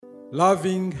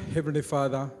Loving Heavenly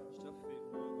Father,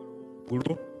 we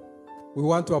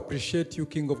want to appreciate you,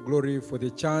 King of Glory, for the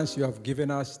chance you have given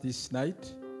us this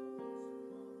night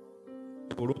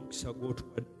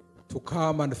to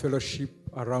come and fellowship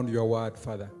around your word,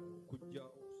 Father.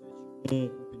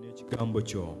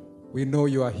 We know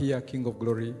you are here, King of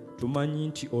Glory, to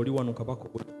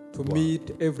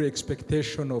meet every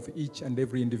expectation of each and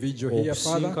every individual here,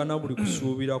 Father.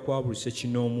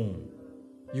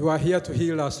 You are here to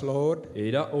heal us, Lord.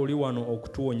 You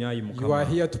are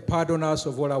here to pardon us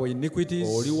of all our iniquities.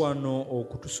 You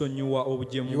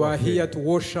are here to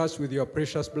wash us with your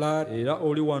precious blood. You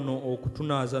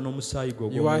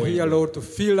are here, Lord, to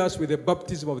fill us with the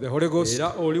baptism of the Holy Ghost.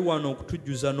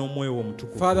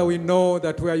 Father, we know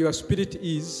that where your Spirit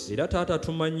is, there is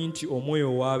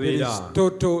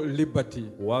total liberty.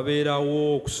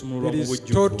 There is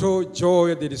total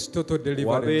joy. There is total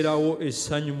deliverance.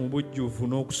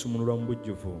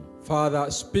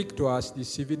 Father, speak to us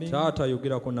this evening.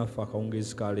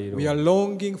 We are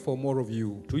longing for more of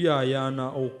you.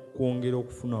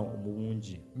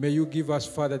 May you give us,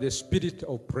 Father, the spirit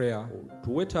of prayer.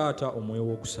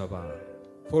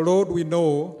 For Lord, we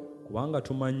know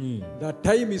that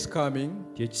time is coming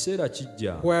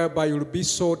whereby you will be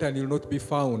sought and you will not be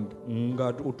found.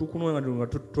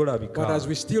 But as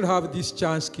we still have this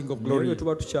chance, King of Glory, we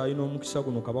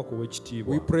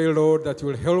pray, Lord, that you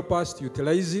will help us to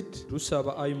utilize it.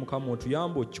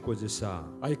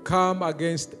 I come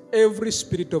against every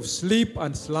spirit of sleep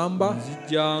and slumber and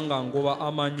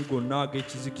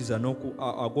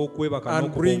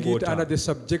bring it under the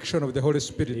subjection of the Holy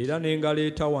Spirit.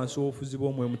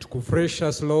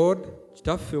 Precious Lord,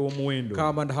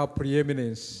 come and have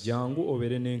preeminence.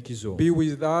 Be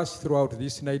with us throughout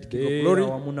this night, King of Glory,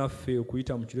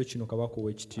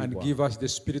 and give us the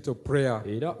spirit of prayer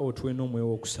and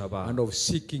of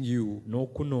seeking you.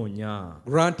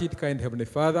 Grant it, kind Heavenly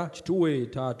Father.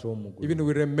 Even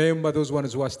we remember those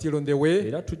ones who are still on their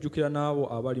way.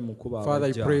 Father,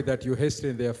 I pray that you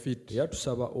hasten their feet.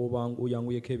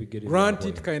 Grant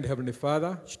it, kind Heavenly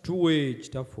Father,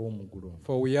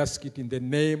 for we ask it in the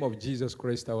name of Jesus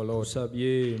Christ our Lord.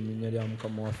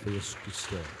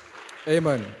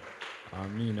 Amen.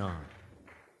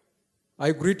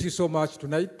 I greet you so much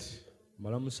tonight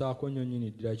in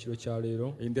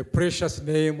the precious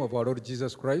name of our Lord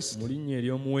Jesus Christ,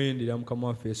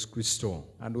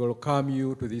 and welcome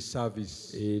you to this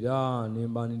service.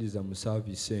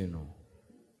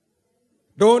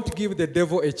 Don't give the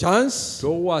devil a chance.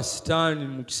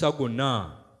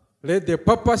 Let the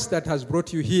purpose that has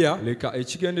brought you here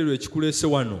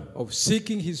of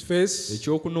seeking his face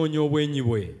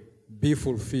be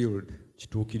fulfilled.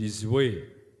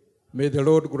 May the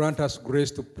Lord grant us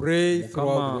grace to pray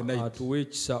throughout the night,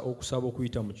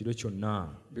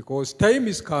 because time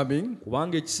is coming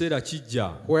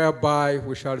whereby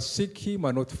we shall seek him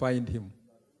and not find him.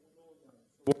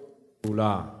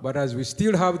 But as we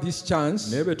still have this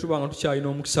chance, let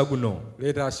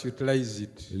us utilize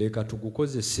it.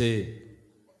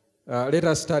 Let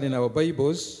us start in our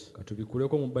Bibles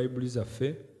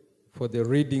for the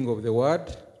reading of the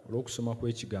word.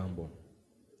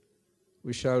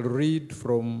 We shall read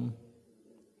from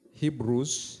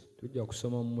Hebrews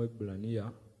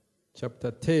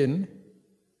chapter 10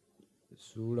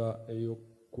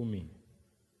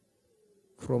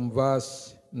 from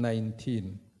verse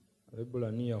 19.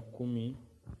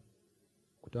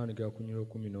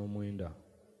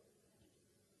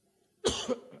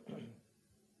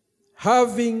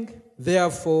 Having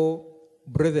therefore,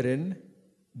 brethren,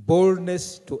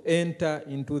 boldness to enter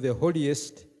into the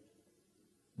holiest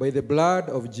by the blood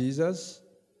of Jesus,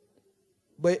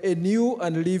 by a new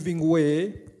and living way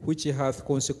which he hath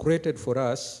consecrated for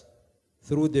us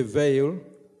through the veil,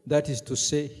 that is to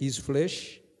say, his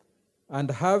flesh, and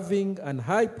having an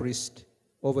high priest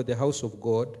over the house of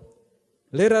God,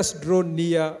 let us draw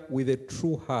near with a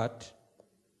true heart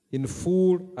in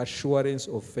full assurance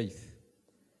of faith,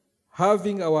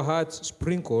 having our hearts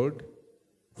sprinkled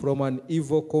from an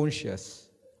evil conscience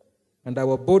and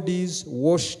our bodies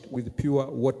washed with pure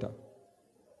water.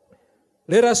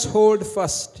 Let us hold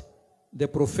fast the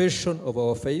profession of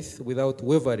our faith without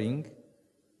wavering,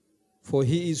 for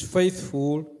he is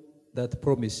faithful that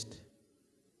promised.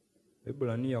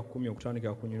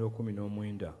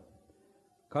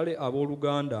 Kale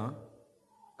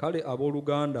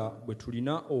abooluganda bwe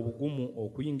tulina obugumu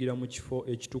okuyingira mu kifo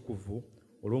ekitukuvu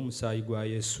olw'omusaayi gwa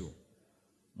Yesu,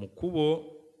 mu kkubo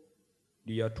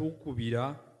lye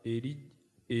yatuukubira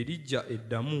erijja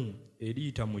eddamu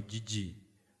eriyita mu ggigi,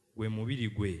 gwe mubiri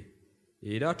gwe,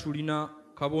 era tulina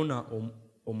kabona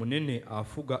omunene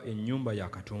afuga ennyumba ya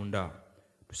Katonda.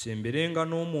 tusemberenga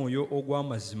n'omwoyo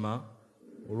ogw'amazima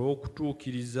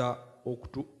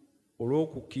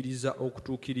olw'okukkiriza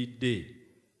okutuukiridde,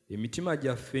 emitima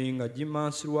gyaffe nga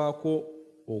gimansirwako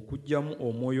okuggyamu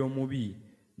omwoyo omubi,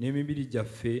 n'emibiri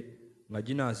gyaffe nga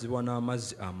ginaazibwa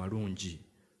n'amazzi amalungi.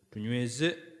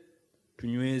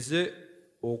 Tunyweze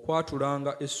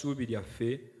okwatulanga essuubi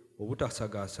lyaffe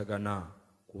obutasagaasagana,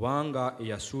 kubanga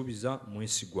eyasuubiza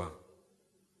mwesigwa.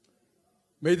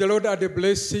 May the Lord add a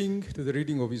blessing to the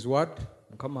reading of His word.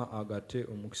 Mukama agate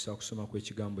omukisa kusoma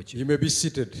kw'ekigambo kye. You may be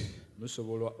seated.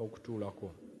 Musobola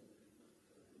okutuulako.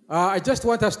 I just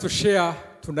want us to share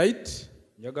tonight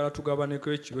Njagala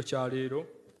tugabaneko ekiro kya leero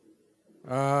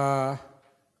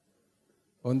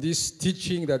on this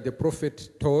teaching that the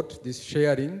prophet taught, this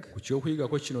sharing ku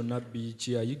ky'okuyigako kino nabbi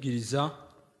kye yayigiriza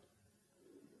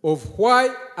of why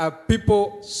are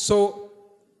people so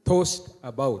tossed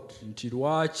about. nti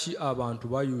lwaki abantu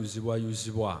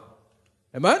bayuzibwayuzibwa.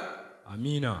 Amen?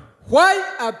 Amiina.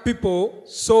 Why are people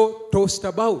so tossed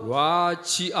about?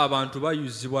 Lwaki abantu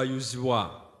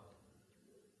bayuzibwayuzibwa.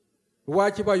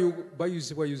 Lwaki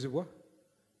bayuzibwa?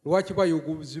 Lwaki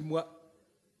bayuguzibwa?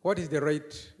 What is the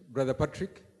right, Brother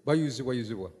Patrick?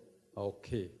 Bayuzibwa.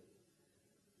 Okay.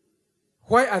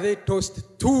 Why are they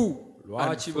tossed to?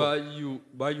 Lwaki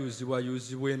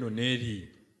bayuzibwayuzibwa eno n'eri.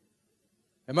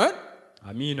 Amen?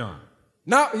 Amiina.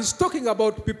 Now he's talking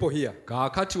about people here.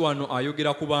 Kaakati wano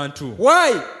ayogera ku bantu.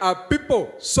 Why are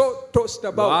people so tossed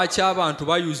about? Lwaki abantu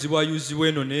bayuzibwayuzibwa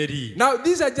eno n'eri. Now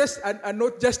these are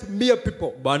not just mere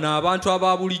people. Bano abantu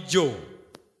aba bulijjo.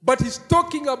 But he's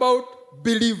talking about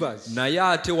believers. Naye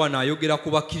ate wano ayogera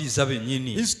ku bakkiriza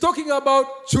bennyini. He's talking about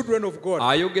children of God.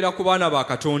 Ayogera ku baana ba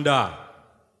Katonda.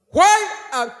 Why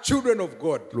are children of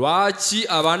God Lwaki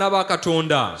abaana ba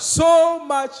Katonda so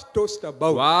much tossed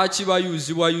about? lwaki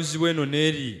bayuzibwayuzibwa eno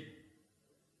n'eri.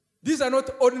 These are not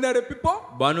ordinary people,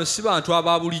 Bano si bantu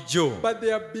aba bulijjo, but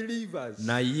they are believers.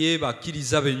 naye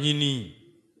bakkiriza bennyini.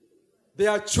 They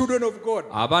are children of God.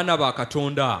 Abaana ba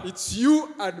Katonda. It's you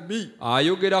and me.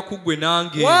 Ayogera ku ggwe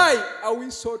nange. Why are we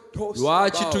so tossed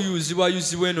Lwaki about?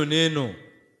 tuyuzibwayuzibwa eno n'eno.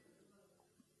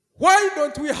 Why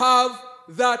don't we have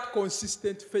that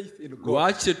consistent faith in God?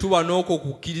 Lwaki tetuba n'okwo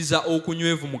kukkiriza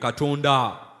okunywevu mu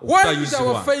Katonda Why is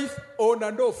our okutayuzibwa. faith on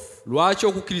and off? Lwaki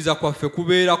okukkiriza kwaffe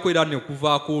kubeerako era ne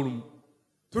kuvaako olumu.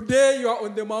 Today you are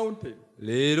on the mountain.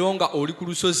 Leero nga oli ku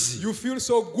lusozi You feel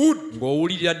so good.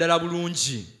 ng'owulirira ddala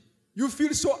bulungi, You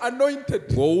feel so anointed.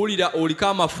 ng'owulira oliko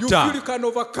You amafuta, feel you can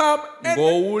overcome any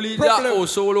ng'owulira problem.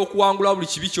 osobola okuwangula buli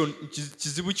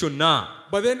kizibu kyonna.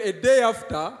 But then a day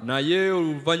after, Naye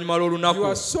oluvannyuma you lw'olunaku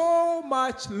are so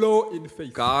much low in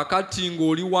faith. kaakati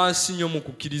ng'oli wansi nnyo mu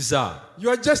kukkiriza, You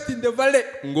are just in the valley.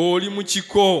 ng'oli mu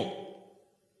kiko.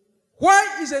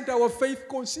 Why isn't our faith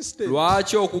consistent?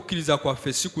 Lwaki okukkiriza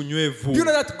kwaffe si Do kunywevu? you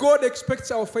know that God expects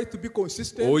our faith to be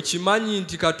consistent? Okimanyi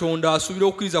nti Katonda asuubira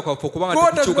okukkiriza kwaffe okuba nga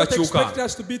God does not expect tekukyukakyuka.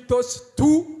 us to be tossed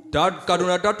to.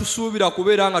 Katonda tatusuubira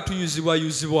kubeera nga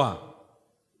tuyuzibwayuzibwa.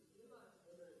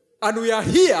 And we are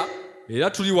here Era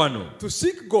tuli wano to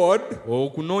seek God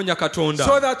okunoonya Katonda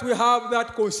so that we have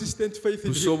that consistent faith in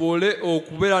Him. tusobole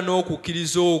okubeera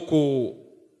n'okukkiriza okwo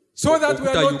So that we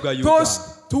are not okutayugayuga.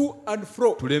 tossed to and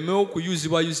fro. tuleme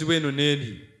okuyuzibwayuzibwa eno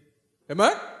n'eri.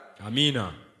 Amen?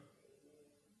 Amiina.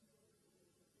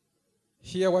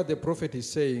 Hear what the prophet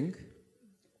is saying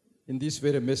in this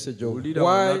very message of Wulira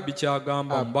why nabbi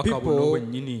kyagamba are omubaka buno people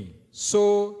bwennyini.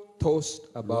 so tossed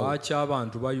about. Lwaki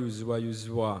abantu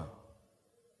bayuzibwayuzibwa?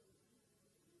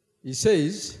 He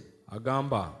says,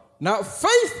 Agamba now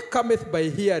faith cometh by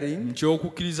hearing, nti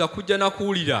okukkiriza kujja na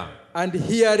kuwulira, and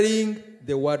hearing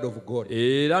the word of God.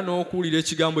 era n'okuwulira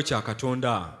ekigambo kya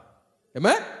Katonda.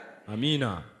 Amen?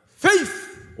 Amiina. Faith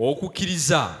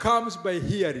Okukkiriza comes by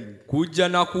hearing, kujja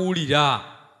na kuwulira,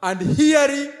 and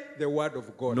hearing the word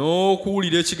of God.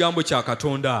 n'okuwulira ekigambo kya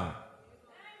Katonda.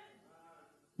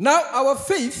 Now our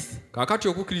faith Kaakati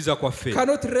okukkiriza kwaffe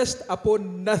cannot rest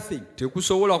upon nothing.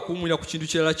 tekusobola kuwumira ku kintu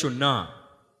kirala kyonna.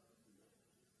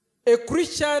 A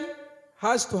Christian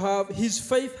has to have, his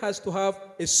faith has to have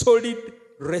a solid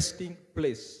resting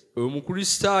place.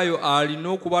 Omukristaayo alina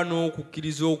okuba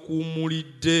n'okukkiriza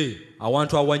okuwumulidde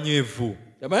awantu awanywevu.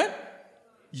 Amen?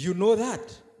 You know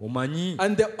that. Omanyi?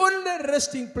 And the only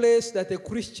resting place that a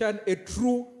Christian, a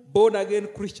true born-again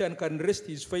Christian can rest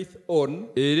his faith on,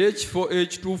 Era ekifo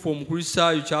ekituufu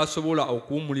omukristaayo ky'asobola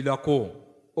okuwumulirako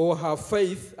or her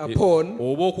faith upon,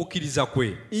 oba okukkiriza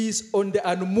kwe is on the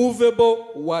unmovable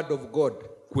word of God.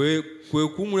 kwe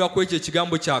kuumulira kw'ekyo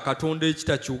ekigambo kya Katonda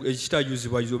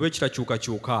ekitayuzibwayuzibwa oba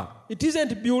ekitakyukakyuka. It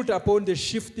isn't built upon the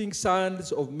shifting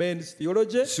sands of men's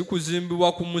theology Si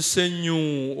kuzimbibwa ku musenyu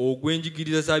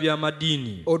ogw'enjigiriza za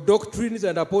by'amadiini or doctrines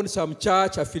and upon some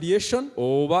church affiliation,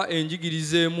 oba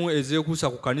enjigiriza emu ezeekuusa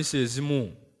ku kanisa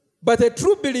ezimu. but a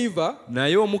true believer,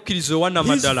 Naye omukkiriza owa his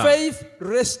namaddala faith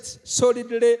rests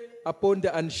solidly upon the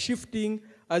unshifting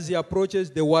as he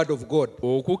approaches the word of God.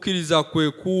 okukkiriza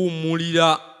kwe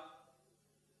kuwummulira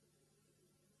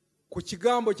Ku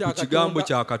kigambo ku kigambo kya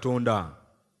kya Katonda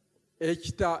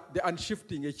ekita, the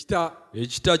unshifting,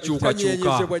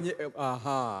 ekitakyukakyuka.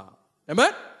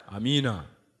 Amen. Amiina.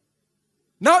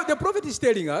 Now the prophet is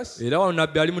telling us, Era wano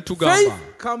nabbi ali mutugamba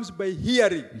faith comes by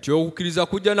hearing, nti okukkiriza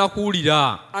kujja na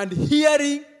kuwulira and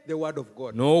hearing the word of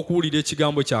God. n'okuwulira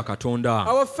ekigambo kya Katonda.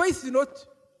 Our faith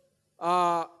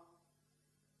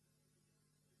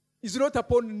is not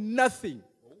upon nothing,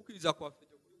 Okukkiriza kwaffe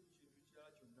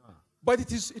but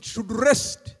it should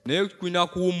rest naye kulina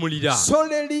kuwummulira.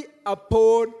 solely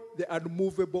upon the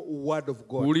unmovable word of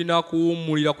God. Kulina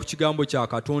kuwummulira ku kigambo kya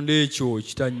Katonda ekyo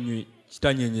Because the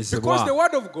kitanyenyezebwa.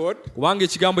 word of God Kubanga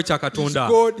ekigambo kya is Katonda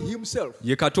God himself.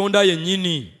 ye Katonda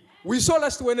yennyini. We saw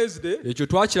last Wednesday Ekyo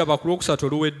twakiraba ku Lwokusatu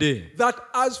oluwedde that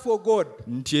as for God,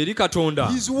 nti eri Katonda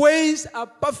his ways are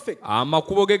perfect.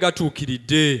 amakubo ge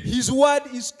gatuukiridde His word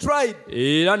is tried.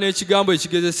 era n'ekigambo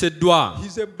ekigezeseddwa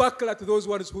He's a buckler to those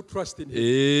ones who trust in him.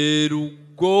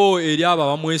 erugo eri abo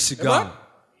abamwesiga. Amen?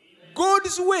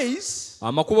 God's ways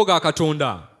Amakubo ga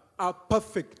Katonda are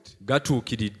perfect.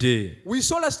 gatuukiridde. We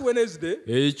saw last Wednesday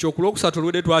Ekyo ku Lwokusatu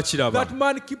oluwedde twakiraba that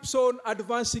man keeps on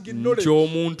advancing in nti knowledge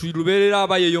omuntu lubeerera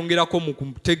aba yeeyongerako mu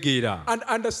kutegeera and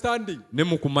understanding. ne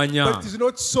mu kumanya. But it is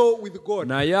not so with God.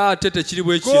 Naye ate tekiri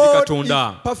bwe kiri eri God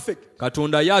Katonda. is perfect.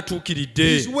 Katonda ye His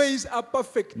atuukiridde ways are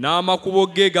perfect. n'amakubo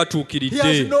ge He has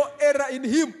gatuukiridde. no error in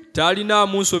him.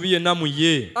 Talinaamu nsobi yenna mu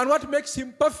ye. And what makes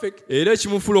him perfect Era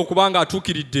ekimufuula okuba nga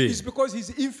atuukiridde is because he's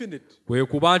infinite. kwe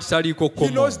kuba nti taliiko He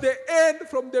kkomo. knows the end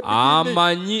from the beginning.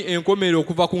 Amanyi enkomerero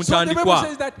okuva ku So the Bible ntandikwa.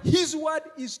 says that his word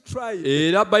is tried.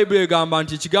 Era Bayibuli egamba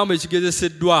nti ekigambo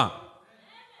ekigezeseddwa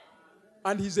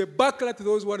And he's a buckler to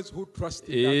those ones who trust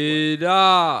in that word.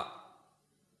 era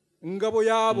Ngabo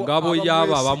y'abo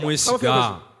y'abo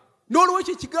abamwesiga.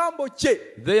 N'olwekyo ekigambo kye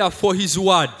Therefore his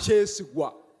word,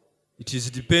 kyesigwa. it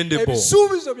is dependable.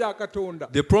 Ebisuubizo bya Katonda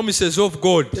The promises of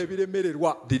God,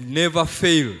 tebiremererwa. they never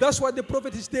fail. That's what the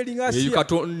prophet is telling us Eyo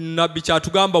here. nabbi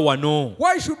kyatugamba wano.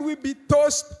 Why should we be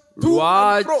tossed to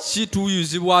and fro? Lwaki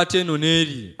tuyuzibwa ate eno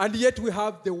n'eri And yet we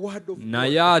have the word of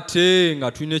naye God. ate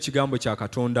nga tulina ekigambo kya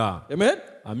Katonda. Amen.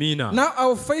 Amiina. Now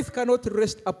our faith cannot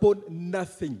rest upon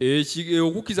nothing.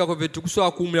 Okukkiriza kwaffe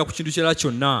tetukusobola kuwummulira ku kintu kyera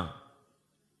kyonna.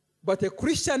 But a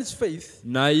Christian's faith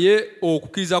Naye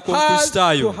okukkiriza has to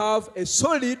kw'Omukristaayo have a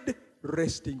solid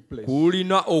resting place.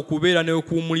 kulina okubeera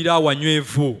n'okuwummulira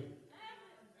awanywevu.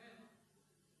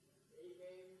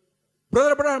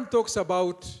 Brother Abraham talks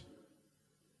about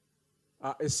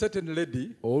a certain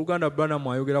lady. Oluganda Branham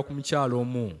ayogera ku mukyalo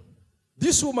omu.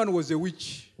 This woman was a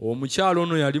witch. Omukyalo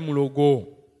ono yali mulogo.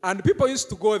 And people used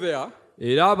to go there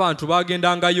Era abantu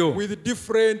baagendangayo with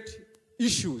different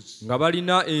issues, nga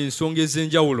balina ensonga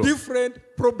ez'enjawulo, different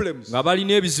problems. nga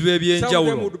balina ebizibu Some of them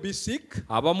eby'enjawulo. would be sick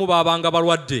Abamu baabanga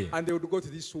balwadde and they would go to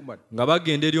this woman. nga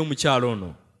bagenda eri omukyalo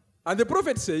ono. And the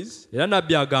prophet says, Era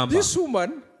nabbi agamba this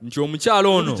woman nti omukyalo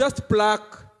ono will just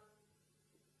pluck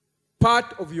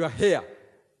part of your hair,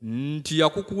 nti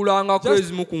yakukulangako Just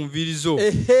ezimu ku nviiri zo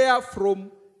a hair from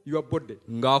your body,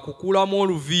 ng'akukulamu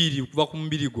oluviiri okuva ku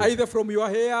mubiri gwo, either from your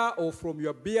hair or from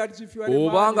your beards if you are a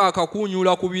oba man.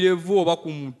 ng'akakuunyuula ku birevu oba ku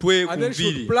mutwe ku And then she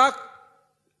nviiri. would pluck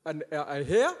a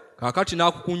hair Kaakati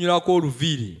n'akukuunyuulako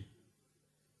oluviiri,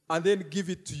 and then give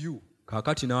it to you.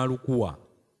 kaakati n'alukuwa.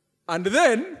 And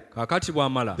then Kaakati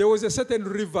bw'amala there was a certain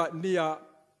river near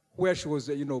where she was,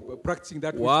 practicing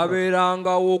that witchcraft.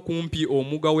 waabeerangawo kumpi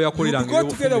omugga we You would yakoleranga go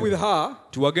together with ebyobufumu. her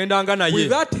Tiwagendanga naye with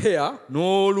that hair,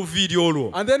 n'oluviiri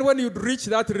olwo. and then when you'd reach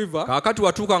that river, Kaakati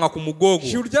watuukanga ku mugga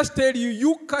she ogwo, would just tell you,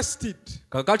 you cast it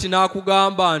kaakati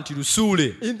n'akugamba nti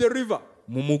lusuule in the river,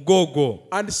 mu mugga ogwo.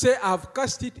 and say, I have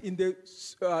cast it in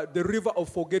the river of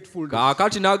forgetfulness.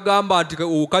 Kaakati n'agamba nti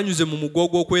okanyuze mu mugga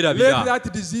Let ogw'okwerabira.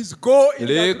 that disease go in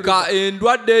that Leka river,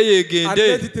 endwadde eyo and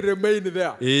let egende it remain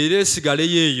there. era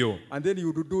esigaleyo eyo. And then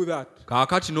you would do that.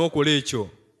 Kaakati n'okola ekyo.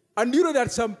 And you know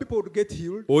that some people would get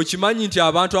healed, Okimanyi nti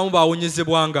abantu abamu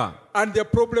baawonyezebwanga and their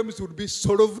problems would be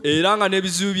solved era nga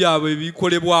n'ebizibu byabwe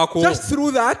bikolebwako just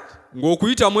through that.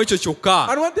 ng'okuyitamu ekyo kyokka.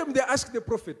 And one time they asked the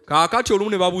prophet, Kaakati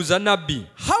olumu ne babuuza nabbi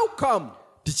how come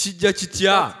tikijja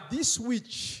kitya that this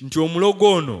witch nti omulogo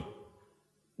ono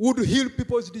would heal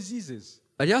people's diseases?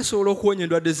 ali asobola okuwonya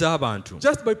endwadde z'abantu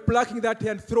just by plucking that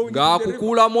hair and throwing it in the river.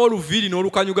 ng'akukuulamu oluviiri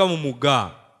n'olukanyuga mu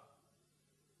mugga.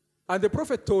 And the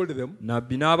prophet told them,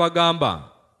 Nabbi n'abagamba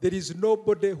there is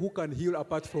nobody who can heal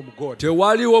apart from God.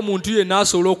 tewaliwo muntu yenna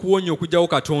asobola okuwonya okugyawo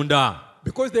Katonda.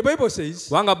 Because the Bible says,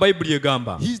 Kubanga Bayibuli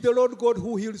egamba He is the Lord God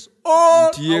who heals all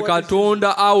nti ye our diseases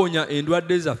Katonda awonya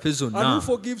endwadde zaffe and who zonna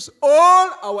forgives all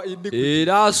our iniquities.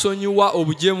 era asonyiwa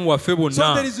obujeemu bwaffe So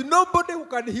there bonna. is nobody who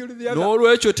can heal the other.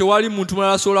 N'olwekyo tewali muntu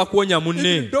mulala asobola kuwonya Even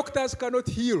munne. doctors cannot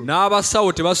heal.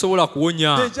 N'abasawo tebasobola They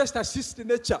kuwonya, just assist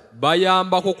nature.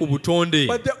 bayambako ku butonde.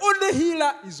 But the only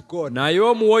healer is God. Naye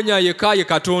omuwonya yekka ye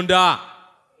Katonda.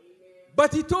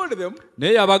 But he told them,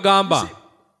 Naye yabagamba see,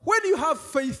 when you have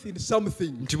faith in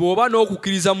something, nti bw'oba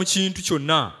n'okukkiriza mu kintu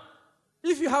kyonna,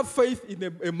 if you have faith in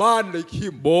a man like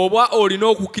him, bw'oba olina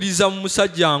okukkiriza mu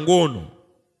musajja ng'ono,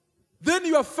 then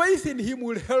your faith in him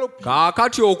will help you.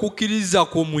 kaakati okukkiriza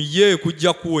kwo mu ye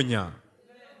kujja kuwonya.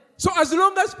 So as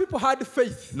long as people had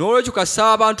faith N'olwekyo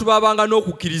kasaba abantu baabanga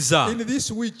n'okukkiriza in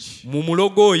this witch, mu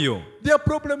mulogo oyo, their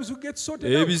problems would get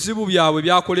sorted out. ebizibu byabwe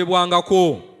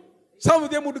byakolebwangako, Some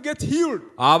of them would get healed.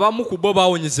 abamu ku bo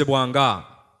baawonyezebwanga.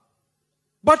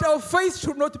 But our faith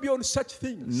should not be on such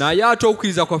things. Naye ate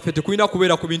okukkiriza kwaffe tekulina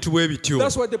kubeera ku bintu bwe bityo.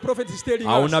 That's what the prophet is telling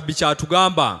Awo us. nabbi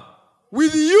kyatugamba,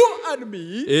 With you and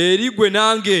me, eri gwe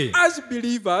nange as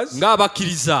believers,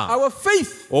 ng'abakkiriza, our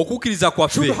faith okukkiriza should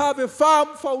kwaffe have a firm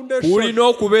foundation. kulina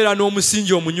okubeera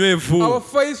n'omusingi omunywevu. Our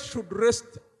faith should rest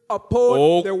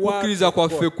upon the word Okukkiriza of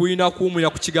kwaffe God. kulina kuwumira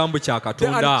ku kigambo kya The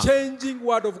Katonda, unchanging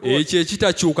word of God. ekyo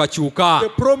ekitakyukakyuka, The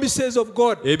promises of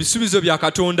God, ebisuubizo bya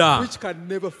Katonda which can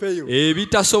never fail.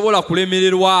 ebitasobola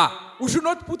kulemererwa. We should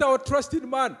not put our trust in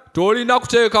man. Tolina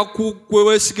kuteeka ku kwe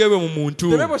weesige bwe mu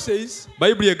muntu. The Bible says,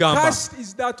 Bayibuli egamba cursed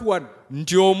is that one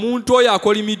nti omuntu oyo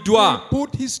akolimiddwa who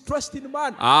put his trust in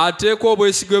man. ateeka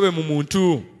obwesigwe bwe mu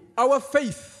muntu. Our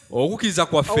faith, Okukkiriza our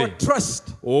kwaffe, trust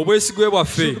obwesigwe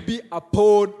bwaffe should be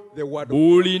upon the word of God.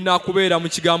 bulina kubeera mu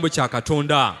kigambo kya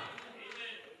Katonda.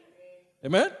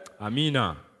 Amen?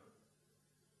 Amiina.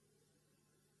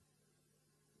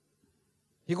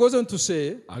 He goes on to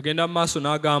say, Agenda mu maaso the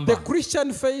n'agamba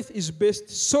Christian faith is based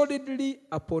solidly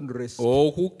upon rest.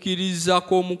 okukkiriza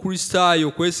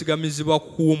kw'omukristaayo kwesigamizibwa ku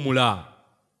kuwumula.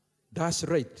 That's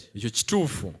right. Ekyo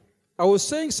kituufu. I was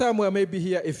saying somewhere maybe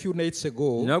here a few nights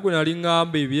ago, Nina gwe nali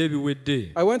ŋŋamba ebiro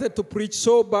ebiwedde. I wanted to preach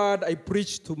so bad I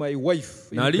preached to my wife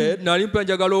in bed Nali mpa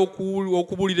njagala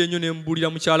okubuulira ennyo ne mbuulira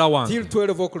mukyala till wange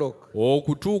 12 o'clock.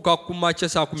 okutuuka ku makya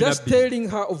saa Just 12 telling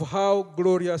her of how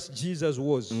glorious Jesus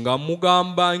was. nga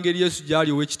mugamba engeri Yesu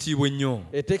gy'ali ow'ekitiibwa ennyo.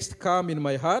 A text came in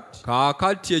my heart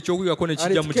Kaakati ekyokuyigako ne and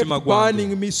kijja it mu mutima kept gwange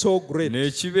burning me so great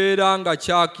ne kibeera nga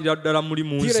kyakira ddala muli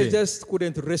mu till I nze just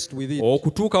couldn't rest with it.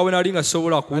 okutuuka we nali nga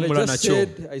sobola And kuwumula nakyo.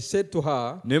 I said to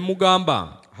her, Ne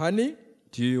mugamba honey,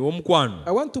 nti omukwano,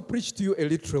 I want to preach to you a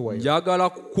little while. njagala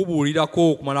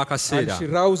kukubuulirako okumala And akaseera. she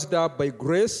roused up by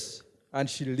grace and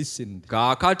she listened.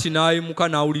 Kaakati n'ayimuka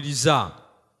n'awuliriza.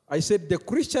 I said the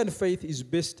Christian faith is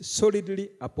based solidly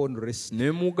upon rest.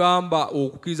 Ne mugamba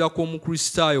okukkiriza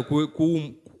kw'omukristaayo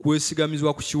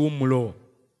kwesigamizibwa ku kiwummulo.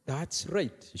 That's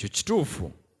right. Ekyo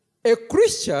kituufu. A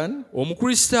Christian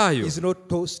Omukristaayo is not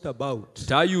tossed about.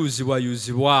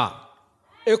 tayuuzibwayuuzibwa.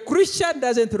 A Christian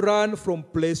doesn't run from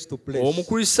place to place.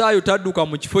 Omukristaayo tadduka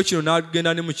mu kifo kino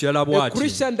n'agenda ne mu kirala A bw'ati.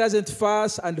 Christian doesn't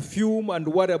fuss and fume and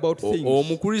worry about things.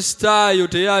 Omukristaayo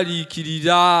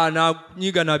teyaliikirira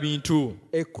n'anyiga na bintu.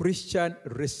 A Christian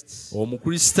rests.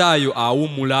 Omukristaayo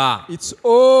awummula. It's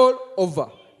all over.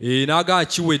 N'agamba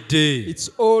kiwedde. It's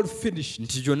all finished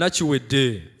Nti gyonna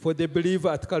kiwedde. for the believer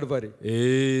at Calvary.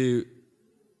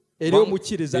 Eri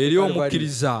omukkiriza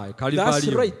That's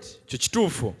Kalivaliyo. right. Kyo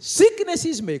kituufu.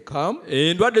 Sicknesses may come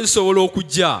Endwadde zisobola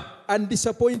okujja and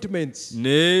disappointments,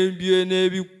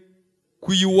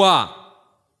 n'ebikuyiwa,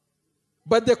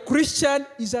 but the Christian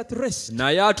is at rest,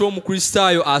 naye ate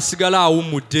omukristaayo asigala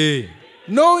awummudde,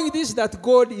 knowing this, that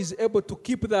God is able to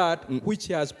keep that which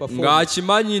he has performed,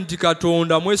 ng'akimanyi nti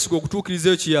Katonda mwesiga okutuukiriza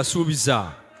ekyo kye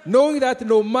yasuubiza, knowing that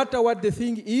no matter what the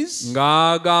thing is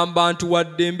ng'agamba nti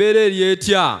wadde embeera eri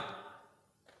etya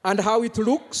and how it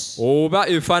looks, oba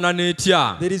efaanana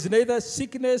etya, there is neither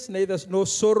sickness, neither no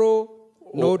sorrow,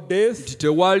 no death, nti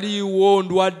tewaliiwo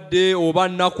ndwadde oba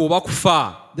nnaku oba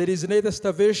kufa, there is neither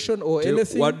starvation or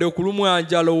anything wadde kulumwa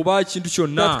njala oba ekintu that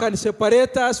kyonna can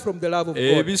separate us from the love of God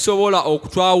ebisobola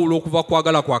okutwawula okuva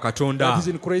kwagala kwa that Katonda is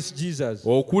in Christ Jesus.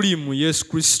 okuli mu Yesu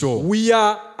Kristo. We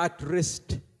are at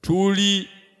rest. Tuli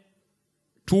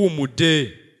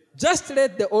tuwumudde. Just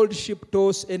let the old ship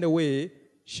toss any way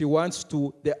she wants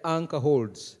to, the anchor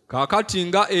holds. Kaakati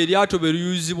nga eryato bwe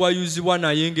liyuzibwayuzibwa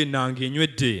naye ng'ennanga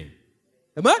enywedde.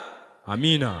 Amen?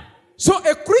 Amina. So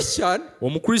a Christian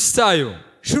Omukristaayo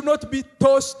should not be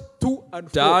tossed to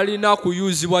and fro. talina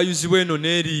kuyuzibwayuzibwa eno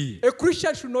n'eri. A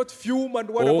Christian should not fume and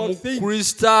worry about things.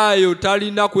 Omukristaayo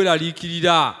talina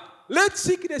kweraliikirira. Let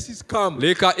sicknesses come.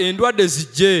 Leka endwadde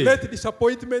zijje. Let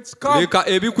disappointments come. Leka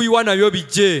ebikuyiwa nabyo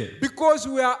bijje. Because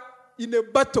we are in a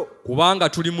battle. Kubanga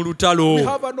tuli mu lutalo. We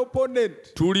have an opponent.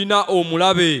 Tulina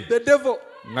omulabe. The devil.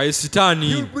 Nga ye Sitaani.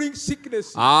 He'll bring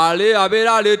sickness.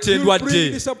 Abeera aleeta He'll bring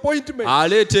endwadde. disappointment.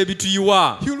 Aleeta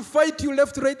ebituyiwa. He'll fight you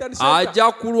left, right, and center.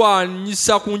 Ajja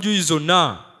kulwanyisa ku njuyi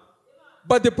zonna.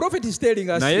 But the prophet is telling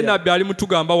us Naye here, nabbi ali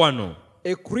mutugamba wano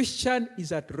a Christian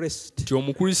is at rest. nti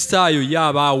omukristaayo ye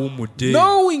aba awummudde.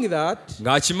 Knowing that,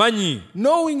 Ng'akimanyi,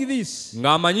 knowing this,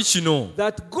 ng'amanyi kino,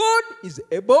 that God is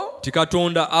able ti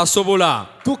Katonda asobola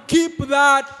to keep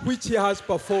that which he has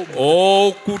performed.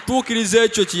 okutuukiriza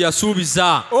ekyo kye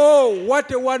yasuubiza. Oh,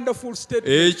 what a wonderful statement.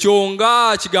 Ekyo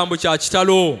nga kigambo kya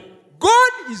kitalo.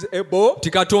 God is able Ti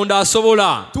Katonda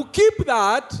asobola to keep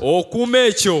that okuuma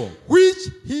ekyo which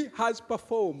he has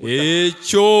performed.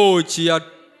 ekyo kye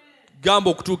yagamba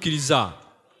okutuukiriza.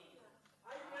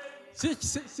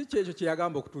 Si kyekyo kye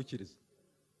yagamba okutuukiriza.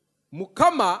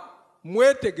 Mukama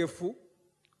mwetegefu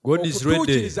God is ready.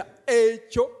 okutuukiriza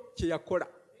ekyo kye yakola.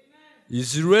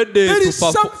 Is ready There to is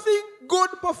perform. something God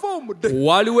performed.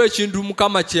 Waliwo ekintu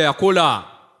Mukama kye yakola.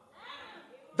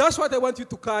 That's what I want you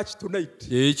to catch tonight.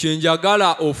 Ekyo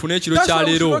njagala ofune ekiro That's kya why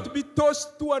we should leero. not be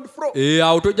tossed to and fro.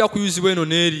 Awo tojja kuyuzibwa eno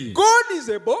n'eri. God is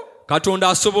able Katonda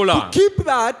asobola keep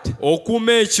that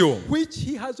okuuma ekyo which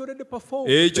he has already performed.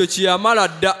 ekyo kye yamala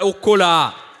dda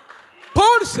okukola.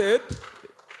 Paul said,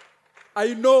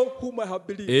 I know whom I have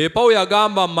believed. Pawulo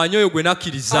yagamba mmanyi oyo gwe And I'm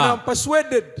nakkiriza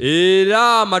persuaded era that he is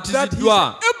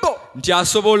amatiziddwa able nti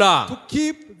asobola to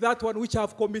keep that one which I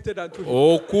have committed unto him.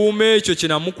 okuuma ekyo kye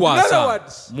In other namukwasa.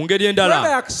 words, Mu ngeri when I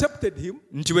endala accepted him,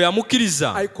 nti bwe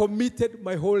yamukkiriza I committed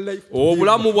my whole life to him.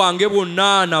 obulamu bwange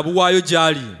bwonna nabuwaayo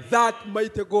gy'ali. That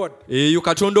mighty God. Eyo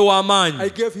Katonda I ow'amaanyi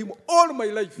gave him all my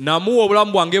life. namuwa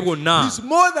obulamu bwange bwonna He's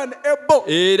more than able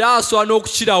era asobola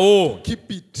n'okukirawo to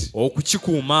keep it.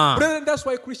 okukikuuma. Brethren, that's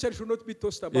why Christians should not be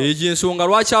tossed about. Egyo ensonga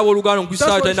lwaki abooluganda That's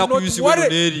omukristaayo why we talina should not kuyuzibwa eno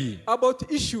worry n'eri.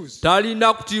 about issues.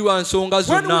 Talina kutiibwa nsonga When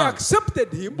we zonna.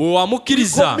 accepted him, Bwe we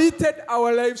wamukkiriza committed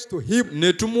our lives to him.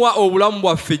 ne tumuwa obulamu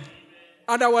bwaffe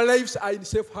And our lives are in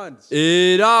safe hands.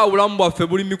 era obulamu bwaffe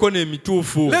buli mikono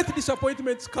emituufu. Let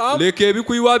disappointments come. Leka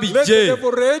ebikuyiwa Let the bijje.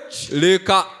 devil rage.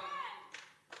 Leka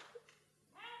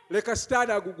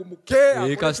Sitaani agugumuke.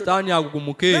 leka sitaani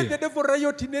agugumuke. Let the devil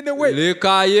riot in any way.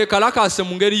 Leka yeekalakase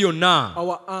mu ngeri yonna.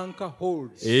 Our anchor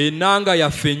holds. Ennanga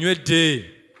yaffe enywedde.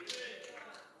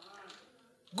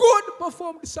 God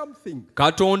performed something.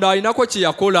 Katonda alinako kye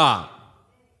yakola.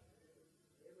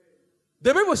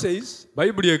 The Bible says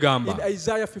Bayibuli in egamba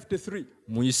Isaiah 53,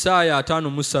 mu Isaaya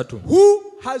 53, who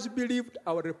has believed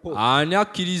our report? ani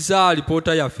akkiriza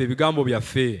alipoota yaffe ebigambo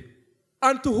byaffe?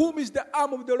 And to whom is the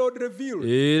arm of the Lord revealed?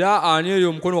 Era ani eri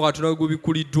omukono gwa Katonda gwe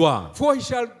gubikkuliddwa? For he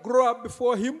shall grow up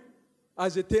before him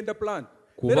as a tender plant.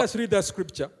 Let us read that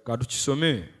scripture.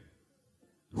 Katukisome.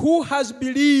 Who has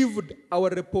believed our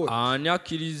report? Ani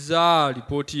akkiriza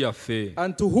alipooti yaffe?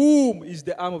 And to whom is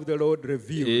the arm of the Lord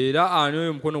revealed? Era ani oyo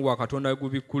omukono gwa Katonda gwe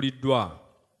gubikkuliddwa?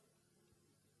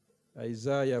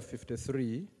 Isaiah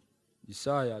 53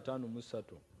 Isaaya 53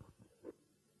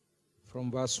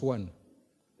 from verse 1.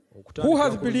 Who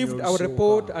has believed our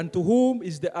report, and to whom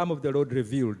is the arm of the Lord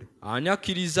revealed? Ani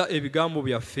akkiriza ebigambo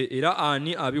byaffe era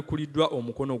ani abikkuliddwa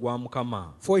omukono gwa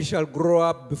Mukama? For he shall grow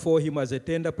up before him as a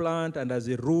tender plant, and as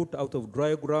a root out of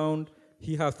dry ground.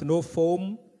 He hath no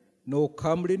form, no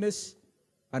comeliness,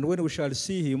 and when we shall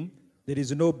see him, there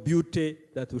is no beauty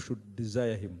that we should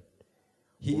desire him.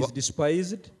 He is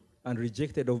despised and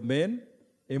rejected of men,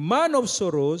 a man of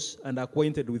sorrows and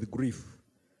acquainted with grief.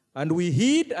 And we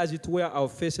hid, as it were, our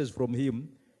faces from him.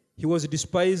 He was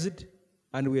despised,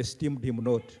 and we esteemed him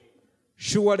not.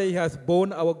 Surely he hath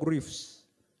borne our griefs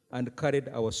and carried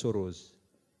our sorrows.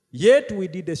 Yet we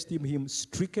did esteem him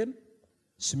stricken,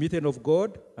 smitten of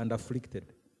God, and afflicted.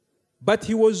 But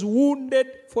he was wounded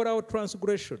for our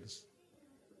transgressions.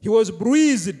 He was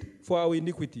bruised for our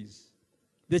iniquities.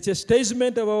 The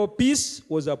chastisement of our peace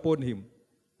was upon him,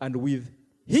 and with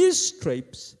his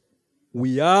stripes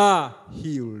we are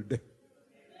healed.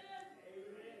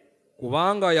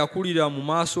 Kubanga yakulira mu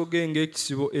maaso ge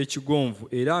ng'ekisibo ekigonvu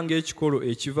era ng'ekikolo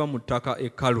ekiva mu ttaka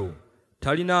ekkalu.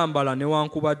 Talina mbala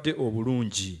newankubadde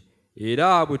obulungi.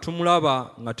 Era bwe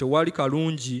tumulaba nga tewali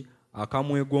kalungi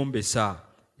akamwegombesa.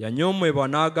 Yanyoomebwa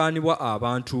n'agaanibwa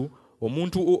abantu,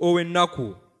 omuntu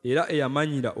ow'ennaku era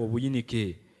eyamanyira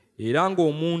obuyinike. Era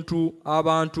ng'omuntu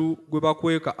abantu gwe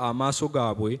bakweka amaaso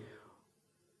gaabwe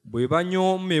bwe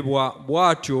banyoomebwa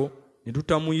bw'atyo ne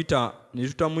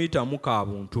tutamuyitamu ka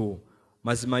buntu.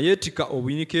 Mazima yeetika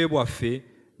obuyinike bwaffe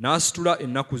n'asitula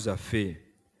ennaku zaffe.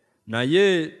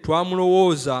 Naye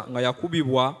twamulowooza nga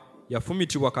yakubibwa,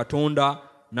 yafumitibwa Katonda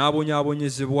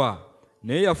n'abonyaabonyezebwa.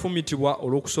 Naye yafumitibwa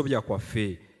olw'okusobya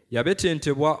kwaffe,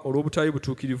 yabetentebwa olw'obutali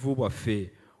butuukirivu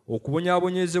bwaffe.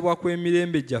 Okubonyaabonyezebwa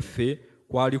kw'emirembe gyaffe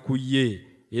kwali ku ye,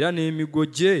 era n'emigo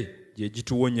gye gye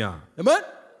gituwonya. Amen.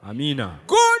 Amiina.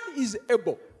 God is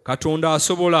able Katonda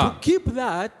asobola to keep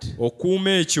that okuuma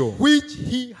ekyo which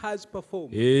he has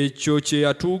performed. ekyo kye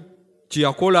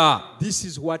yakola, This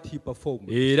is what he performed.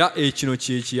 era ekino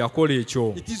kye yakola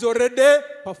ekyo. It is already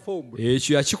performed.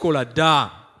 Ekyo yakikola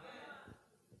dda.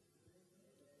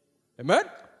 Amen.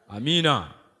 Amiina.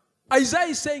 Isaiah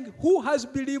is saying, who has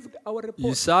believed our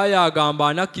report? Isaaya agamba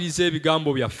anakkiriza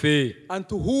ebigambo byaffe, And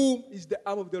to whom is the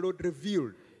arm of the Lord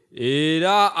revealed?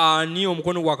 era ani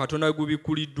omukono gwa Katonda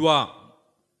gubikkuliddwa.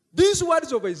 These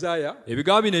words of Isaiah,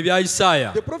 Ebigambo bino ebya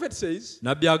Isaaya, the prophet says,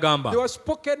 nabbi agamba they were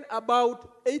spoken about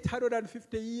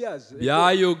 850 years ago,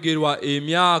 byayogerwa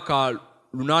emyaka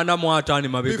 850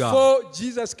 mabega, before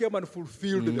Jesus came and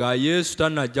fulfilled them. nga Yesu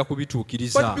tannajja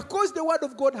kubituukiriza. But because the word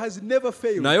of God has never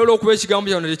failed, Naye olw'okuba ekigambo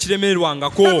kya Katonda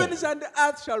tekiremerwangako, heavens and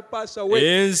earth shall pass away,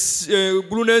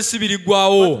 eggulu n'ensi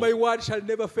biriggwawo, but my word shall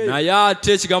never fail. naye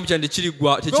ate ekigambo kyange Those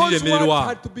words tekiriremererwa.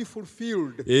 had to be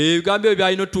fulfilled. Ebigambo ebyo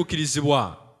byalina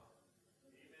otuukirizibwa.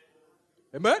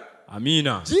 Amen.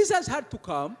 Amiina. Jesus had to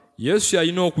come Yesu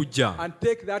yalina okujja and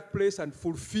take that place and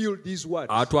fulfill these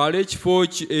words. atwale ekifo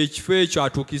ekyo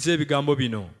atuukize ebigambo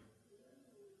bino.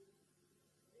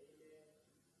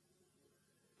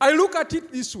 I look at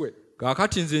it this way.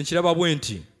 Kaakati nze nkiraba bwe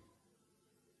nti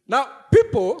Now,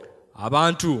 people,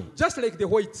 abantu just like the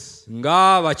whites,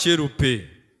 nga bakyeruppe,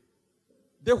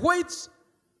 the whites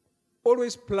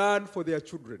always plan for their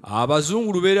children.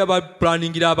 abazungu lubeera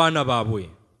bapulaningira abaana baabwe,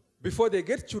 Before they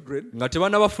get children, nga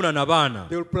tebannabafuna na baana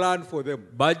they will plan for them.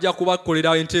 bajja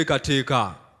kubakolera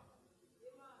enteekateeka.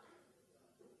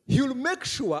 He will make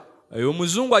sure,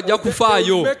 Omuzungu ajja they will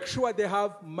kufaayo, make sure they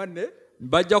have money,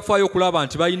 bajja kufaayo okulaba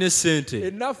nti balina essente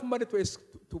enough money to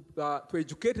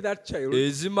educate that child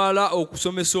ezimala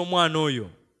okusomesa omwana oyo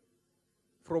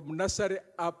from nursery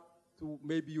up to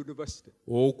maybe university.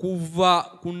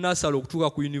 okuva ku nasale okutuuka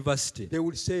ku yunivasite. They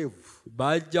will save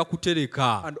Bajja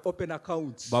kutereka and open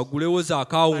accounts bagulewo za and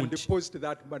akawunti, deposit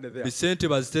that money there esente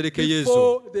baziterekeyo ezo,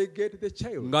 before they get the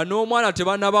child. nga n'omwana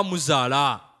tebannaba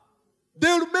muzaala.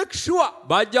 They will make sure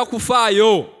Bajja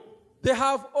kufaayo they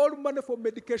have all money for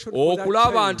medication for that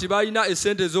okulaba child. nti balina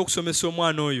esente ez'okusomesa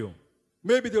omwana oyo.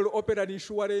 Maybe they will open an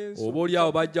insurance, Oba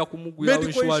oliawo bajja kumugulirawo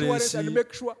medical insurance, inshuwalensi and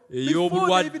make sure before they even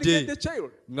ey'obulwadde, get the child,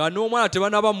 nga n'omwana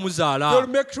tebannaba they will muzaala.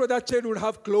 make sure that child will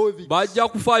have clothing. Bajja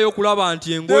kufaayo okulaba nti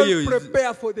They engoye will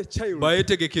prepare for the child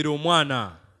bayetegekera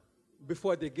omwana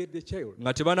before they get the child.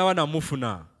 nga tebannaba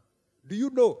namufuna. Do you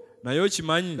know Naye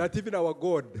okimanyi that even our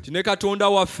God, nti ne Katonda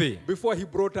waffe before He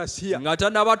brought us here, nga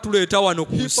tannaba tuleeta wano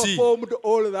ku He nsi, performed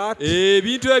all that?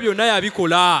 ebintu ebyo byonna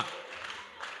yabikola.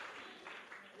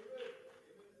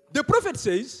 The prophet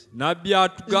says Nabbi in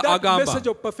that agamba message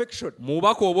of perfection, mu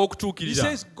bubaka he obw'okutuukirira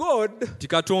says God ti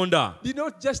Katonda did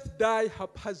not just die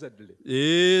haphazardly.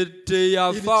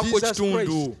 teyafaako In Jesus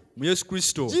kitundu Christ. mu Yesu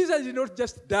Kristo, Jesus did not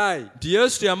just die nti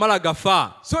Yesu teyamala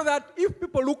gafa, so that if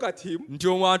people look at Him nti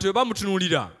abantu bwe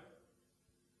bamutunuulira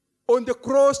on the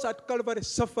cross at Calvary ti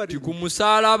suffering ku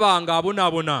musaalaba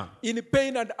ng'abonaabona in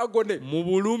pain and agony, mu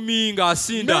bulumi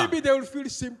ng'asinda, maybe they will feel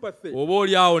sympathy oba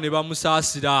oliawo ne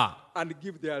bamusaasira and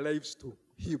give their lives to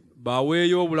Him.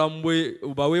 baweeyo obulamu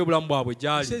bwabwe He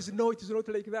gy'ali. says, no, it is not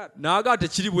like that. N'agamba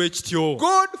tekiri bwe kityo.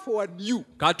 God foreknew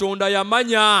Katonda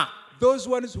yamanya those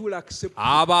ones who will accept Him.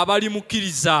 abo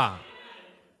abalimukkiriza.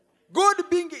 God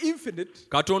being infinite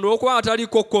Katonda okuba nga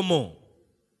taliiko kkomo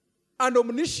and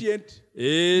omniscient,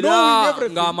 era knowing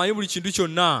everything, ng'amanyi buli kintu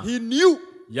kyonna, He knew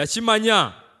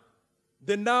yakimanya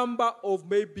the number of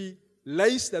maybe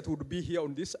lice that would be here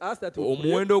on this earth, that would be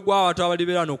omuwendo gw'abantu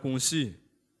abalibeera wano ku nsi.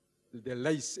 the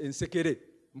lice in Sekere.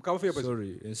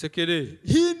 Ensekere.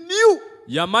 He knew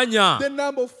Yamanya the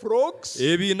number of frogs.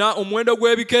 omuwendo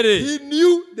gw'ebikere, He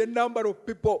knew the number of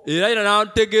people, era yina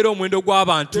n'ategeera omuwendo the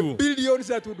gw'abantu, billions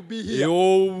that would be here.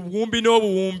 obuwumbi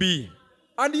n'obuwumbi,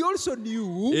 And he also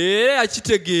knew era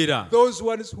yakitegeera, those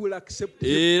ones who will accept him.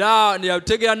 era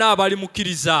yategeera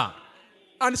n'abalimukkiriza.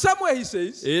 And somewhere he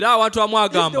says, Era abantu amu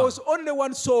if there agamba was only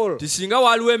one soul ti singa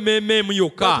waaliwo emmeeme emu that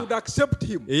yokka would accept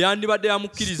him, eyandibadde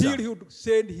yamukkiriza, still he would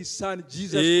send his son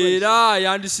Jesus Christ. era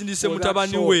yandisindise For that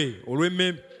mutabani soul. we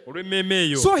olw'emmeeme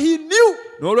eyo. So he knew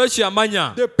N'olwekyo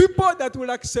yamanya the people that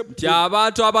will accept nti him.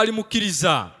 abantu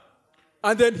abalimukkiriza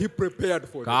And then he prepared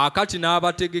for them. kaakati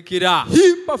n'abategekera,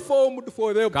 He performed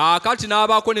for them. kaakati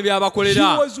n'abaako ne He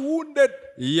byabakolera, was wounded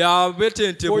for your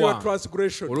yabetentebwa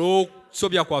transgression.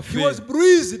 olw'okusobya He kwaffe, was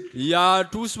bruised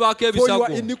yatuusibwako for your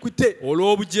ebisago iniquity.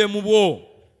 olw'obujeemu bwo.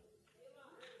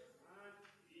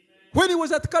 When he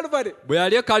was at Calvary, Bwe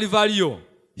yali e Kalivaliyo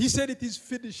he said it is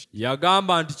finished.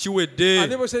 yagamba nti And the kiwedde,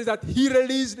 Bible says that he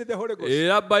released the Holy Ghost.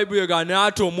 era Bayibuli ega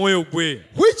n'ata omwoyo gwe.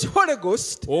 Which Holy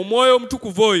Ghost Omwoyo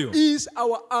omutukuvu oyo is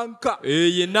our anchor.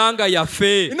 ye nnanga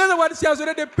yaffe. In other words, he has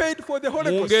already paid for the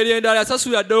Holy Mu Ghost. ngeri endala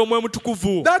yasasulira ddala omwoyo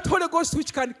mutukuvu. That Holy Ghost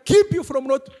which can keep you from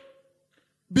not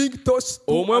being tossed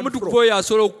to Omwoyo and mutukuvu fro. oyo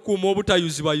asobola okukuuma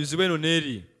obutayuzibwayuzibwa eno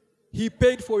n'eri. He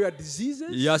paid for your diseases.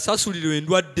 Yasasulira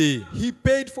endwadde. He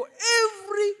paid for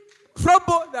every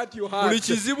trouble that you Buli had.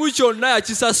 kizibu kyonna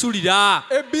yakisasulira.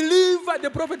 A believer, the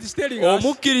prophet is telling us,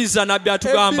 Omukkiriza nabbi a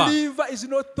atugamba, believer is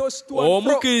not tossed to and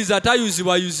fro. omukkiriza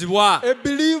tayuzibwayuzibwa, A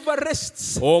believer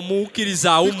rests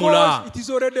omukkiriza awummula, because it is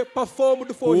already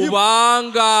performed for him.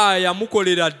 kubanga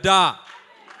yamukolera dda.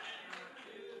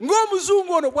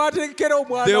 Ng'omuzungu ono bw'ategekera The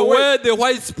omwana we way the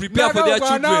whites prepare for their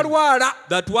children, bw'anaalwala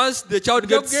that once the child nja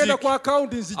gets sick, kugenda ku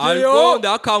akawunti I'll go on nzijeyo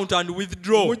the account and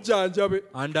withdraw, mujjanjabe.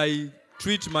 and I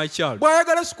treat my child.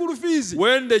 Bw'ayagala school fees,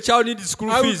 When the child needs school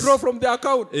I will fees, draw from the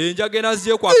account. njagenda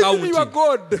ziye ku Even your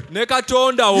account. God, Ne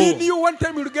Katonda he wo knew one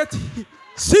time you'll get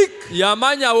sick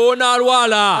yamanya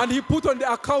woonaalwala, and he put on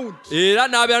the account. era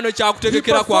n'abeera ne He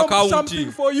kyakutegekera ku performed something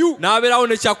akawunti, for you. n'abeerawo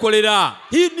ne kyakolera.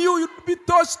 He knew you'd be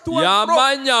tossed to and fro.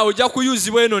 Yamanya ojja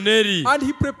kuyuzibwa eno n'eri, And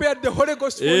he prepared the Holy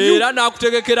Ghost for you. era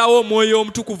n'akutegekerawo omwoyo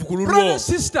omutukuvu ku Brother lulwo. and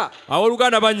sister,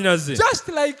 Abooluganda bannyinaze, just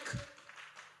like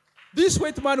this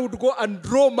white man would go and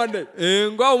draw money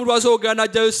ng'omuntu asobola okugenda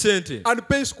n'aggyayo ssente and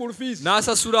pay school fees.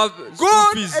 n'asasula school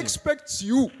God fees, expects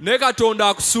you ne Katonda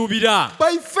akusuubira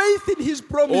by faith in his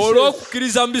promises,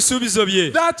 olw'okukkiriza mu bisuubizo bye,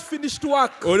 that finished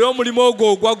work, olw'omulimu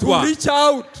ogwo to ogwaggwa, reach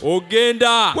out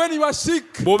ogenda when you are sick.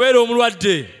 bw'obeera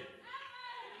omulwadde.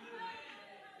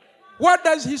 What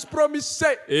does his promise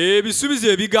say?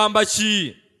 Ebisuubizo ebigamba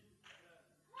ki?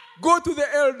 Go to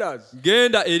the elders.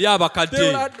 Genda eri They will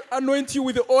abakadde, anoint you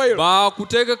with the oil.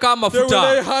 bakuteekeko They will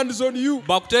lay amafuta, hands on you.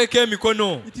 bakuteekeko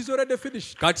emikono. It is already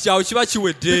finished. Kati kyawe kiba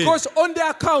kiwedde, Because on the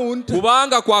account,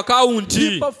 kubanga ku he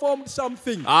akawunti performed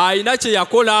something. alina kye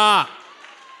yakola,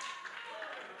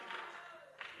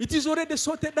 It is already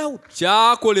sorted out.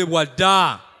 kyakolebwa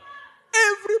dda.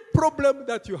 Every problem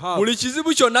that you have Buli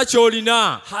kizibu kyonna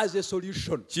ky'olina has a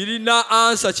solution. kirina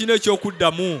ansa, kirina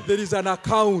eky'okuddamu. There is an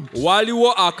account.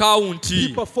 Waliwo He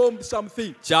akawunti, performed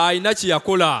something. ky'alina kye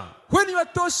yakola. When you are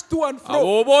tossed to and fro,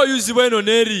 Oba oyuzibwa eno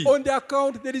n'eri, on the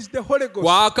account there is the Holy ku Ghost,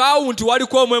 akawunti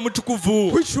waliko omwoyo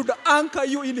mutukuvu which should anchor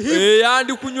you in Him,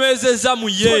 eyandikunywezezza mu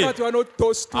so ye, that you are not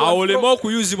tossed to awo and oleme fro.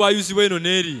 okuyuzibwayuzibwa eno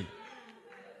n'eri.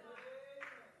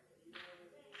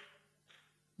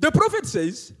 The prophet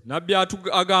says, Nabbi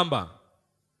agamba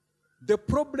the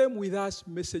problem with us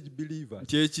message believers,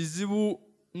 nti ekizibu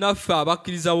naffe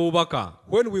abakkiriza b'obubaka,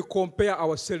 when we compare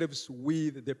ourselves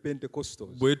with the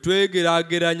Pentecostals. bwe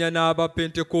twegeraageranya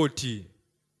n'abapentekooti,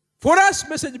 For us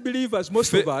message believers,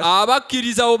 most ffe of us,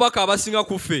 abakkiriza b'obubaka abasinga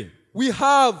ku ffe, we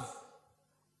have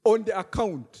on the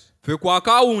account ffe ku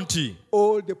akawunti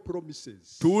all the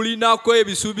promises. tulinako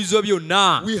ebisuubizo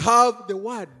byonna, We have the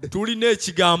word, tulina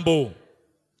ekigambo,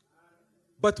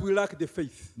 but we lack the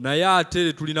faith. naye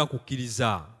ate tulina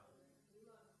kukkiriza.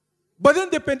 But then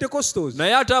the Pentecostals,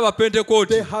 Naye ate abapentekooti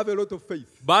they have a lot of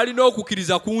faith. balina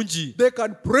okukkiriza kungi, They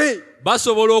can pray,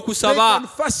 basobola they okusaba can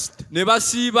fast, ne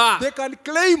basiiba they can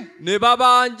claim, ne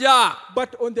babanja,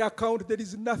 but on the account there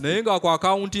is nothing. naye nga ku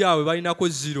akawunti yaabwe balinako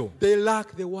zero, They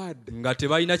lack the word. nga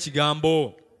tebalina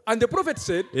kigambo. And the prophet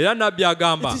said, Era nabbi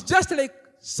agamba it is just like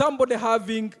somebody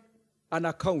having an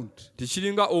account,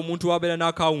 tekiringa omuntu wabeera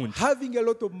n'akawunti having a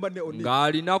lot of money on it,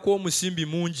 ng'alinako omusimbi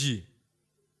mungi,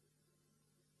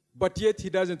 but yet he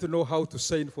doesn't know how to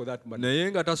sign for that money. naye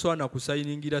nga tasobola na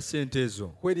kusayiningira ssente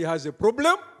ezo. When he has a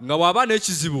problem, Nga bw'aba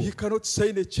n'ekizibu he cannot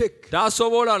sign a check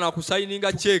tasobola na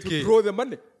kusayininga to kyeke draw the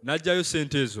money. n'aggyayo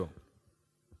ssente ezo.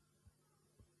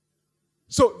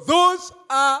 So those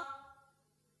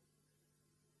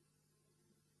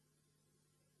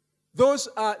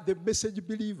are the message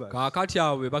believers. Kaakati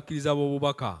abo be bakkiriza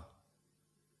b'obubaka.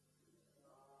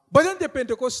 But then the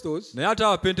Pentecostals, Naye ate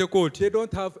abapentekooti they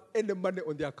don't have any money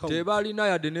on their account, tebalina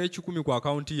yadde n'ekikumi ku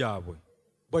akawunti yaabwe,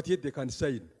 but yet they can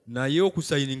sign. naye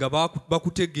okusayininga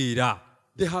bakutegeera.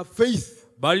 They have faith,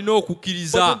 Balina but on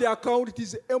okukkiriza, their account it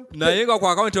is empty. naye nga ku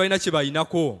akawunti balina kye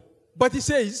balinako. But he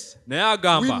says, naye we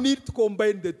agamba need to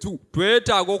combine the two.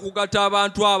 twetaaga okugatta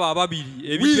abantu abo ababiri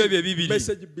ebintu ebyo We, ebibiri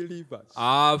message believers,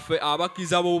 afe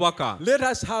abakkiriza b'obubaka let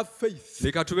us have faith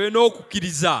leka tube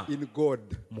n'okukkiriza in God.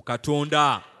 mu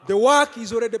Katonda. The work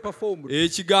is already performed.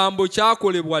 Ekigambo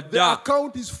kyakolebwa The dda,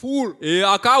 account is full.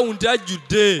 akawunti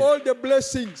ajjudde, All the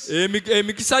blessings.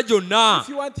 emikisa gyonna. If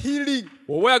you want healing,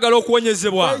 Oba oyagala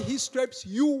okuwonyezebwa, by his stripes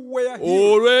you were healed.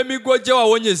 olw'emigo gye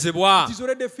wawonyezebwa, It is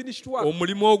already finished work.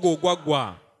 omulimu ogwo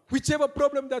ogwaggwa. Whichever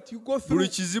problem that you go through, Buli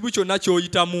kizibu kyonna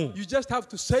ky'oyitamu you just have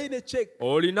to sign a check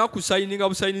olina kusayininga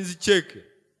busayinizi cheeke,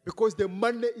 because the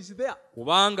money is there.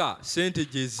 kubanga sente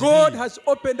gye God ziri. has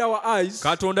opened our eyes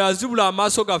Katonda yazibula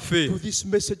amaaso gaffe to this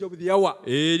message of the hour,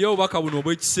 eri obubaka buno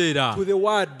obw'ekiseera, to the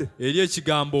word, eri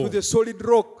ekigambo, to the solid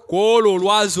rock, ku olwo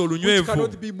olwazi which olunywevu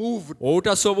cannot be moved.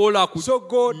 olutasobola ku. So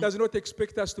God does not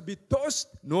expect us to be tossed.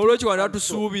 N'olwekyo wano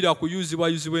tusuubira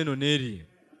kuyuzibwayuzibwa eno n'eri.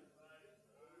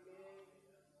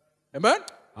 Amen?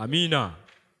 Amiina.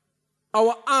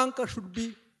 Our anchor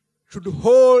should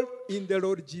hold in the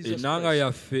Lord Jesus Ennanga Christ.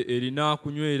 yaffe erina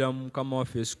kunywera mu Mukama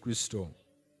waffe Yesu Kristo.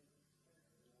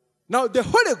 Now the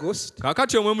Holy Ghost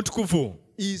Kaakati omwe mutukuvu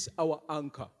is our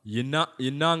anchor.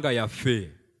 yennanga yaffe.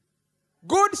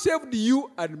 God saved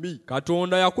you and me,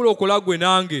 Katonda yakulokola gwe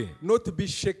nange, not to be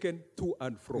shaken to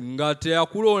and fro, nga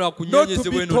teyakuloola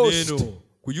kunyonyezebwa eno n'eno,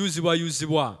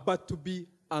 kuyuzibwayuzibwa, but to be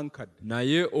anchored.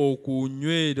 naye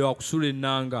okunywera kusula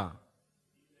ennanga.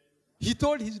 He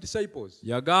told his disciples,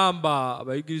 Yagamba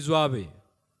abayigirizwa be,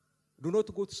 do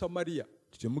not go to Samaria,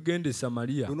 temugenda e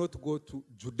Samaliya, do not go to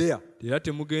Judea. era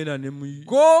temugenda ne mu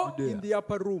Go in Yudeya, the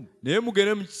upper room naye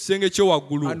mugende mu kisenge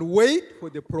ky'owaggulu, and wait for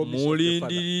the promise of the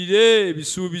Father. mulindirire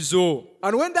ebisuubizo.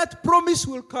 And when that promise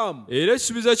will come, Era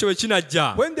ekisuubizo ekyo bwe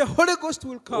kinajja, when the Holy Ghost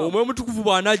will come, omwe mutukuvu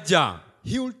bw'anajja,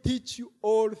 he will teach you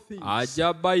all things.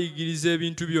 ajja bayigiriza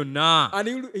ebintu byonna, And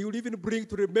he will even bring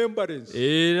to remembrance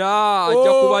era ajja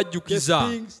all the kubajjukiza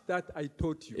things that I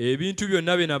taught you. ebintu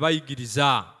byonna bye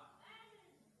nabayigiriza.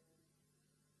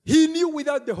 He knew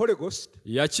without the Holy Ghost,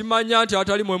 Yakimanya nti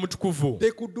awatali mwe mutukuvu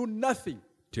they could do nothing.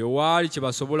 tewaali kye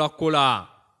basobola kukola.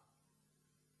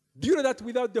 Do you know that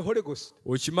without the Holy Ghost,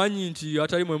 Okimanyi nti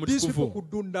awatali mwe these people mutukuvu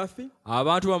could do nothing?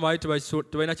 abantu bamaali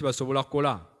tebalina kye basobola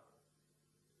kukola.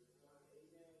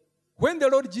 When the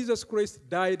Lord Jesus Christ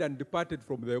died and departed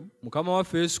from them, Mukama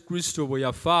waffe Yesu Kristo bwe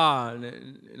yafa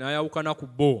n'ayawukana ku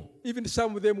bo, even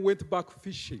some of them went back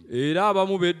fishing. era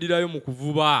abamu beddirayo mu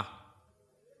kuvuba,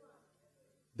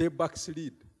 They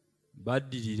backslid.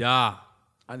 baddirira.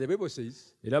 And the Bible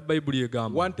says, Era Bayibuli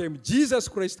egamba one time Jesus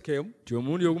Christ came nti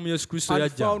omulundi ogumu Yesu Kristo and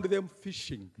yajja found them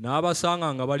fishing.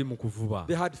 n'abasanga nga bali mu kuvuba,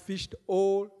 They had fished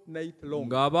all night long.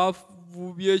 nga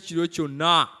bavubye ekiro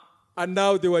kyonna, And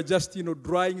now they were just,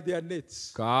 drying their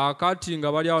nets. kaakati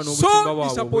nga bali awo So n'obutimba bwabwe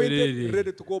disappointed, ready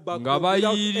obwereere, to go back nga home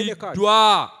without any catch.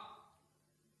 bayiiriddwa.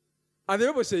 And the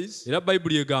Bible says, Era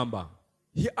Bayibuli egamba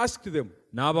he asked them,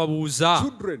 n'ababuuza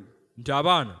children, nti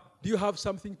abaana do you have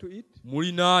something to eat?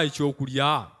 mulina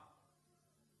ekyokulya?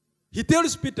 He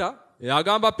tells Peter,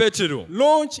 Agamba Peetero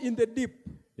launch in the deep.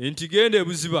 nti genda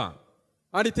ebuziba,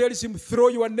 And he tells him, throw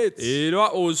your nets era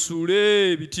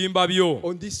osule ebitimba byo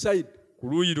on this side ku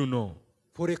luuyi luno,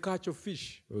 for a catch of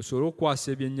fish. osobole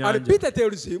okukwasa And ebyennyanja. Peter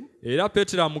tells him, Era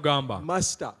Peetero amugamba,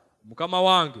 Master, Mukama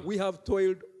wange, we have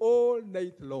toiled all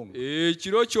night long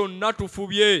ekiro kyonna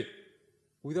tufubye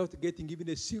without getting even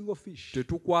a single fish.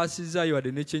 tetukwasizaayo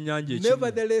wadde n'ekyennyanja ekimu,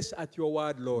 Nevertheless, at your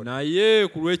word, Lord, naye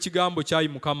ku lw'ekigambo kyayi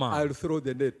Mukama I'll throw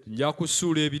the net. nja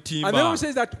kusuula And the ebitimba. Bible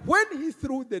says that when he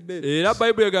threw the net, Era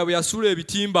Bayibuli egamba bwe yasuula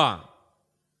ebitimba,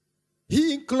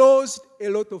 he enclosed a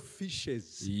lot of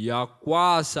fishes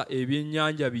yakwasa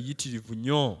ebyennyanja biyitirivu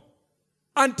nnyo,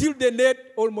 until the net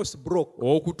almost broke.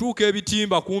 okutuuka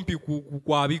ebitimba kumpi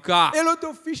kwabika, A lot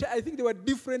of fish, I think there were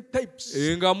different types.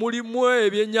 nga mulimu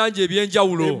ebyennyanja The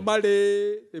eby'enjawulo,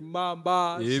 male, the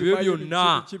mamba, Ebyo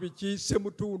byonna.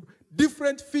 semutundu,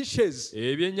 different fishes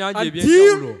ebyennyanja until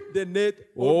eby'enjawulo, the net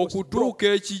almost broke. okutuuka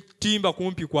ekitimba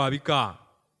kumpi kwabika.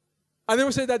 And they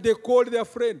will say that they called their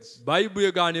friends. Bayibuli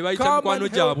egamba ne bayita Come mikwano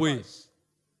and help gyabwe us.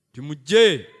 nti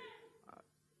mujje.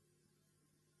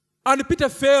 And Peter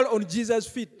fell on Jesus'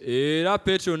 feet. Era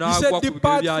Peetero He said, n'agwa ku bigere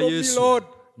depart bya from me, Yesu Lord,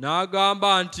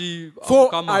 n'agamba nti for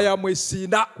Mukama, I am a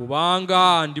sinner,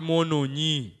 kubanga ndi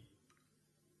mwonoonyi.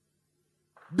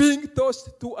 being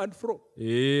tossed to and fro.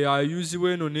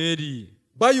 Ayuzibwa eno n'eri.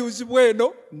 Bayuzibwa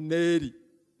eno n'eri.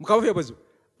 Mukama yabazo.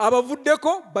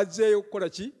 Abavuddeko bazzeeyo kukola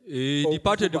ki?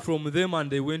 Departed Okuvuba. from them and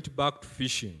they went back to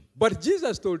fishing. But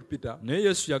Jesus told Peter, Naye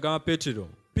Yesu yagamba Peetero,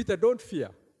 Peter, don't fear.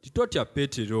 titotya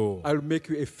Peetero, I'll make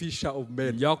you a fisher of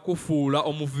men. nja kufuula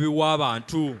omuvubi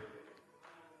w'abantu.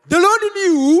 The Lord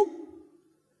knew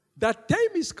that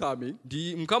time is coming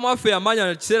nti mukama waffe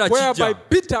yamanya kiseera whereby kijja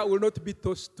Peter will not be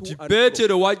tossed to ti and fro.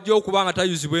 peetero wajja okuba nga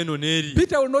tayuzibwa eno n'eri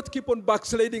Peter will not keep on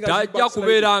backsliding as he tajja backsliding.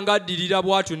 kubeera ng'addirira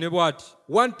bw'atyo ne bw'ati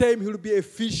One time he will be a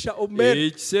fisher of men.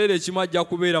 ekiseera ekimu ajja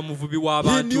kubeera muvubi He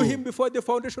w'abantu knew him before the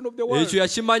foundation of the world. ekyo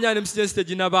yakimanya n'emisinyansi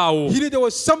teginabaawo He knew there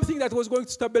was something that was going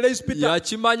to stabilize Peter.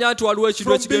 yakimanya nti waliwo ekintu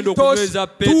From ekigenda being tossed okunyweza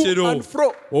to peetero and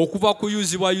fro. okuva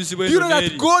kuyuzibwayuzibwa Do you eno know n'eri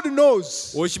that God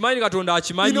knows okimanyi katonda in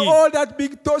akimanyi all that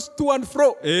being tossed to and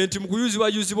fro, nti mu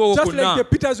kuyuzibwayuzibwa okwo just like the kwonna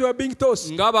Peters were being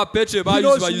tossed? ng'aba peetero He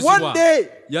knows one bayuzibwayuzibwa day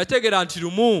yategeera nti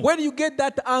lumu when you get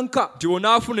that anchor, nti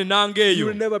onaafuna enanga you eyo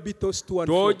will never be tossed to and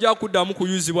fro. tojja kuddamu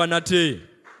kuyuzibwa nate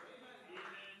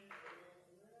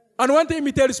And one time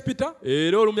he tells Peter,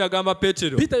 era olumu yagamba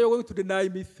peetero Peter, you're going to deny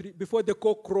me before the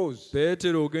cock crows.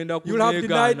 peetero ogenda You'll have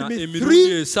kunneegaana denied me emirundi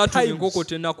 3 esatu times. ng'enkoko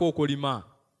tennakookolima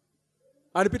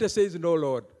And Peter says, no,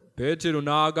 Lord, peetero I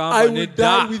n'agamba will die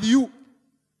nedda with you.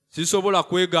 sisobola I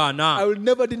kwegaana will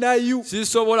never deny you.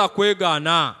 sisobola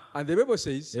kwegaana And the Bible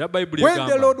says, era bayibuli when the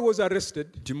egamba Lord was arrested,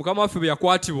 nti mukama waffe bwe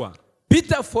yakwatibwa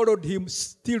Peter followed him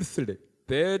stealthily,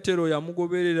 peetero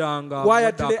yamugobereranga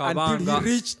quietly until akabanga he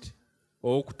reached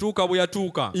okutuuka bwe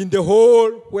yatuuka in the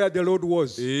hole where the Lord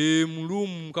was. mu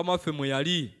luumu mukama waffe mwe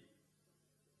yali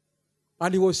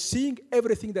And he was seeing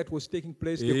everything that was taking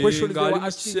place. The questions they ng'ali were mu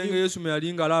asking kisenge him. yesu mwe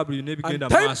yali ng'alaba buli n'ebigenda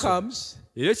And time maaso comes,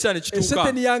 era ekiseera ne a kituuka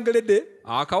certain young lady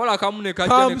akawala akamu ne kajja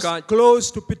comes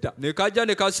close to Peter ne kajja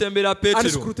ne kasembera and peetero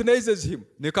scrutinizes him.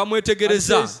 ne And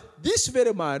kamwetegereza says, this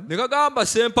very man ne kagamba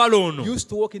sempala ono used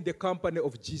to walk in the company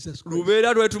of Jesus Christ.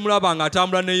 lubeera lwe tumulaba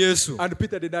ng'atambula ne yesu And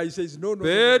Peter denied. He says, no, no, no.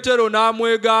 peetero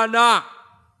n'amwegaana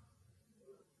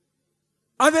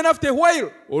And then after a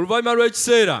while, oluvannyuma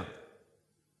lw'ekiseera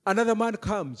another man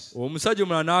comes omusajja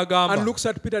omulala and n'agamba looks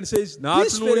at Peter and says,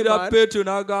 this very n'atunuulira man peetero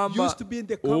n'agamba used to be in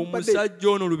the company. omusajja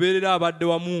ono lubeerera abadde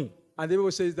wamu And the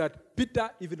Bible says that Peter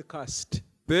even cursed.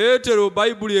 peetero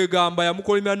bayibuli egamba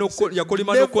yakolima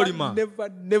n'okolima Never,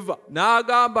 never.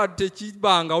 n'agamba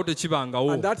tekibangawo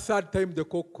tekibangawo And that third time the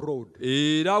cock crowed.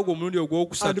 era ogwo omulundi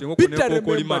ogwokusatu And enkoko Peter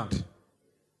n'ekookolima remembered.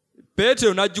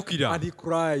 peetero n'ajjukira And he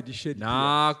cried, he shed tears. He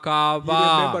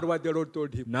n'akaaba remembered what the Lord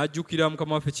told him. n'ajjukira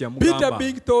mukama waffe kye Peter yamugamba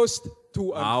being tossed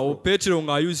to and awo fro. peetero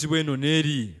ng'ayuzibwa eno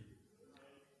n'eri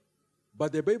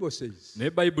But the Bible says, naye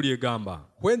bayibuli egamba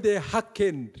when they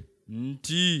hearkened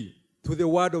nti to the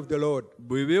word of the Lord,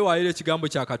 bwe beewaayira ekigambo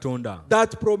kya katonda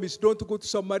that promise, don't go to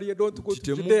Samaria, don't go nti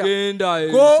to Judea, temugenda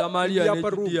e Go samaliya in the ne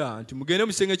upper room judiya nti mugende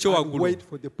mu kisenge and ky'ewaggulu wait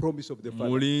for the promise of the Father.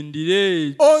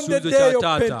 mulindire On the ekisuubizo day kya of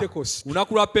taata Pentecost, ku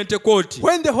lunaku lwa pentekooti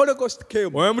when the Holy Ghost came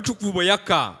omwoyo mutukuvu bwe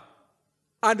yakka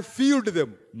and filled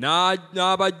them,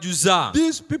 n'abajjuza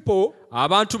these people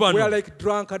abantu were bano like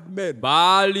drunkard men.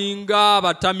 baalinga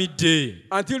abatamidde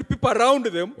Until people around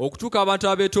them okutuuka abantu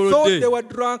thought they abeetoolodde were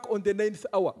drunk on the 9th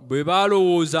hour. bwe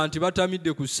baalowooza nti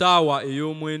batamidde ku ssaawa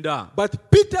ey'omwenda But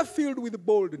Peter, filled with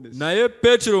boldness, naye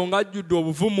peetero ng'ajjudde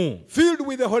obuvumu filled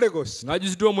with the Holy Ghost,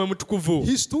 ng'ajjuziddwa omwoyo mutukuvu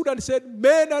he stood and said,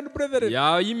 men and brethren,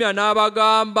 yayimya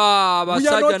n'abagamba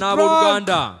abasajja not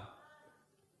n'abooluganda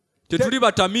tetuli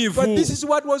batamiivu but this is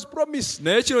what was promised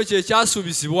naye kino kye by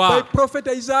kyasuubizibwa prophet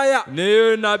Isaiah,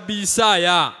 ne nabbi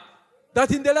isaaya that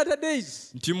in the latter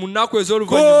days, nti mu nnaku God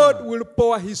ez'oluvannyuma will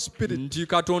pour his spirit nti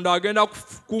katonda agenda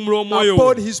kukumula omwoyo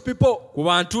upon we his people. ku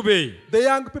bantu be The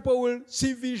young people will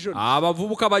see visions.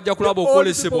 abavubuka bajja The kulaba old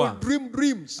people will okwolesebwa dream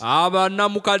dreams.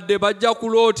 abannamukadde bajja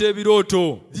kuloota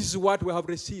ebirooto This is what we have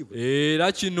received.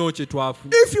 era kino kye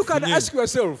If you can ask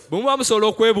yourself, bwe muba musobola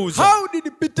okwebuuza how did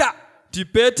Peter ti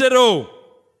peetero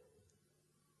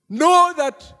know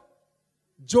that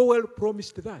Joel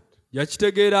promised that?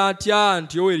 yakitegeera atya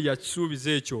nti yoweri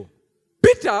yakisuubiza ekyo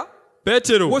Peter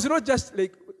peetero was not just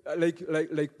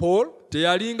like Paul.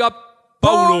 teyalinga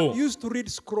Paul pawulo used to read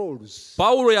scrolls.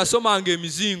 pawulo yasomanga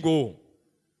emizingo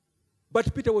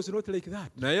But Peter was not like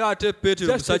that. naye ate peetero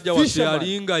Just a musajja waffe fisherman.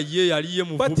 yalinga ye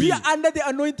yaliye But muvubi here, under the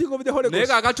anointing of the Holy naye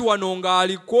Ghost, kaakati wano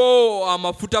ng'aliko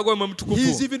amafuta g'omwoyo he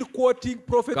is mutukuvu even quoting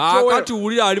Prophet kaakati Joel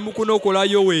wulira ali mu kunookola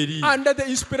yoweri under the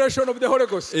inspiration of the Holy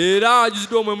Ghost. era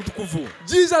ajuziddwa omwoyo mutukuvu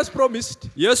Jesus promised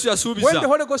yesu when the yasuubiza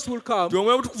Holy Ghost will come, ti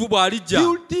omwoyo mutukuvu he bw'alijja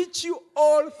will teach you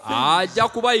all things. ajja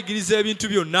kubayigiriza ebintu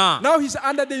byonna Now he's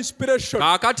under the inspiration.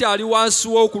 kaakati ali wansi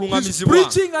He's w'okuluŋŋamizibwa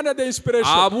preaching under the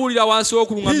inspiration. abuulira wansi He's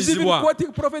even w'okuluŋŋamizibwa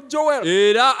quoting Prophet Joel.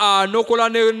 era anokola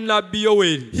ne nabbi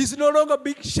yoweri He's no longer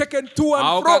being shaken to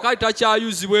awo and fro. kaakati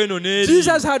takyayuzibwa eno n'eri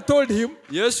Jesus had told him,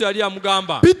 yesu yali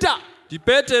amugamba Peter, ti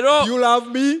peetero you love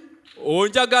me? He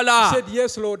onjagala said,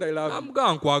 yes, Lord, I love you.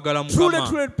 amugamba nkwagala Truly, mukama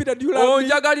truly, Peter, do you love me?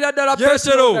 onjagalira ddala Yes,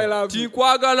 peetero Lord, I love you.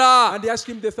 tinkwagala And he asked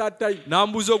him the third time,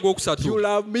 n'ambuuza do you ogwokusatu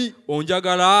love me?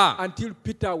 onjagala Until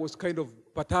Peter was kind of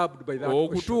perturbed by that question.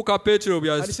 okutuuka Peetero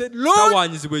bwe And he said, Lord,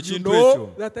 yatawaanyizibwa you ekintu know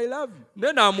ekyo. that I love you.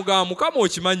 Naye n'amugamba, Mukama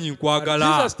okimanyi And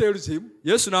nkwagala. Jesus tells him,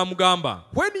 Yesu n'amugamba,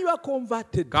 when you are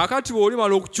converted, kaakati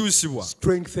bw'olimala okukyusibwa,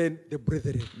 strengthen the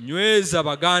brethren. nyweza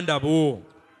baganda bo.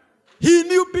 He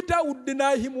knew Peter would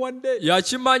deny him one day.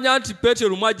 Yakimanya nti Peetero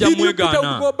lumu ajja He knew Peter would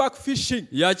mwegaana. go back fishing.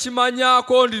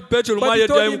 Yakimanyako nti Peetero lumu But he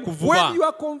alyeddayo told mu him, when you kuvuba.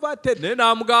 are converted, Naye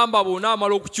n'amugamba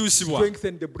bw'onaamala okukyusibwa,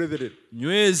 strengthen the brethren.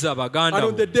 nyweza baganda And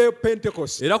on bo. the day of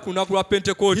Pentecost, Era ku lunaku lwa he's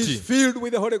Pentekooti filled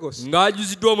with the Holy Ghost.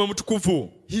 ng'ajuziddwa Omwoyo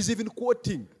Mutukuvu, He's even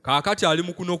quoting. kaakati ali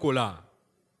mu kunokola.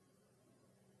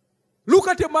 Look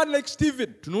at a man like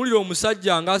Stephen. Tunuulira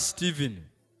omusajja nga Stephen.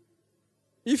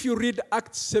 If you read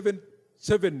Acts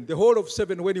 7, the whole of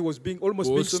 7, when he was almost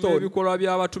being Osoma stoned, ebikolwa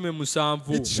by'abatume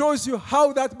 7. it shows you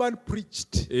how that man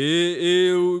preached.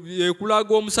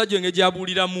 Ekulaga omusajja engeri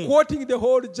gy'abuuliramu, Quoting the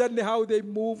whole journey, how they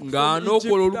moved from Egypt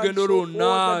ng'anookola and olugendo so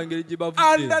lwonna forth, engeri gye and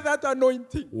bavudde under that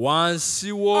anointing.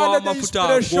 wansi Under the w'amafuta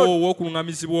inspiration. ago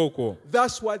w'okuluŋŋamizibwa okwo.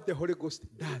 That's what the Holy Ghost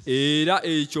does. Era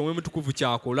ekyo Omwoyo Mutukuvu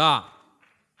ky'akola.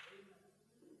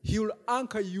 He will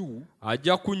anchor you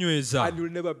Ajja kunyweza and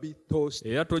you'll never be tossed.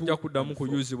 era tojja kuddamu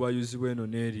kuyuzibwayuzibwa eno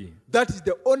n'eri. That is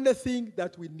the only thing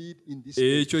that we need in this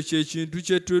age. Ekyo kye kintu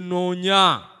kye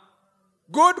tunoonya.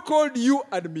 God called you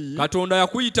and me Katonda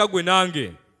yakuyita gwe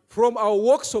nange from our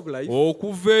walks of life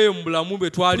okuva eyo mu bulamu bwe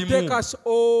to take twalimu us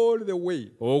all the way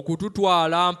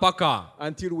okututwala mpaka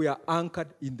until we are anchored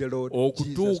in the Lord Jesus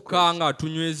okutuuka Christ. nga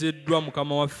tunywezeddwa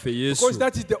Mukama waffe Because Yesu.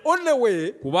 that is the only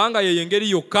way Kubanga yeyo engeri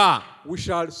yokka we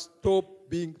shall stop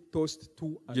being tossed to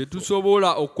and gye fro.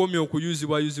 tusobola okukomya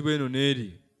okuyuzibwayuzibwa eno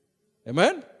n'eri.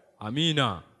 Amen?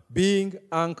 Amiina. Being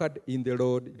anchored in the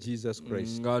Lord Jesus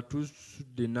Christ. Nga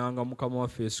tusudde ennanga Mukama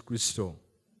waffe Yesu Kristo.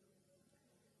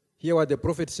 Hear what the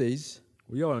prophet says.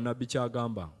 Oya wano nabbi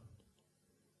ky'agamba.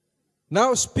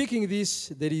 Now, speaking this,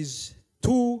 there is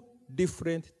two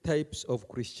different types of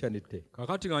Christianity.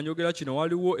 Kakati nga njogera kino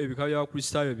waliwo ebika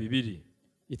by'Abakristaayo bibiri.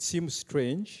 It seems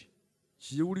strange,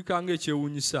 Kiwulika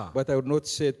ng'ekyewuunyisa. but I would not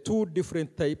say two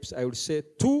different types. I would say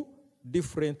two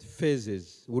different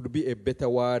phases would be a better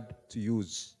word to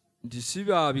use. Nti si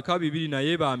ba bika bibiri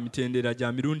naye ba mitendera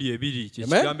gya mirundi ebiri kye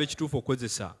Amen. kigambo ekituufu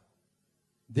okukozesa.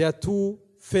 There are two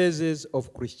phases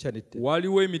of Christianity.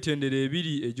 Waliwo emitendera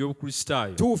ebiri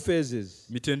egy'Obukristaayo. Two phases.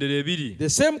 Mitendera ebiri. The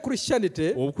same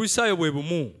Christianity, Obukristaayo bwe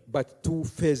bumu but two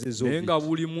phases of naye nga it.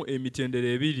 bulimu emitendera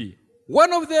ebiri.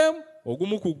 One of them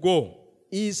Ogumu ku go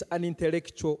is an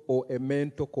intellectual or a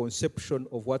mental conception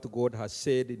of what God has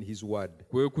said in His Word.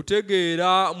 kwe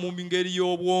kutegeera mu ngeri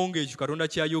y'obwongo ekyo Katonda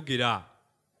ky'ayogera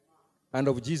And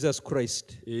of Jesus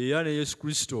Christ era ne Yesu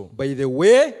Kristo by the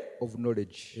way of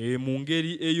knowledge. mu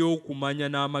ngeri ey'okumanya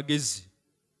n'amagezi.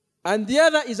 And the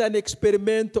other is an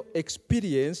experimental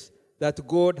experience that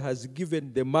God has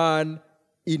given the man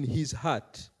in his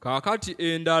heart. Kaakati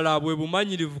endala bwe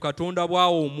bumanyirivu Katonda bw'awa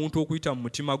omuntu okuyita mu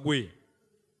mutima gwe.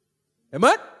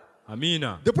 Amen?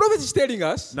 Amiina. The prophet is telling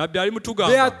us Nabbi ali there are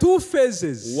mutugamba two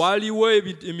phases waliwo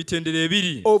emitendera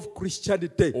ebiri of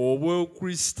Christianity.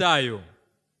 obw'Okristaayo.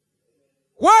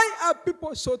 Why are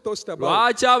people so tossed about?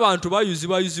 Lwaki abantu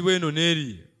bayuzibwayuzibwa eno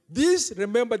n'eri?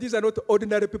 Remember, these are not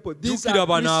ordinary people. These Jjukira are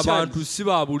bano abantu Christians. si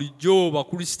ba bulijjo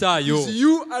Bakristaayo. It's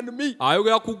you and me.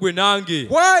 Ayogera ku gwe nange.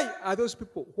 Why are those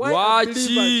people? Why are Lwaki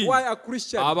believers? Why are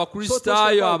Christians? So tossed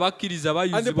Abakristaayo about? abakkiriza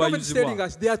And the prophet is telling bayuzibwayuzibwa.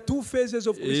 us there are two phases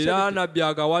of Era Christianity. nabbi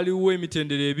aga waliwo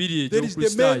emitendera ebiri There is the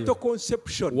mental egy'Okristaayo.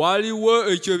 conception Waliwo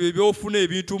ekyo bye byofuna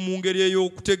ebintu mu ngeri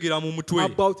ey'okutegera mu mutwe.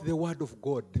 about the word of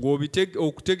God.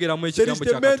 Okutegeramu There is ekigambo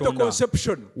the kya mental Katonda.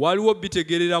 conception Waliwo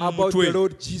bitegerera mu about the mutwe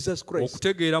Lord Jesus Christ.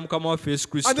 okutegeera Mukama waffe Yesu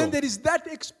And then Kristo. there is that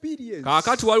experience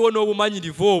Kaakati waliwo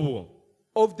n'obumanyirivu obwo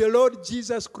of the Lord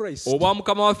Jesus Christ obwa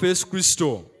Mukama waffe Yesu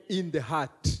Kristo in the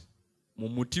heart. mu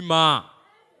mutima.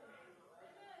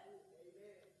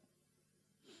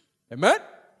 Amen?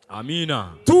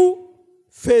 Amiina. Two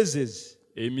phases.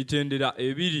 Emitendera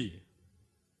ebiri.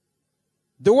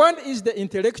 The one is the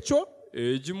intellectual.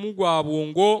 Egimu gwa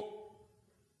bwongo.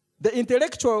 The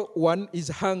intellectual one is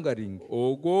hungering.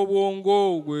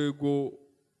 Ogw'obwongo gwego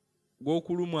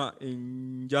gw'okulumwa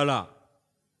enjala.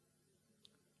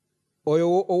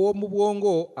 Oyo ow'omu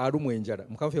bwongo alumwa enjala.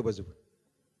 Mukamufye bwazibwe.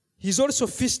 He's also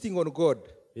feasting on God,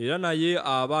 Era naye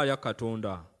aba alya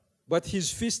Katonda. but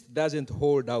his feast doesn't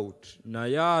hold out.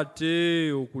 Naye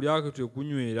ate okulya kwe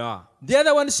tekunywera. The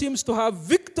other one seems to have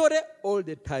victory all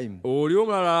the time. oli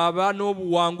omulala aba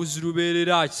n'obuwanguzi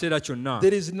lubeerera kiseera kyonna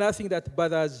There is nothing that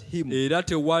bothers him. era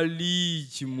tewali They are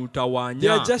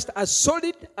kimutawaanya just as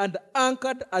solid and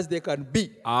anchored as they can be.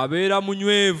 abeera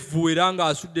munywevu era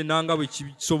ng'asudde nanga bwe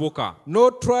kisoboka No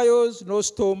trials, no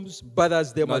storms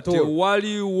bothers them nga at all.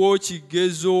 tewaliwo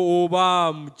kigezo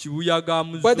oba kibuyaga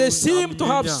But they seem to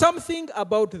have something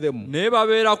about them naye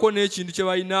babeerako n'ekintu kye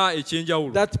balina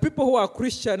ekyenjawulo that people who are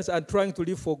Christians and trying to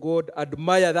live for God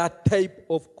admire that type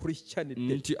of Christianity.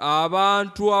 nti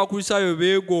abantu abakristaayo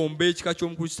beegomba ekika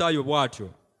ky'omukristaayo bw'atyo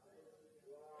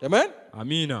Amen?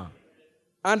 amiina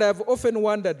And I've often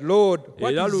wondered, Lord,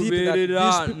 what era is it that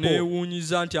lubeerera these people,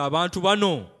 neewuunyiza nti abantu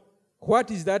bano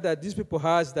what is that these people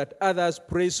has that others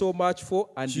pray so much for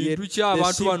and yet kintu ki they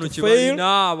abantu seem bano to kye fail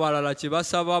balina abalala kye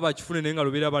basaba bakifune naye nga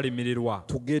lubeera balemererwa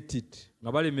to get it.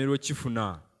 nga balemererwa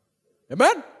kifuna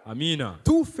Amen? amiina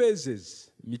Two phases.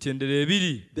 mitendera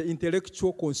ebiri The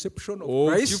intellectual conception of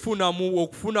Christ,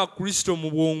 okufuna kristo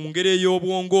mu ngeri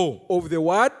ey'obwongo of the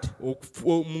word,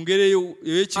 mu ngeri and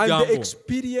the ey'ekigambo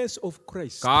experience of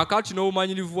Christ kaakati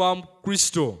n'obumanyirivu bwa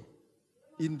kristo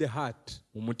in the heart.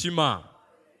 mu mutima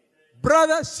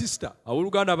Brother, sister,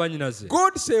 abooluganda bannyinaze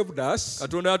God saved us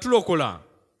katonda yatulokola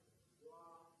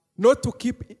not to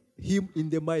keep him in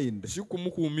the mind. si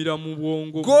kumukuumira mu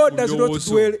bwongo God mu does not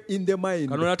birowoozo. dwell in the mind.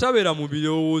 katonda tabeera mu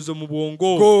birowoozo mu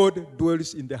bwongo God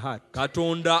dwells in the heart.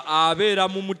 katonda abeera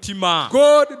mu mutima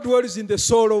God dwells in the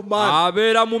soul of man.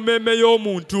 abeera mu mmeeme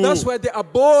y'omuntu That's where the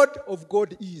abode of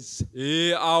God is.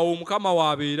 awo mukama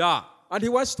w'abeera And he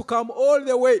wants to come all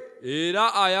the way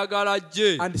era ayagala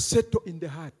ajje and settle in the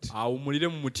heart. awumulire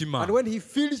mu mutima And when he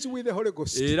fills you with the Holy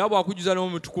Ghost, era bw'akujjuza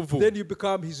n'omutukuvu then you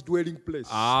become his dwelling place.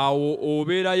 awo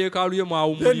obeera yeekaalu ye Then there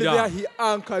mwawumulira he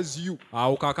anchors you.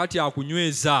 awo kaakati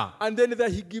akunyweza And then there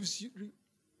he gives you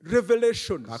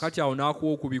revelations kaakati awo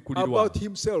n'akuwa okubikulirwa about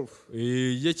himself.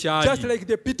 ye Just kyali like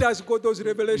the Peters got those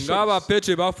revelations. ng'aba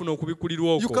Peetero baafuna okubikulirwa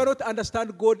You okwo cannot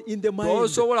understand God in the mind.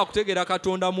 tosobola kutegeera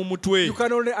katonda mu mutwe You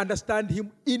can only understand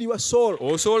him in your soul.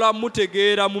 osobola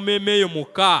mutegeera mu mmeeme eyo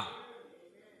mukka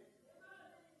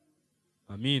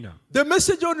amiina The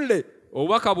message only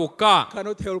obubaka bwokka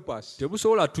cannot help us.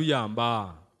 tebusobola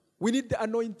tuyamba We need the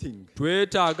anointing.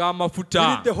 twetaaga We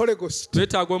amafuta need the Holy Ghost.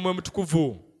 twetaaga omwoyo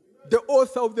mutukuvu The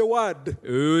author of the word.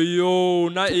 eyo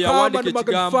Come eyawandiika and magnify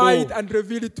ekigambo it and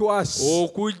reveal it to us.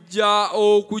 okujja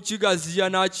okukigaziya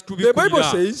The Bible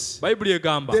n'akitubikulira says, bayibuli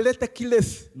egamba the letter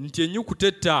killeth, nti ennyukuta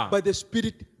etta but the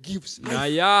spirit gives life.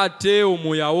 naye ate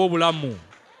omwoyo awa obulamu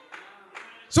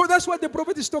So that's what the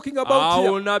prophet is talking about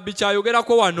awo here. nabbi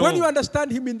kyayogerako wano When you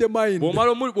understand him in the mind,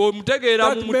 bw'omala bw'omutegeera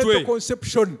that mu mental mutwe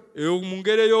conception, mu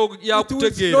ngeri it will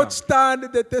yakutegeera not stand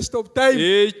the test of time.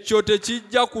 ekyo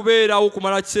tekijja kubeerawo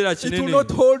kumala kiseera It will kinene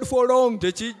not hold for long.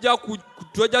 tekijja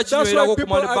tojja That's why kinywerako people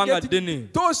kumala are ebbanga getting ddene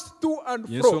tossed to and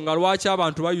fro. yensonga lwaki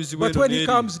abantu bayuzibwa But eno when he n'eri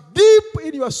comes deep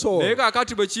in your soul, naye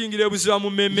kaakati bwe kiyingira ebuziba mu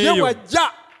mmeeme eyo Yewajja.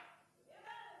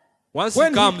 once he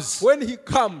comes when he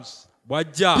comes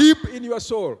bw'ajja deep in your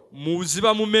soul, mu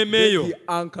buziba mu mmeeme then eyo he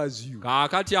anchors you.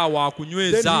 kaakati awo Then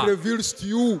akunyweza he reveals to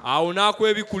you awo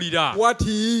n'akwebikulira what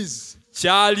he is.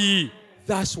 kyali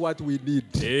That's what we need.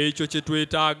 ekyo kye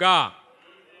twetaaga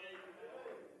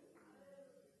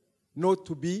Not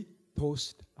to be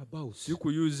tossed about. si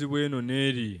kuyuzibwa eno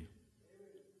n'eri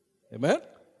Amen?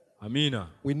 amiina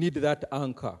We need that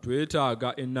anchor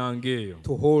twetaaga ennanga eyo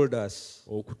to hold us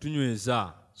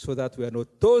okutunyweza so that we are not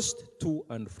tossed to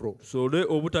and fro. tusobole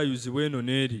obutayuzibwa eno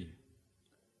n'eri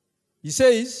He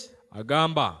says,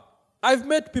 agamba I've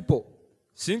met people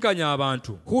sinkanya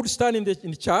abantu who would stand in the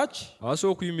church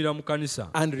abasobola okuyimira mu kanisa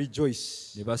and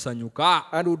rejoice ne basanyuka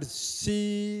and would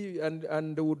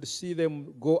see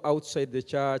them go outside the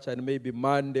church and maybe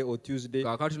Monday or Tuesday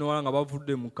kaakati nowala nga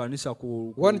bavudde mu kanisa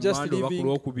ku One just Mande oba ku living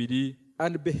Lwokubiri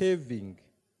and behaving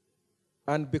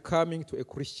and becoming to a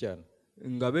Christian.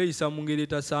 nga beeyisa mu ngeri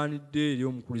etasaanidde eri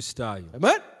omukristaayo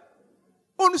Amen?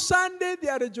 On Sunday they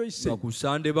are nga rejoicing. ku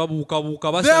sande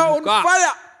babuukabuuka They are on basanyuka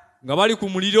fire. nga bali ku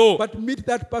muliro But meet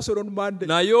that person on Monday.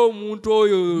 naye omuntu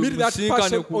oyo Meet that musinkane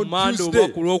person ku on Mande Tuesday.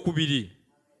 oba ku Lwokubiri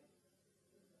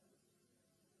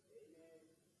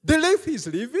The life he's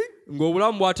living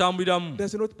ng'obulamu bw'atambuliramu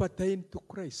does not pertain to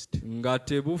Christ. nga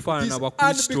tebufaanana He's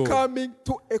bakristo unbecoming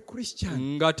to a Christian.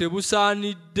 nga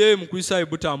tebusaanidde mu kristaayo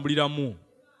butambuliramu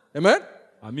Amen?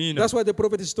 amiina That's what the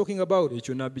prophet is talking about.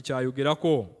 ekyo nabbi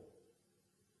kyayogerako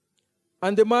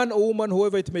And the man or woman,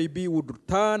 whoever it may be, would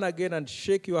turn again and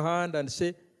shake your hand and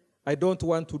say, I don't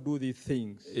want to do these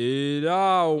things.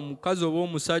 era omukazi oba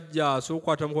omusajja asobola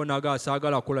okukwata mukono naga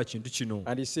asaagala kukola kintu kino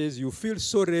And he says, you feel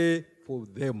sorry for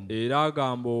them. Era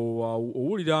agamba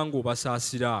owulira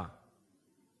ng'obasaasira.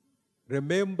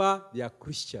 Remember, they are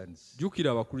Christians.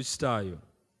 Jjukira abakristaayo.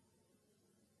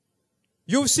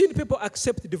 You've seen people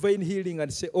accept divine healing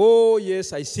and say, oh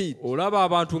yes, I see it. Olaba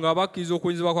abantu nga bakkiriza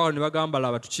okuyinzibwa kwa ne bagamba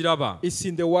laba tukiraba. It's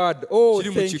in the word. Oh, Kiri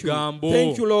mu thank you. kigambo.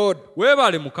 Thank you, Lord.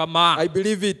 Weebale Mukama. I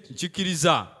believe it.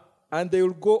 Nkikkiriza. And they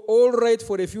will go all right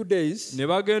for a few days. Ne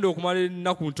bagenda okumala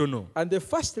ennaku ntono. And the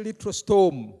first little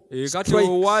storm Kati strikes.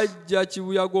 owajja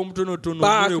kibuyaga omutonotono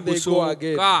Back omuli they go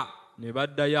again. ogusooka ne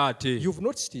baddayo ate. You've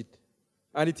noticed it.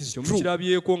 And it is true.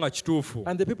 Temukirabyeko nga kituufu.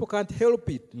 And the people can't help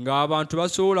it. Ng'abantu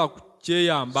basobola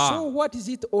kyeyamba. So what is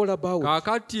it all about?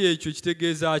 Kaakati ekyo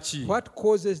kitegeeza ki? What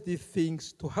causes these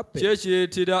things to happen? Ki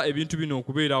ekireetera ebintu bino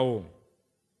okubeerawo?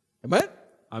 Amen?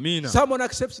 Amiina. Someone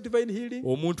accepts divine healing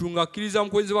Omuntu ng'akkiriza mu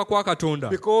kwezebwa kwa Katonda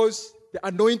because the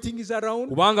anointing is around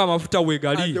kubanga amafuta and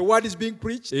weegali the word is being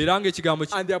preached era ng'ekigambo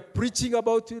and they are preaching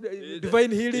about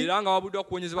divine healing era nga wabuddwa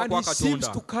kuwonyezebwa and kwa he seems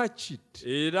Katonda to catch it.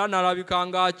 era n'alabika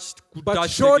nga But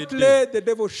shortly the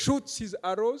devil shoots his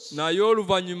arrows, naye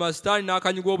oluvannyuma sitaani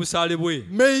n'akanyiga obusaale bwe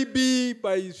maybe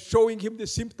by showing him the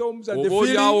symptoms and the oba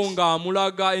olyawo feelings,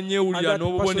 ng'amulaga and ennyewulira that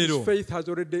person's n'obubonero faith has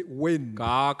already waned.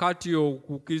 kaakati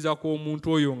okukkiriza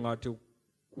kw'omuntu oyo nga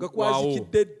Nga tekwawo.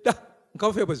 kwazikidde dda.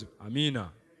 Nkabufe buzibu. Amiina.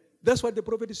 That's what the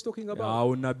prophet is talking about.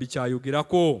 awo nabbi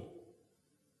kyayogerako.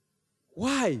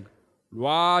 Why? It is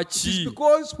Lwaki?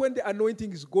 because when the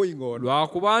anointing is going on,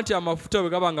 Lwakuba nti amafuta bwe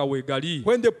gaba nga weegali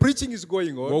when the preaching is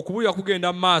going on, ng'okubulira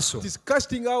kugenda mu maaso it is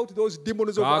casting out those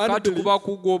demons of kaakati unbelief, kuba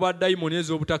kugoba dayimoni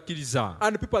ez'obutakkiriza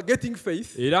and people are getting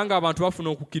faith, era ng'abantu bafuna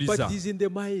but okukkiriza it is in the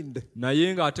mind.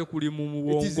 naye ng'ate kuli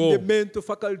mu It is in the bwongo mental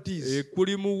faculties.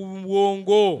 kuli mu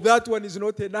bwongo That one is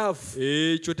not enough.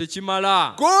 ekyo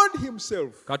tekimala. God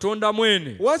himself Katonda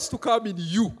mwene wants to come in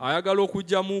you ayagala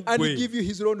okujja mu and ggwe give you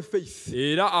his own faith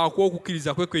era akuwa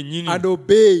okukkiriza kwe kwennyini and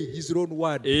obey his own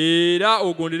word. era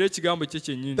ogondere ekigambo kye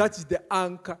kyennyini. That is the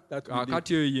anchor that we need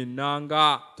Kaakati eyo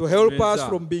yennanga to help us meza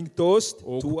from being tossed to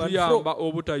and okutuyamba fro.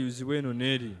 obutayuzibwa eno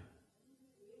n'eri.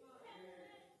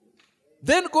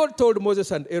 Then God told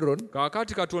Moses and Aaron.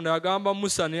 Kaakati Katonda yagamba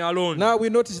Musa ne Alooni Now we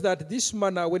notice that this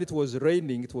manna, when it was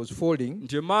raining, it was falling.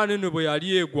 nti emaana eno bwe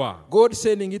yali egwa God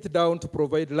sending it down to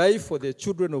provide life for the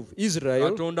children of Israel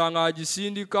Katonda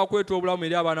ng'agisindika kweta obulamu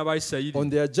eri abaana ba Isirayiri on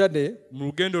their journey. mu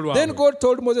lugendo Then lwabwe. God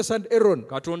told Moses and Aaron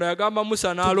Katonda yagamba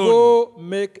Musa ne to Alooni go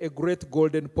make a great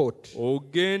golden pot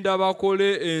ogenda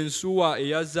bakole ensuwa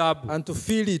eya zaabu and to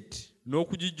fill it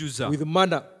n'okugijjuza with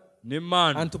manna ne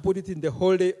maani and to put it in the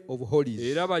Holy of Holies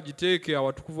era bagiteeke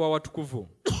awatukuvu awatukuvu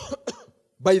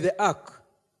by the ark.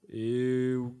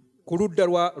 Ku ludda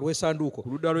lw'essanduuko. Ku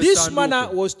ludda This lw'essanduuko. manna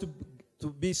was to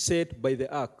be set by the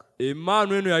ark,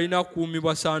 emmaanu eno yalina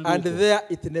kukuumibwa and sanduuko there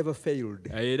it never failed.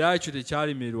 era ekyo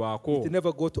tekyalimirwako It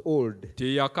never got old.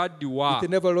 teyakaddiwa It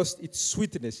never lost its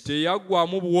sweetness.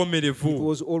 teyaggwamu It buwomerevu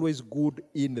was always good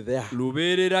in there.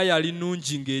 lubeerera yali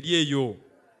nnungi ng'eri eyo.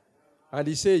 And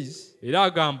he says, Era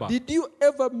agamba did you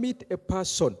ever meet a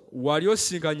person wali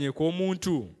osinkanyeeko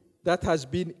omuntu that has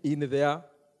been in there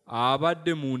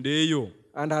abadde munda eyo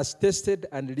and has tasted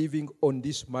and living on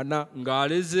this manna?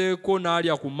 ng'alezeeko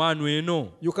n'alya ku maanu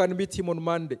eno? You can meet him on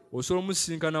Monday, Osobola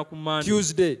omusisinkana ku Monday,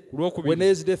 Tuesday, ku Lwokubiri,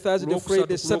 Wednesday, ku Thursday, Lwokusatu,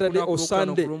 Friday, ku Saturday, Lwokuna, ku or Lwokutaano,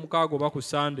 Sunday. ku Lwomukaaga oba ku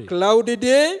Sunday. Cloudy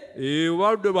day,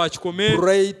 Oba ludde lwa kikome,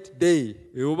 bright day.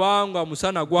 oba nga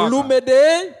musana gwaka, Gloomy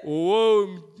day,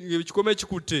 oba ekikome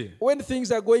kikutte, when things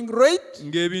are going right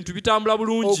ng'ebintu bitambula or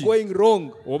bulungi going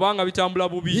wrong. oba nga bitambula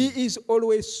He bubi, is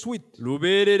always sweet,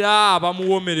 lubeerera aba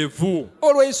muwomerevu,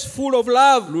 always full of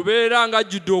love, lubeerera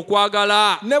ng'ajjudde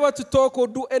okwagala, never to talk or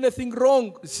do anything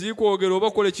wrong. si kwogera oba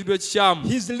kukola ekintu ekikyamu.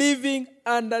 He's living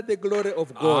under the glory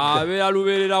of God. Abeera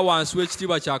lubeerera wansi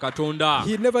w'ekitiibwa kya Katonda,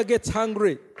 He never gets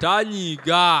hungry.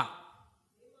 tanyiiga.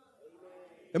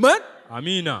 Amen?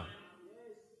 Amiina.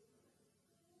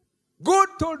 God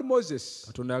told Moses,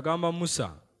 Katonda yagamba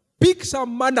Musa, pick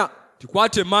some manna,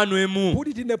 tikwate emmaanu emu, put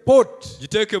it in a pot,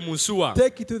 giteeke mu nsuwa,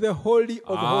 take it to the Holy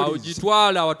of Holies,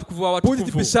 ogitwale awatukuvu put it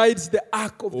awatukuvu, besides the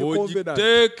Ark of the Covenant.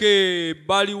 ogiteeke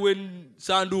ebbali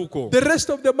w'essanduuko. The rest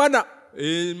of the manna,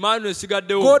 Emmaanu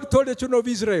esigaddewo, God told the children of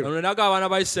Israel, Katonda n'agamba abaana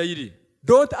ba Isirayiri,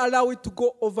 don't allow it to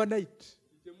go overnight.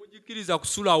 temugikkiriza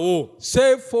kusulawo,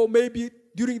 Save for maybe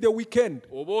during the weekend.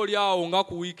 oba oli awo nga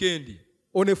ku wiikendi,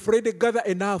 On a Friday, gather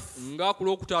enough nga ku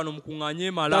Lwokutaano mukuŋŋaanye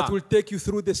emala, that will take you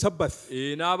through the Sabbath.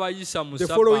 n'abayisa mu The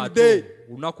following Sabbaato day.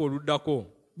 olunaku oluddako.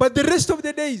 But the rest of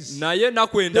the days, Naye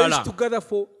ennaku they endala used to gather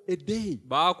for a day.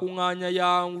 baakuŋŋaanya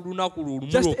ya lunaku lumu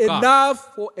Just lwokka,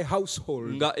 enough for a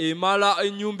household. nga emala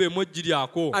ennyumba emu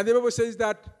egiryako. And the Bible says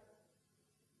that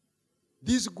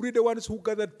these greedy ones who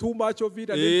gathered too much of it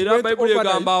and then era went bayibuli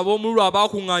egamba overnight. ab'omululu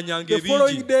abaakuŋŋaanyanga The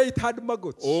following ebingi day it had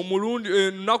maggots. omulundi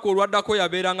ennaku olwaddako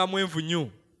yabeerangamu envunyu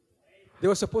They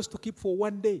were supposed to keep for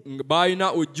one day.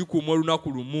 baalina ogikuuma olunaku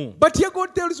lumu But here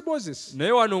God tells Moses,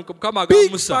 naye wano mukama agamba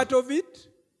big musa part of it,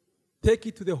 take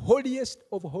it to the holiest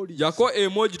of holies. jako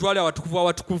emu ogitwale awatukuvu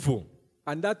awatukuvu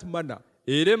And that manna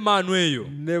era emmaanu eyo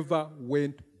never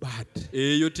went bad.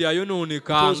 eyo It was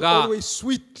teyayonoonekanga always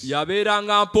sweet.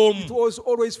 yabeeranga mpoomu It was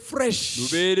always fresh.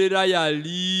 lubeerera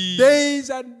yali Days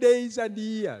and days and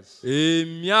years.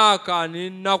 emyaka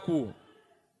n'ennaku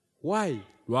Why?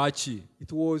 lwaki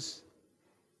It was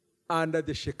under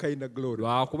the Shekinah glory,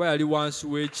 lwakuba yali wansi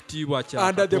w'ekitiibwa kya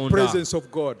under the katonda presence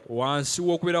of God. wansi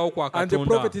w'okubeerawo kwa And the katonda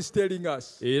prophet is telling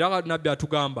us, era nabbi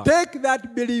atugamba take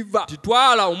that believer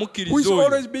titwala who is omukkiriza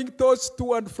always oyo being tossed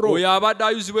to and fro, oyo abadde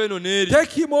ayuzibwa eno n'eri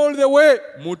take him all the way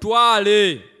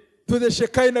mutwale to the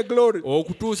Shekinah glory,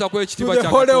 okutuusa ku ekitiibwa to the kya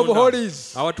Holy of katonda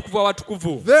Holies. awatukuvu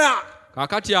awatukuvu There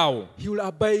kaakati awo he will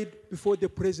abide before the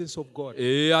presence of God.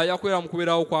 ajja kubeera mu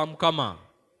kubeerawo kwa mukama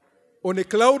On a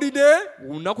cloudy day,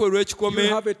 ku lunaku he will olw'ekikome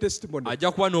have a testimony.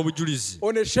 ajja kuba n'obujulizi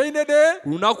On a shiny day, ku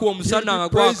lunaku he omusana will nga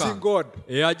be praising gwaka God.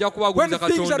 ajja When kubaguliza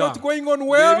things are katonda not going on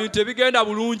well, ebintu tebigenda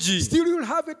bulungi still you will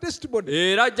have a testimony.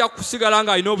 era ajja kusigala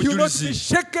ng'alina He will not be obujulizi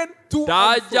shaken to and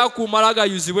tajja fro. kumala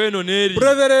gayuzibwa eno n'eri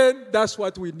Brethren, that's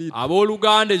what we need.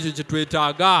 abooluganda ekyo kye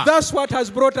twetaaga That's what has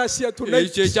brought us here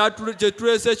tonight. ekyo kye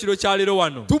tuleese ekiro kya leero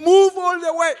wano To move all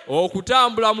the way.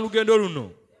 okutambula mu lugendo luno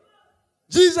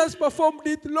Jesus performed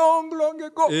it long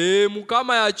ago.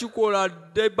 mukama yakikola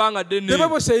dde ebbanga The ddene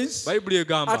Bible says, bayibuli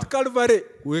egamba at Calvary,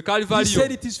 we he kalivaliyo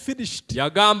said it is finished.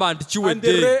 yagamba nti And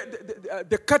kiwedde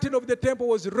the curtain of the temple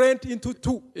was rent into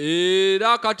two.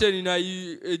 era kateni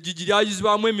ejjigi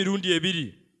lyayuzibwamu emirundi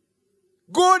ebiri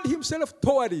God himself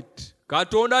tore it.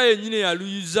 katonda yennyini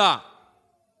yaluyuza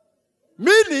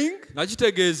Meaning, nga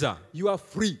kitegeeza you are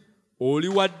free oli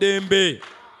wa ddembe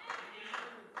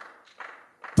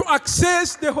to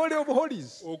access the Holy of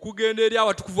Holies. okugenda eri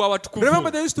awatukuvu awatukuvu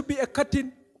Remember, there used to be a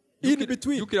curtain in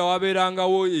between. jjukira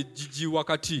wabeerangawo ejjigi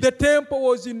wakati The temple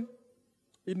was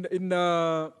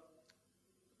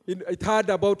it had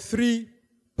about 3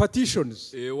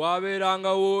 partitions.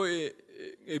 wabeerangawo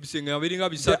ebisenge nga biringa The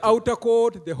bisatu outer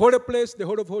court, the holy place, the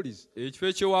Holy of Holies. ekifo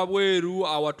ekyewabweru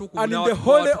awatukuvu And in the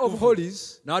Holy of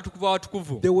Holies, n'atukuvu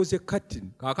awatukuvu there was a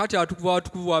curtain kaakati awatukuvu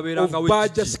awatukuvu of wabeerangawo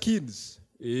badger ejjigi skins.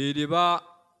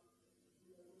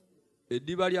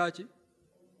 eddiba lyaki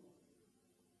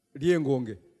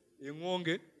Ly'engonge.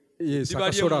 eŋŋonge Yes, eddiba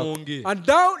akasora. ly'eŋŋonge And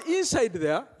down inside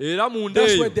there, era munda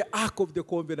that's eyo where the Ark of the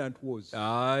Covenant was.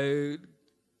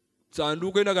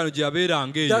 sanduuko endagaano gye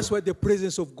yabeeranga eyo That's where the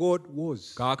presence of God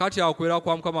was. kaakati awo kwera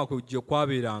kwa mukama gye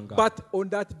kwabeeranga But on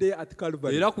that day at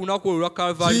Calvary, era ku lunaku olwo lwa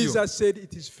kalvaliyo Jesus said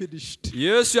it is finished.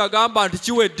 yesu yagamba nti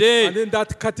kiwedde And then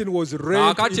that curtain was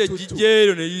rent kaakati into ejjigi two.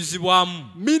 eryo ne liyuzibwamu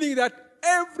Meaning that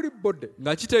everybody,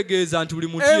 nga kitegeeza nti buli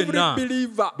muntu every yenna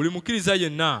believer buli mukkiriza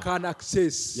yenna can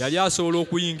access. yali asobola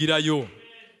okuyingirayo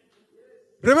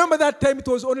Remember that time it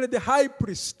was only the high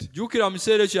priest jjukira mu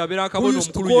kiseera ekyo yabeera who kabona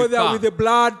used to omukulu go there with yekka the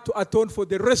blood to atone for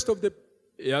the rest of the.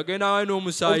 yagenda wayo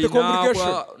n'omusaayi Of the congregation.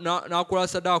 n'akola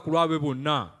saddaaka ku lwabwe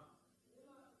bonna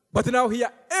But now here,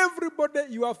 everybody,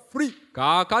 you are free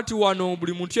kaakati wano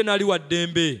buli muntu yenna ali wa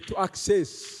ddembe to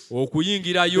access the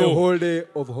okuyingirayo Holy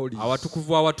of Holies.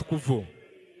 awatukuvu awatukuvu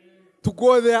To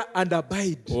go there and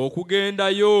abide.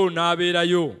 okugendayo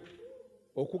n'abeerayo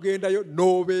Okugendayo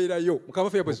n'obeerayo. Mukama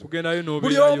ffe yabuzi. okugendayo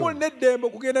Buli omu n'obeerayo n'eddembe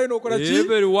okugendayo n'okola ki?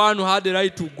 everyone had the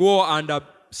right to go and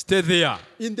stay there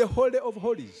In the Holy of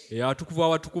Holies. awatukuvu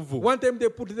awatukuvu One time they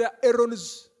put there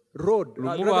Aaron's rod. lumu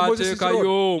rather Moses' rod.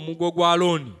 baateekayo omuggo gwa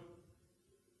alooni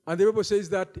And the Bible says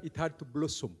that it had to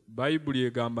blossom. bayibuli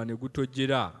egamba ne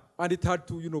gutojjera And it had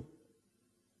to,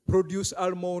 produce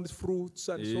almonds, fruits,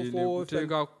 and so ne forth. And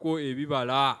guteekako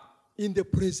ebibala in the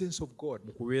presence of God.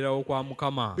 mu kubeerawo kwa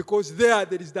mukama Because there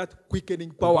is that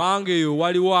quickening power. kubanga eyo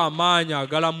waliwo amaanyi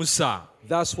agalamusa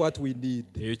That's what we need.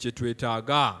 eyo kye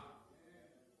twetaaga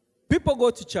People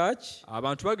go to church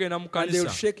abantu bagenda mu and they'll kanisa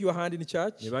shake your hand in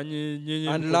church ne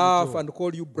banyenyenya and laugh and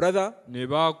call you brother. ne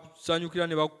basanyukira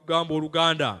ne bakugamba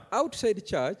oluganda Outside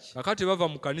church, kakati bava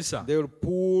mu kanisa they will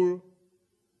pull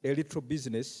a little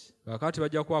business, kakati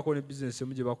bajja kubaako ne bizinesi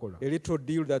emu gye bakola a little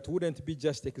deal that wouldn't be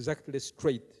just exactly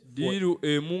straight, diiru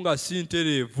emu nga si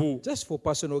ntereevu just for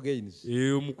personal gains.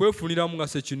 mu kwefuniramu nga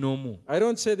sekinoomu I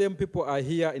don't say them people are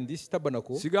here in this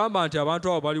tabernacle, sigamba nti abantu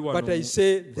abo bali wano but I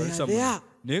say mu they kanisa are there.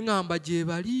 naye ŋŋamba gye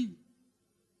bali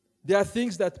There are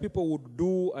things that people would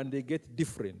do and they get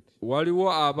different.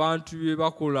 waliwo abantu bye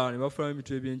bakola ne bafulamu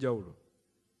ebintu eby'enjawulo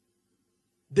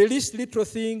The least little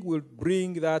thing will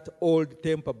bring that old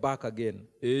temper back again.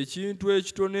 ekintu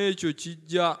ekitono ekyo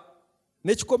kijja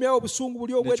Nekikomyawo obusungu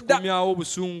buli obwedda. nekikomyawo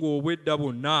obusungu obwedda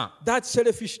bwonna. That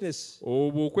selfishness.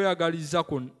 Obwo okweyagaliza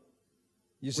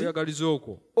You see? okweyagaliza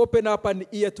okwo Open up an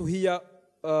ear to hear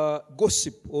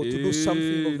gossip or to do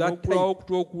something of that n'okulawo type.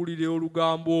 okuta okuwulira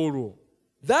olugambo olwo.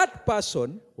 That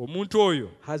person Omuntu oyo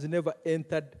has never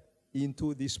entered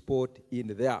into this sport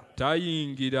in there.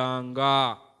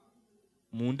 tayingiranga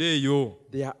munda eyo,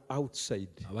 They are outside.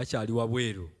 abakyali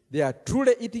wabweru. They are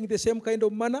truly eating the same kind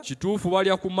of manna. Kituufu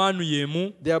balya ku maanu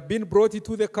y'emu, They have been brought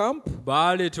into the camp,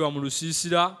 baaleetebwa mu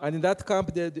lusiisira and in that camp,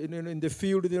 in the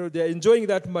field, they are enjoying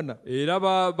that manna. era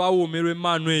bawoomerwa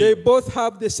emmaanu They eyo. both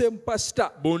have the same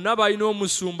pastor. Bonna balina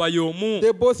omusumba y'omu,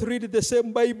 They both read the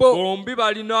same Bible. bombi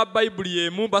balina bayibuli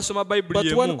y'emu, basoma bayibuli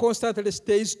But one y'emu, constantly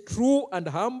stays true and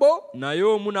humble, naye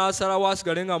omu n'asalawo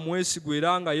asigale nga mwesigwa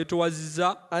era nga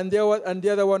yeetowaziza, and the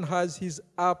other one has his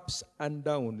ups and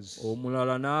downs.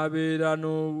 omulala n'abeera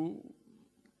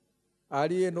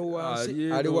Ali eno wansi, Ali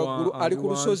eno ali waggulu, ali ku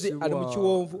lusozi, wansi ali mu wa-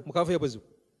 kiwonvu, mu kafu y'ebuzibu.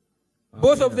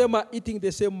 Both of them are eating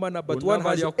the same manna, but Bonna one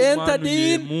has balya ku entered maanu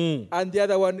in, y'emu, and the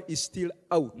other one is still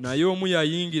out. naye omu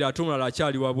yayingira ate omulala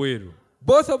akyali wabweru.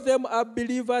 Both of them are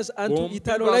believers unto Bombi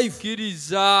eternal life.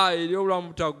 bakkiriza eri obulamu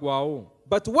butaggwaawo,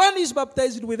 But one is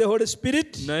baptized with the Holy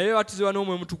Spirit naye batizibwa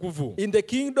n'omwoyo mutukuvu in the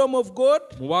kingdom of God,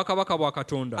 mu bwakabaka bwa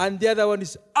Katonda, and the other one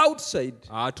is outside.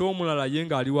 ate omulala ye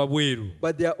ng'ali wabweru,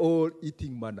 But they are all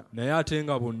eating manna. naye ate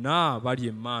nga bonna balya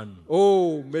emmaanu.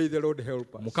 Oh, may the Lord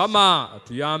help us. Mukama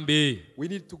atuyambe. We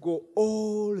need to go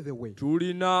all the way.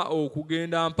 Tulina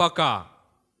okugenda mpaka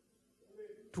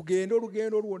Tugende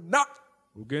olugendo lwonna.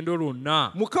 lugendo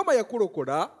lwonna. Mukama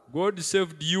yakulokola God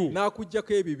saved you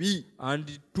n'akuggyako ebibi. and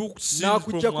took sins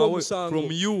N'akuggyako omusango.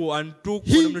 from you and took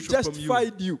He condemnation from you.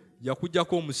 justified you.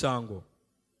 Yakuggyako omusango.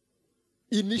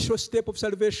 Initial step of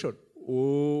salvation.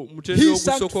 Omutendera He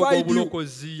ogusooka sanctified you.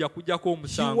 ogw'obulokozi yakuggyako He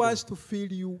omusango. wants to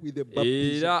fill you with the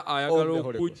baptism Era of ayagala the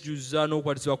Holy Ghost. okujjuza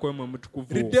n'okubatizibwa kw'Omwoyo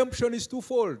Mutukuvu. Redemption is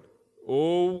twofold.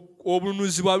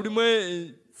 Obulunuzibwa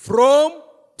bulimu From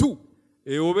to.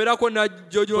 obeerako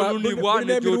najjo gy'olunibwa Bulina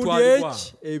ne emirundi gy'otwalibwa.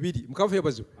 ebiri. Mukafu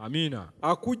yebazibu. Amiina.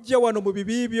 Akujja wano mu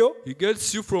bibi byo He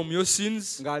gets you from your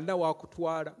sins, ng'alina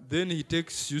waakutwala. then he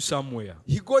takes you somewhere.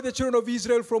 He got the children of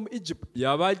Israel from Egypt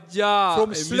Yabajja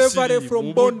From slavery, Emisiri from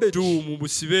mu bondage. buddu mu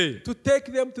busibe, to take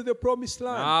them to the promised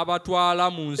land.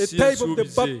 n'abatwala mu A nsi type of the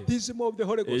ensuubize. baptism of the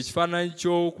Holy Ghost. Ekifaananyi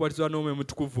ky'okubatizibwa n'Omwoyo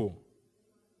Mutukuvu.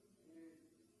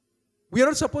 We are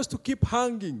not supposed to keep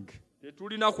hanging.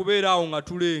 Tetulina kubeera awo nga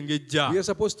tulengejja. We are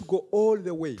supposed to go all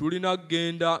the way Tulina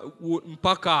kugenda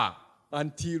mpaka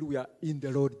until we are in the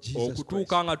Lord Jesus Christ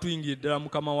okutuuka nga tuyingira ddala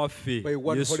Mukama waffe by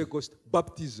one Yesu, Holy Ghost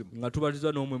baptism. nga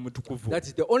tubatizibwa n'Omwoyo Mutukuvu. That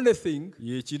is the only thing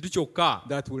Ye kintu kyokka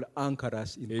that will anchor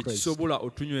us in Christ. ekisobola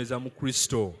otunyweza mu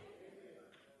Kristo.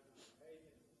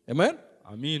 Amen?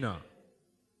 Amiina.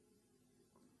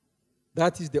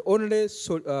 That is the only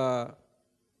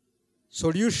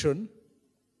solution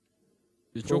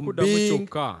from Ekyokuddamu being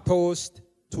kyokka tossed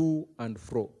to and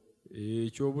fro.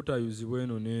 eky'obutayuzibwa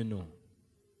eno n'eno.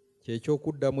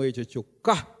 Ky'ekyokuddamu ekyo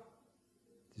kyokka.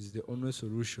 It is the only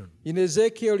solution. In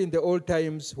Ezekiel, in the old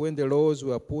times, when the laws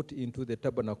were put into the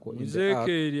tabernacle, in the ark,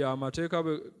 Ezeekeri amateeka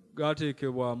bwe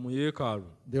gaateekebwa mu yeekaalu,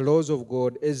 the laws of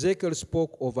God, Ezekiel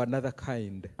spoke of another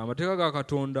kind. amateeka ga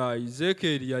Katonda,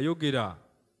 Ezeekeri yayogera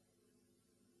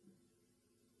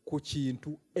Ku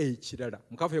kintu ekirala.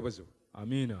 Mukafu yebazibu.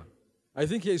 Amiina. I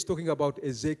think he is talking about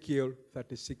Ezekiel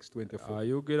 36:24.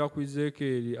 Ayogera ku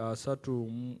Ezeekeri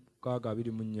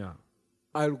 3:24.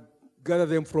 I'll gather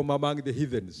them from among the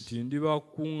heathens. Nti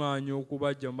ndibakuŋŋaanya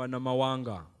okubajja mu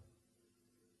bannamawanga.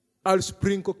 I'll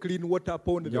sprinkle clean water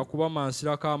upon them. Nja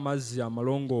kubamansirako amazzi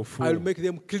amalongoofu. I'll make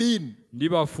them clean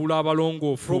Ndibafuula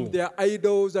abalongoofu from their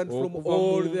idols and from okuva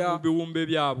all mu their biwumbe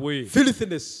byabwe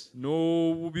filthiness.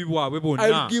 n'obubi bwabwe I'll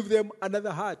bwonna. give them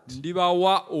another heart.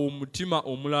 Ndibawa omutima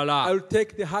omulala. I'll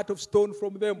take the heart of stone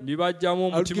from them. Ndibaggyamu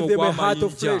I'll omutima give them a heart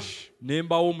of ogw'amayinja flesh. ne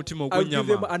mbawa omutima I'll give them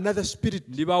ogw'ennyama. another spirit.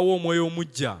 Ndibawa omwoyo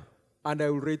omujja And I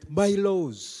will write my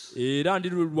laws era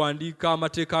ndirwandiika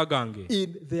amateeka gange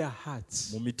in their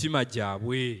hearts. mu mitima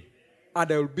gyabwe.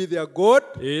 And I will be their God,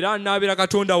 Era nnaabeera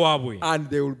Katonda waabwe, and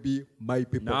they will be my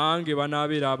people. nange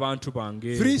banaabeera abantu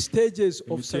bange. 3 stages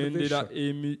of Emitendera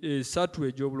salvation. esatu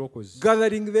egy'obulokozi: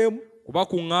 Gathering them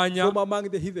kubakuŋŋaanya, from among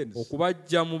the heathens.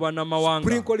 okubaggya mu bannamawanga,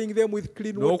 Sprinkling them with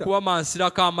clean water.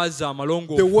 n'okubamansirako amazzi The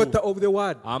amalongoofu, water of the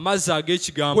word. amazzi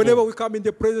ag'ekigambo. Whenever we come in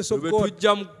the presence of Bwe God,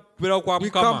 tujja mu kubeera kwa we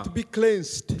come Mukama to be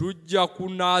cleansed tujja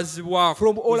kunaazibwa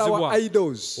from all our kuzibwa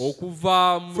idols.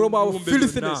 okuva mu from our bulumbe bwonna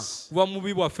filthiness. kuva mu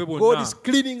bubi bwaffe God bwonna is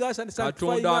cleaning us and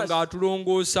sanctifying Katonda us.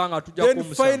 ng'atulongoosa ng'atugyako Then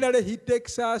omusango finally he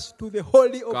takes us to the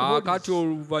Holy of kaakati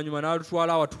Holies oluvannyuma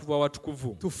n'atutwala awatukuvu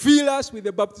awatukuvu to fill us with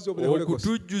the baptism of the Holy Ghost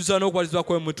okutujjuza n'okubatizibwa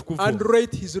kwe mutukuvu and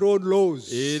write his own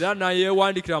laws era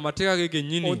nayeewandikira amateeka ge on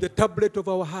gennyini the tablet of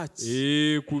our hearts.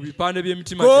 ku bipande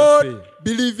by'emitima God gyaffe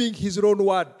believing his own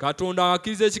word Katonda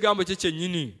akkiriza ekigambo kye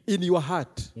kyennyini in your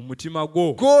heart. mu mutima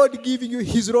gwo God giving you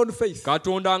his own faith.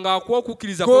 Katonda ng'akuwa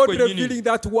okukkiriza kwe God kwennyini revealing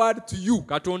that word to you.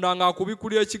 Katonda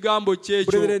ng'akubikulira ekigambo kye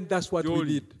ekyo Brethren, that's what we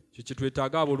gy'oli. need. kye kye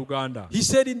twetaaga abooluganda He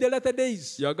said in the latter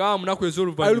days, yagamba mu nnaku I will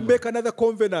ez'oluvannyuma make another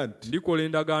covenant. ndikola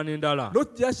endagaano endala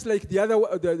Not just like the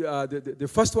other, the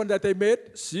first one that I made,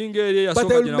 si ng'eri but I eyasooka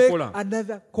gye will make nakola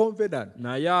another covenant.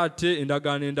 naye ate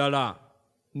endagaano endala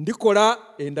Ndikola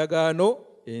endagaano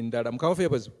endala. Mukama waffe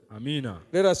yeebazibwe. amiina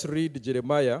Let us read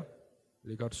Jeremiah.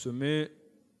 leka tusome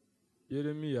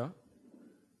yeremiya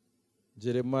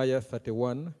Jeremiah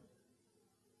 31.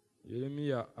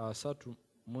 yeremiya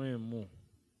 31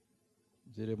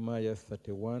 Jeremiah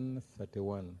 31,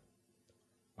 31.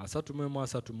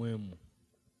 31.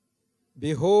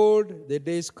 Behold, the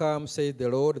days come, saith the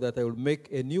Lord, that I will make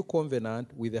a new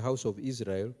covenant with the house of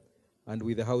Israel and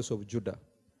with the house of Judah,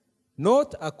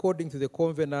 not according to the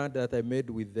covenant that I made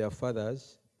with their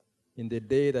fathers in the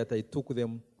day that I took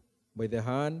them by the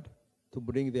hand to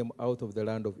bring them out of the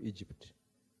land of Egypt,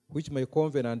 which my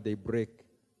covenant they break,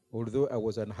 although I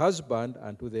was an husband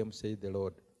unto them, saith the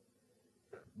Lord.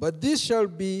 But this shall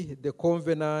be the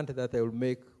covenant that I will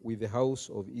make with the house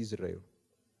of Israel.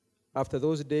 After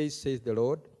those days, says the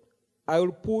Lord, I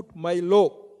will put my law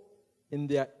in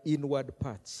their inward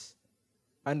parts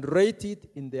and write it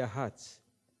in their hearts,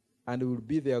 and I will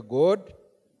be their God,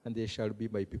 and they shall be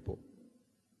my people.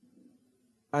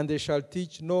 And they shall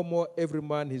teach no more every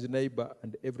man his neighbor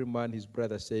and every man his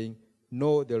brother, saying,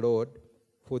 Know the Lord,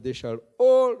 for they shall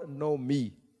all know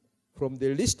me, from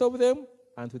the least of them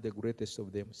unto the greatest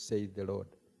of them, says the Lord.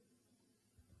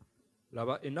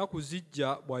 Laba ennaku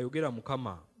zijja bw'ayogera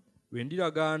Mukama, bwe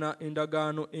ndiragaana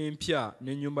endagaano empya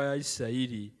n'ennyumba ya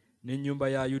Isirayiri n'ennyumba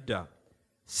ya Yuda,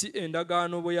 si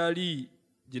endagaano bwe yali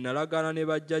gye nalagaana ne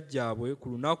bajjajjaabwe ku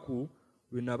lunaku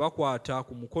lwe nabakwata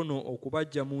ku mukono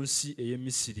okubaggya mu nsi ey'e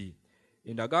Misiri.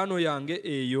 Endagaano yange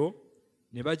eyo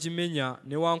ne bagimenya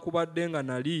newankubadde nga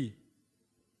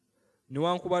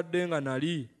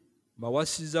nali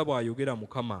mbawasizza bw'ayogera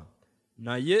Mukama.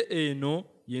 Naye eno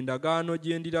y'endagaano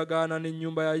gye ndiragaana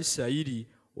n'ennyumba ya Isirayiri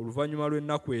oluvannyuma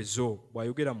lw'ennaku ezo,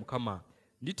 bw'ayogera Mukama.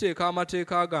 Nditeeka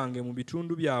amateeka gange mu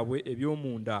bitundu byabwe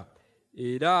eby'omunda,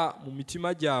 era mu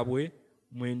mitima gyabwe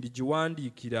mwe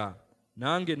ndigiwandiikira,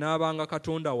 nange n'abanga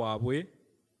Katonda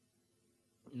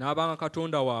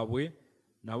waabwe,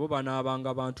 nabo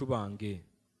banaabanga bantu bange.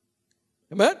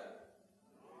 Amen?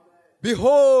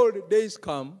 Behold, days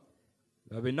come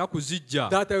Laba ennaku zijja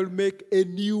that I will make a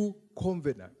new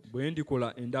covenant. bwe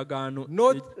ndikola endagaano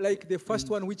Not like the first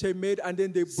one which I made and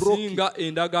then they broke it. singa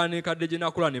endagaano ekadde gye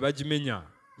nakola ne bagimenya,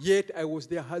 Yet I was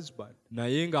their husband.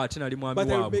 naye ng'ate nali mwami But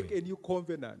I will make waabwe. a new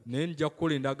covenant Naye nja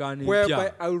kukola endagaano whereby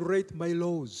empya I will write my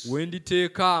laws we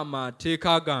nditeeka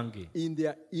amateeka gange in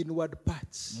their inward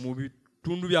parts, mu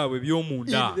bitundu byabwe in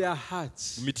by'omunda, their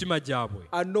hearts, mu mitima gyabwe,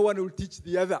 and no one will teach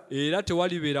the other. era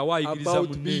tewalibeerawo ayigiriza About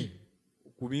munne me.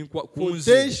 ku For nze,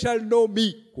 they shall know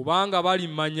me. kubanga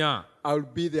balimanya I will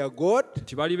be their God,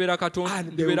 nti balibeera and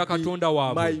they ndibeera will Katonda be my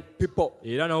waabwe, people.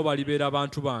 era nabo balibeera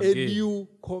bantu A bange. new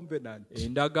covenant.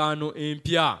 Endagaano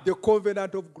empya, The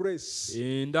covenant of grace.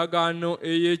 endagaano The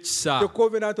ey'ekisa,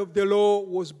 covenant of the law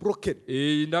was broken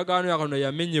endagaano ya Katonda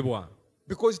yamenyebwa,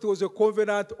 because it was a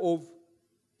covenant of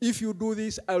if you do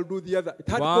this, I'll do the other. It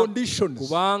had Kuba- conditions,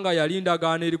 kubanga yali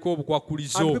endagaano eriko and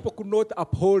obukwakulizo, people could not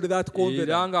uphold that era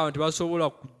covenant. ng'abantu tebasobola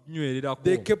kunywererako,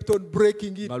 They kept on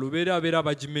breaking it, nga lubeerabeera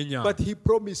bagimenya. but he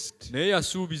promised Naye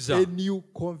yasuubiza a new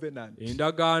covenant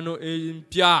endagaano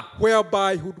empya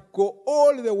whereby he would go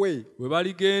all the way. we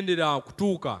baligendera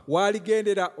okutuuka,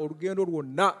 Waligendera olugendo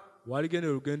lwonna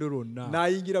waligendera olugendo lwonna,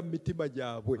 n'ayingira mu mitima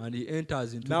gyabwe and he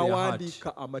enters into their heart,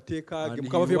 n'awandiika amateeka ge and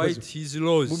Mukama he waffe writes his mu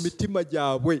laws mitima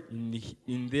gyabwe,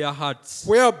 in their hearts.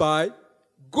 whereby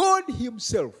God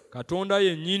himself Katonda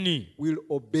yennyini will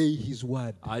obey his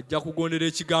word ajja kugondera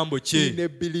ekigambo in kye a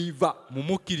believer.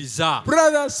 mumukkiriza.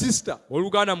 Brother, sister,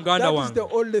 Oluganda muganda that is the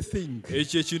wange, only thing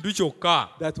ekyo ekintu kyokka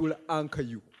that will anchor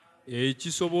you.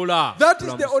 ekisobola, That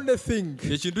is the only thing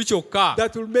ekintu kyokka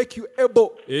that will make you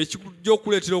able ekijja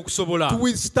okuleetera okusobola, to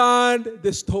withstand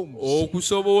the storms.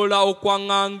 okusobola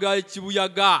okwaŋŋanga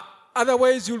ekibuyaga.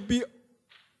 Otherwise, you'll be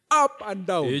up and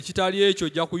down. ekitali ekyo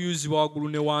ojja kuyuzibwa waggulu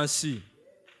ne wansi.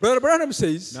 Brother Branham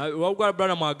says, Wabugala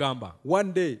Branham agamba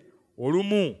one day,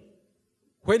 olumu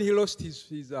when he lost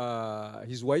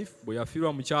his wife, bwe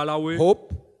yafiirwa mukyala we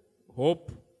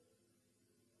Hope,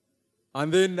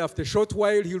 and then after a short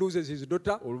while he loses his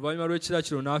daughter, oluvannyuma lw'ekiseera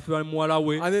kino n'afiirwa ne muwala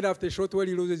we, and then after a short while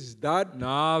he loses his dad,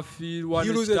 n'afiirwa he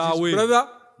ne loses his kitaawe brother,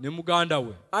 ne muganda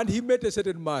we. and he met a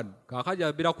certain man. Kaakati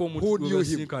abeerako Who omuntu knew gwe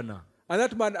him? basinkana. And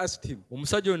that man asked him,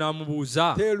 Omusajja oyo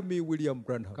n'amubuuza, tell me, William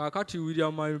Branham, kaakati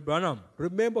William Branham,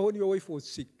 remember when your wife was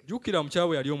sick? jjukira mukyala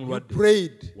we yali You omulwadde,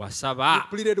 prayed, wasaba, you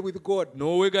pleaded with God,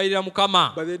 n'oweegayirira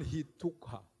Mukama, but then he took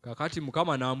her. kaakati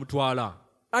Mukama n'amutwala.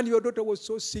 And your daughter was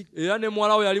so sick, Era ne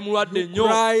muwala we yali mulwadde you nnyo,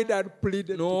 cried and pleaded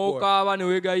to God. n'okaaba ne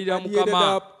weegayirira And he ended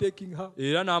Mukama, up taking her.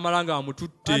 era n'amala And he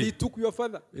ng'amututte, took your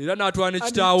father. era n'atwala ne And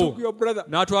he kitaawo, took your brother.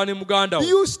 n'atwala ne muganda Do we.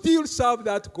 you still serve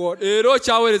that God? Era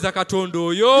okyaweereza Katonda Do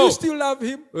oyo, you still love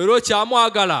him? era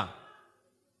okyamwagala.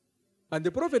 And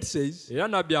the prophet says, Era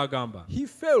nabbi agamba, he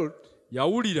felt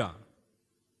yawulira,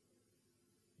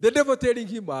 the devil telling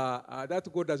him that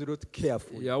God does not care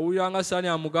for you. yawulira nga Sani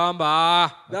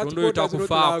amugamba, That Katonda oyo God does not love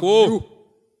takufaako, you.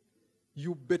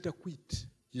 You better quit.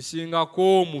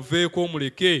 kisingako muveeko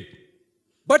muleke.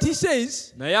 But he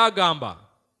says, Naye agamba,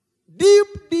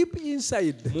 deep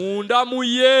inside, munda mu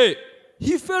ye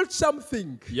he felt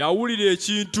something yawulira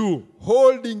ekintu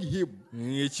holding him.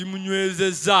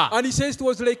 ekimunywezezza. And he says it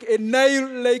was like a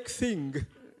Nile-like thing.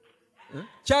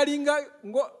 Kyali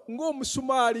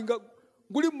ng'omusumaali nga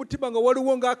guli mu mutima nga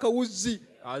waliwo ng'akawuzi.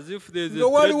 As if there's a Nga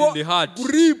thread waliwo in the heart.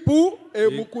 guripu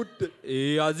emukutte.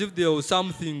 As if there was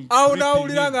something Awo gripping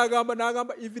n'awulira him.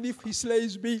 n'agamba, even if he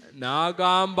slays me,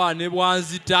 N'agamba ne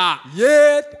bwanzita,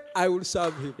 yet I will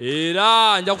serve him.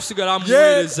 era nja kusigala Yet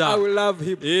muweereza, I will love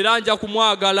him. era nja And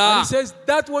kumwagala. he says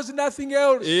that was nothing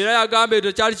else, Era yagamba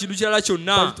ekyo tekyali kintu kirala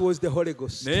kyonna, but it was the Holy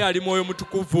Ghost, naye yali Mwoyo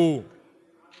Mutukuvu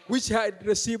which had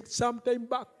received some time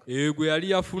back. gwe yali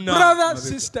yafuna. Brother,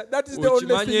 sister, that is the only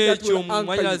Okimanye thing that ekyo will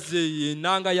anchor you mumanyaze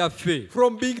y'ennanga yaffe,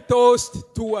 from being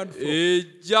tossed to and fro.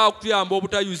 ejja kutuyamba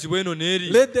obutayuzibwa eno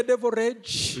n'eri. Let the devil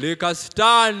rage. Leka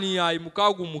sitaani ayimuke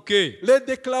agumuke, Let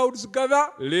the clouds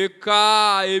gather.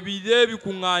 leka ebire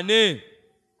bikuŋŋaane.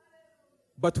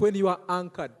 But when you are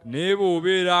anchored, Naye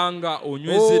bw'obeera nga oh,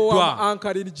 onywezeddwa, I'm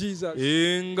anchored in Jesus.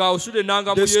 nga osudde ennanga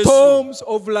mu The Yesu, storms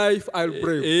of life I'll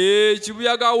brave.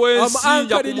 kibuyaga w'ensi I'm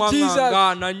nja anchored in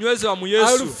kumwaŋŋanga, nanywezebwa mu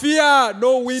I'll Yesu. fear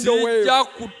no wind or wave. Sijja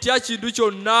kutya kintu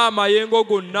kyonna, amayengo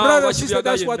gonna, Brother, oba sister, kibuyaga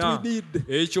that's what yenna. we need.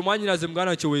 Ekyo mwanyinaze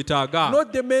muganda kye weetaaga,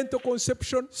 Not the mental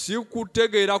conception si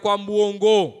kutegeera kwa mu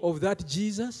bwongo of that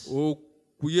Jesus,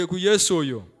 ku Yesu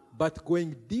oyo, but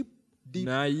going deep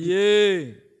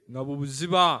naye nga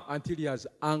bubuziba until he has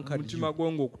anchored omutima you.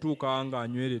 gwo ng'okutuuka nga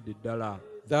anyweredde ddala.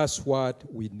 That's what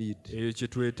we need. Ekyo kye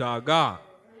twetaaga,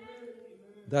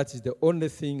 That is the only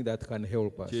thing that can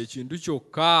help us. kye kintu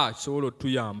kyokka kisobola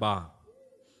otuyamba.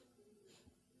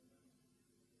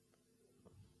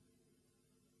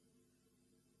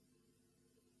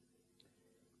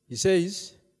 He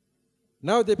says,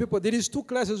 now the people, there is two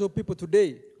classes of people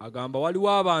today. Agamba waliwo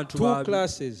abantu Two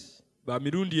classes ba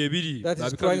mirundi ebiri, that ba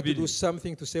is bika trying to bibiri, do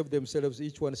something to save themselves.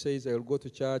 Each one says, I will go to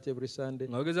church every Sunday.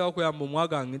 nga bagezaako kuyamba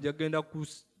omwagange njagenda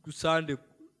ku Sunday,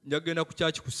 njagenda ku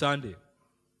church ku Sunday,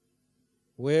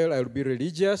 Well, I will be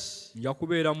religious. nja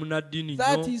kubeera munnaddiini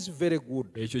That nnyo. is very good.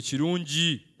 Ekyo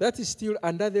kirungi, That is still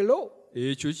under the law.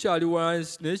 ekyo kikyali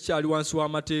wansi, naye kikyali wansi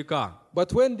w'amateeka.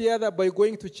 But when the other, by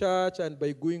going to church and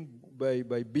by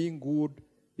being good,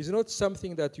 is not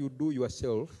something that you do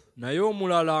yourself. Naye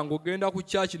omulala ng'ogenda ku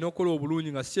church n'okola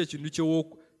obulungi nga si ekintu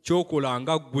ky'okola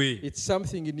nga ggwe, It's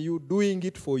something in you doing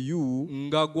it for you,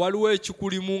 nga waliwo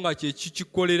ekikulimu nga kye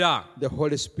kikikolera, the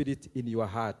Holy Spirit in your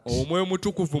heart. Omwoyo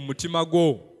Mutukuvu mu mutima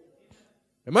gwo.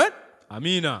 Amen?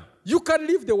 Amiina. You can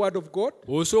live the Word of God.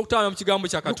 Osobola okutaana mu kigambo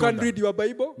kya You can Katonda, read your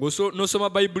Bible. n'osoma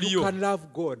Bayibuli You yo, can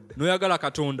love God n'oyagala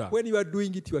Katonda, when you are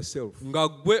doing it yourself. nga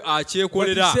ggwe But he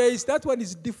akyekolera. says that one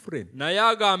is different Naye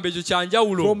agamba ekyo kya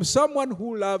njawulo from someone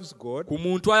who loves God ku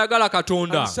muntu ayagala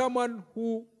Katonda, and someone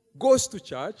who goes to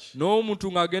church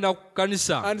n'omuntu ng'agenda ku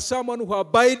kkanisa, and someone who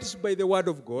abides by the Word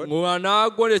of God.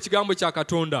 ng'anaagonda ekigambo kya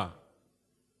Katonda.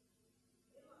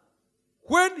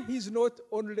 When he's not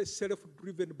only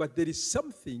self-driven, but there is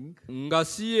something Nga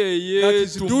si ye that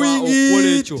is yeetuma doing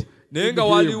okukola it ekyo, naye in nga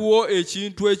him. waliwo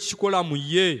ekintu ekikola mu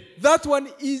ye. that one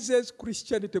eases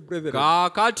Christianity, brethren.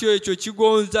 Kaakati ekyo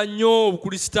kigonza nnyo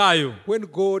Obukristaayo, When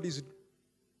God is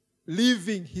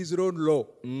living his own law.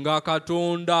 nga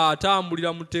Katonda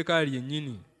atambulira mu tteeka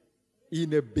lyennyini.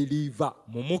 in a believer.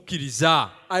 mumukkiriza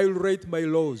I will write my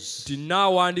laws nti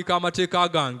naawandiika amateeka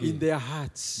in gange their mu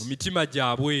hearts, mitima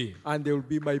gyabwe and they will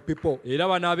be my people, era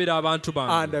banaabeera abantu and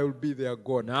bange I will be their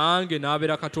God. nange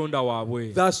naabeera katonda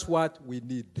waabwe. That's what we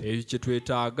need. Ekyo kye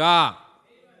twetaaga.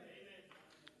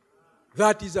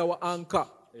 That is our anchor.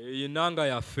 Eyo ennanga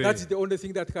yaffe. That is the only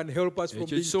thing that can help us from Ekyo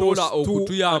being kisobola tossed to and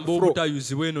okutuyamba fro.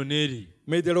 obutayuzibwa eno n'eri.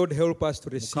 May the Lord help us to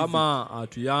receive it. Mukama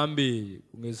atuyambe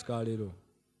ku ngezi ka leero.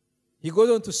 He goes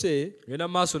on to say, Genda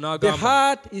mu maaso the n'agamba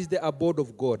heart is the abode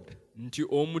of God. nti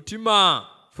omutima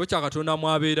kifo kya Katonda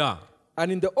mw'abeera.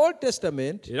 And in the Old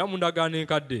Testament, Era mu ndagaano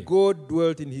enkadde God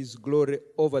dwelt in his glory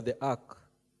over the ark.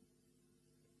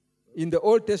 In the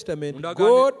Old Testament,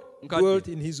 God dwelt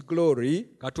in his glory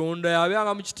Katonda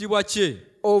yabeeranga mu kitiibwa kye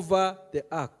over the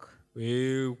ark.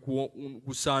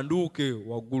 ku sanduuke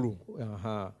waggulu.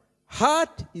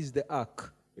 Heart is the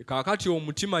ark. Kaakati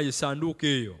omutima ye sanduuke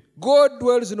eyo. God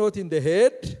dwells not in the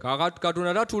head, Kaakati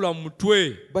Katonda tatuula mu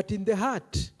mutwe, but in the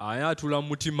heart. aye atuula mu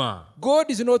mutima.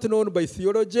 God is not known by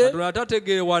theology. Katonda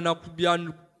tategeerwa na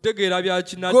kutegeera bya God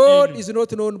kinaddiini, is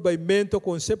not known by mental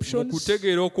mu conceptions.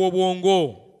 kutegeera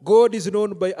okw'obwongo. God is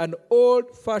known by an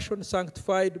old-fashioned,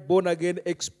 sanctified, born-again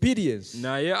experience.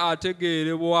 Naye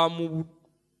ategeerebwa mu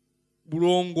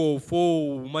bulongoofu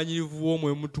obumanyirivu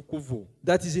bw'omwoyo mutukuvu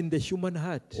That is in the human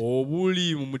heart.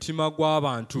 obuli mu mutima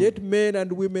gw'abantu. Yet men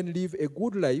and women live a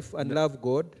good life and love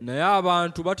God Naye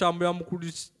abantu batambulira mu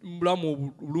bulamu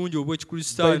obulungi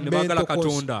obw'ekikristaayo ne baagala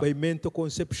Katonda, by mental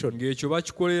conception. ng'ekyo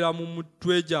bakikolera mu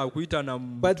mutwe gyabwe, kuyitana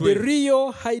mu But the mutwe.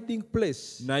 real hiding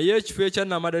place Naye ekifo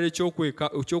ekyannamadala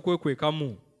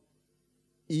ekyokwekwekamu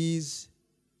is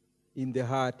in the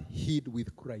heart hid with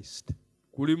Christ.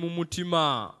 kuli mu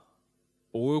mutima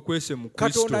owekwese mu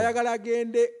Kristo. Katonda ayagala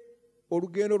agende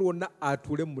olugendo lwonna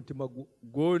atuule mu mutima gwo.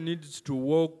 God needs to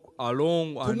walk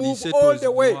along To and he move said all to his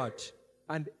the way heart.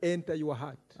 and enter your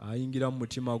heart Ayingira mu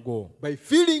mutima gwo by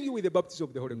filling you with the baptism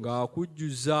of the Holy Ghost.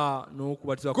 ng'akujjuza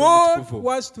n'okubatiza God kw'Omutukuvu.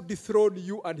 wants to dethrone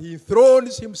you and he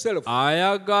enthrones himself.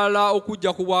 Ayagala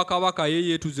okujja ku bwakabaka ye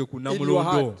yeetuze ku namulondo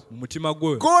heart. mu mutima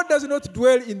gwe. God does not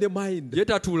dwell in the mind. Ye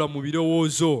tatuula mu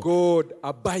birowoozo, God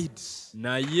abides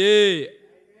naye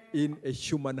in a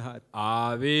human heart.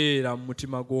 abeera mu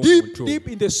mutima Deep, gw'omuntu, deep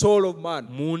in the soul of man.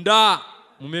 munda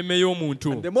mu meme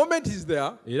y'omuntu. And the moment he's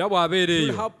there, Era bw'abeera he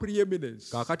will eyo, have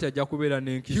preeminence. kaakati ajja kubeera He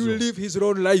will n'enkizo, live his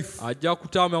own life ajja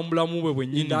kutambula mu bulamu bwe in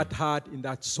bwennyini that heart, in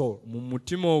that soul. mu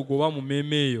mutima ogwo oba mu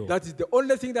meme eyo. That is the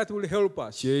only thing that will help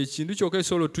us Kye kintu kyokka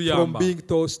ekisobola from otuyamba being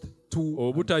tossed to.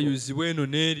 obutayuzibwa eno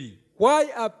n'eri.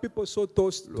 Why are people so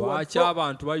tossed to and Lwaki fro?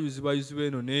 abantu bayuzibwa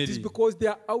eno It is n'eri? because they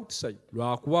are outside.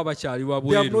 Lwakuba bakyali They have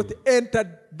wabweru, not entered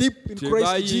deep in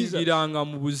Christ Jesus. tebayingiranga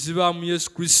mu buziba mu Yesu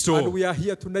And Kristo. we are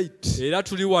here tonight. Era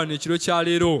tuli wano ekiro kya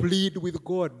leero Plead with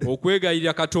God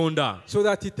okwegayirira Katonda so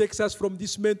that he takes us from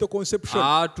this mental conception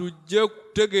atujje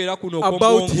kutegeera kuno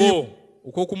About okw'obwongo, and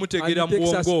okw'okumutegeera he mu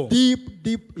takes us bwongo, deep,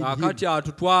 deep in him kaakati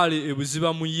atutwale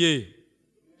ebuziba mu ye,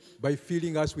 by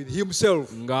filling us with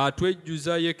himself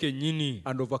ng'atwejjuza ye kennyini,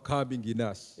 and overcoming in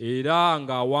us. era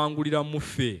ng'awangulira mu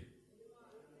ffe.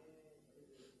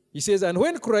 He says, and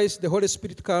when Christ, the Holy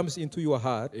Spirit, comes into your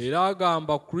heart, Era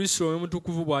agamba Kristo Omwoyo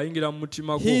Mutukuvu bw'ayingira mu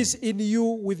mutima gwo, he is in you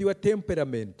with your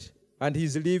temperament, and he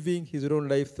is living his own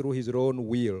life through his own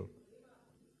will.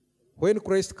 When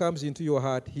Christ comes into your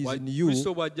heart, he is in you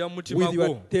Kristo bw'ajja mu mutima with your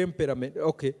gwo, temperament.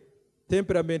 Okay,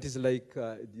 temperament is like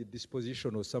the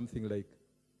disposition or something like.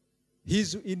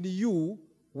 He's in you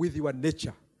with your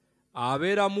nature.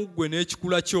 abeera mu ggwe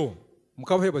n'ekikula kyo.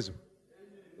 Mukama hebazo.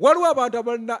 Waliwo abantu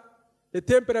abalina a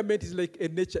temperament is like a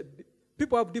nature.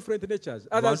 People have different natures.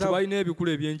 Others Abantu have, balina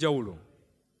ebikula eby'enjawulo.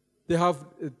 they have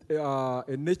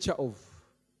a nature of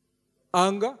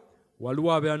anger.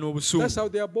 Waliwo abeera That's n'obusungu how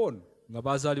they are born. nga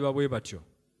baazaalibwa bwe batyo,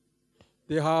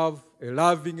 They have a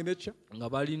loving nature. nga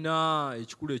balina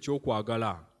ekikula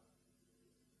ekyokwagala.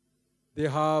 They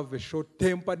have a short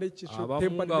temper nature. Abamu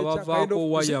Short-tempered nga nature. Kind bavaako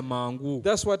of, waya mangu.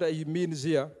 that's what he means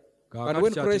here. Kaakati And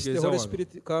when Christ, the kyategeeza Holy wano.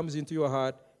 Spirit, comes into your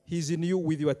heart, he's in you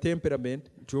with your temperament,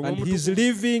 Nti Omwoyo and he's Mutukuvu-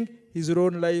 living his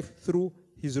own life through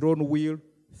his own will,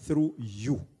 through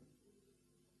you.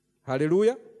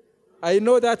 Hallelujah. I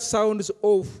know that sounds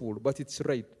awful, but it's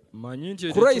right. Manyi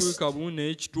nti Christ- ekiwika bulungi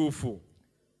naye kituufu.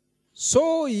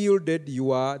 So yielded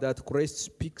you are that Christ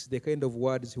speaks the kind of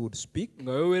words he would speak.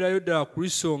 Nga weeweerayo ddala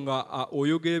Kristo, nga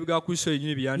oyogera ebiga Kristo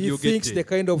yennyini bye He thinks the yandiyogedde,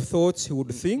 kind of thoughts he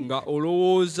would think nga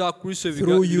olowooza Kristo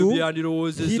through ebyo you. bye He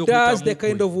yandirowoozezza does the okuyita mu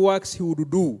kind ggwe. of works he would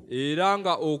do. Era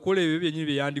nga okola ebyo byennyini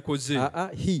bye yandikoze.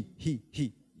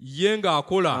 He. Ye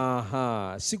ng'akola,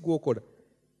 Aha, si gwokola.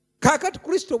 Kakati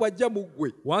Kristo bw'ajja mu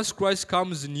ggwe, Once Christ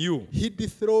comes in you, he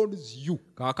dethrones you.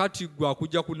 kakati gwe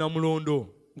akujja ku namulondo.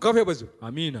 Mukama yebazo.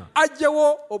 Amina.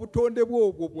 Ajjawo obutonde bwo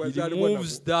obwo He bwazaalibwa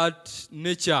removes nabwo. that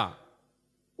nature.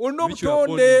 Olina which you are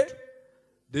born obutonde into.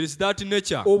 There is that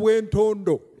nature.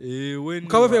 obw'entondo. When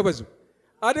Mukama you are- yebazo.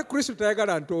 Ate Kristo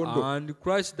tayagala ntondo. and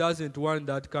Christ doesn't want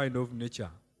that kind of nature.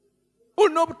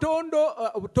 Olina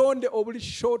obutonde obuli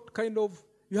short kind of,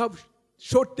 you have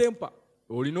short temper.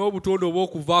 Olina obutonde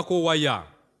obw'okuvaako waya.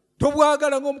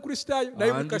 Tobwagala ng'omukristaayo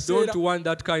naye buli And you kaseera don't want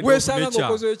that kind of weesanga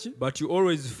ng'okoze nature. eki? But you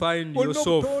always find Olina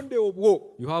yourself, obutonde obwo.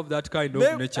 you have that kind of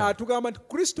Naye nature. atugamba nti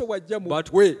Kristo bw'ajja mu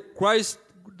But ggwe, Christ,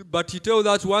 but he tells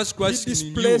us once he Christ is in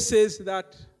you, displaces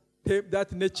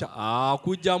that nature.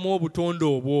 akugyamu obutonde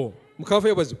obwo. Mukama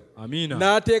yebazo. Amina.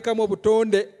 N'ateekamu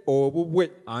obutonde obubwe.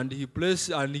 And he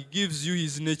places and he gives you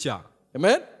his nature.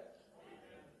 Amen?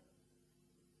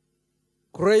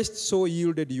 Christ so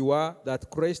yielded you are that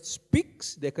Christ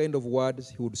speaks the kind of words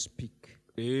he would speak.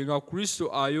 Nga Kristo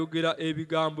ayogera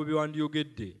ebigambo bye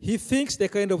wandiyogedde. He thinks the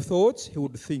kind of thoughts he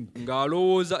would think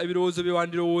Ng'alowooza ebirowoozo bye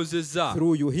wandirowoozezza.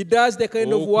 through you. He does the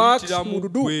kind of works Okuyitira he mu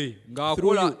would do ggwe. through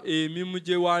Ng'akola you. emirimu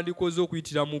gye wandikoze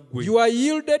okuyitira mu ggwe. You are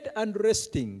yielded and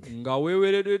resting. Nga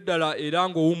weeweereddwa eddala era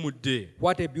ng'owummudde.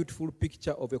 What a beautiful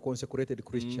picture of a consecrated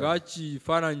Christian. Nga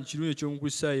kifaananyi kirungi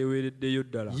eky'omukristaayo yeeweereddeyo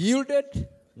ddala. Yielded,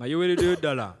 Nga yeeweereddeyo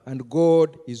ddala. and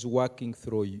God is working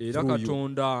through you. Era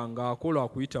Katonda ng'akola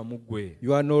akuyita mu ggwe.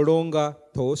 You are no longer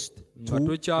tossed to Nga and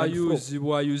fro.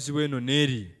 tokyayuuzibwayuuzibwa eno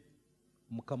n'eri.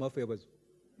 Mukama waffe yebazo.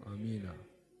 Amiina.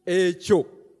 Ekyo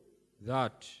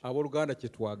That abooluganda kye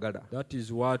twagala.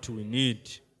 is what we need.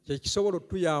 Kye kisobola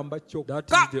otuyamba That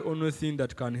kyokka is the only thing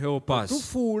that can help us.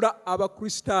 tufuula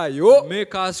abakristaayo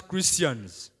Make us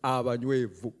Christians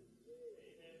abanywevu.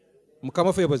 Mukama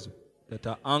waffe yebazo. that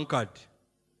are anchored.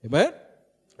 Amen?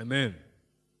 Amen.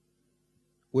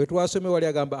 We twasome wali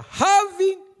agamba,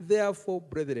 having therefore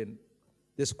brethren,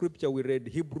 the scripture we read,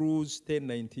 Hebrews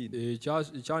 10:19.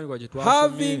 Ekyandiikwa kye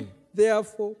Having twasomye.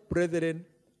 therefore brethren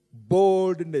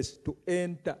boldness to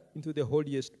enter into the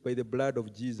holiest by the blood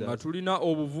of Jesus, Nga tulina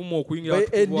obuvumu okuyingira by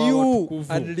a watukuvu new awatukuvu.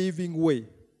 and living way,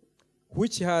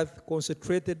 which hath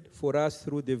consecrated for us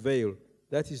through the veil,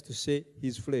 that is to say,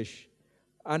 his flesh.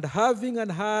 And having an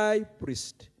high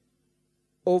priest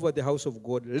over the house of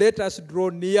God, let us draw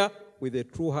near with a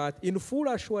true heart, in full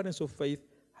assurance of faith,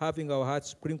 having our hearts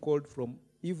sprinkled from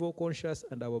evil conscience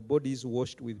and our bodies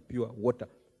washed with pure water.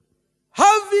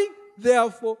 Having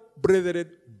therefore, brethren,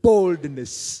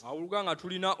 boldness Awuluga nga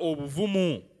tulina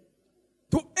obuvumu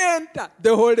to enter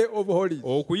the holy of holies.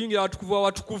 okuyingira watukuvu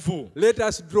awatukuvu. Let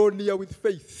us draw near with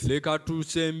faith Leka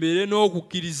tusembere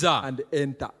n'okukkiriza and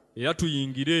enter. era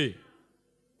tuyingire.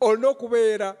 Olina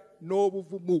okubeera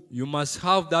n'obuvumu. You must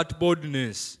have that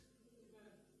boldness.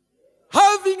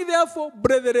 Having therefore,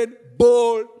 brethren,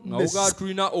 boldness. Nga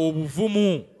tulina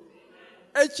obuvumu.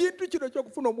 Ekintu kino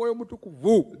ky'okufuna omwoyo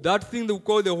mutukuvu That thing that we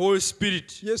call the Holy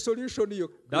Spirit, ye solution yo.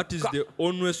 that is the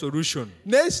only solution.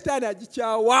 Ne sitaani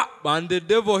agikyawa. And the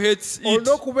devil hates it.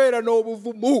 Olina okubeera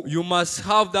n'obuvumu You must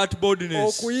have that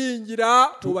boldness okuyingira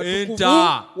mu batukuvu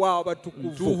enter wa to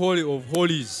batukuvu. Holy of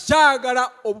Holies.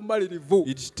 Kyagala obumalirivu.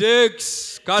 It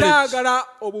takes courage. Kyagala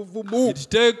obuvumu. It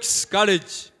takes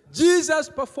courage. Jesus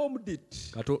performed it.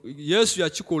 Yesu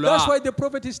That's yakikola. why the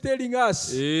prophet is telling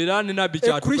us Era ne nabbi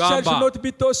a Christian should kyatugamba. not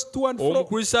be tossed to and fro.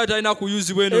 Omukristaayo talina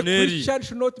kuyuzibwa eno A n'eri. Christian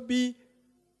should not be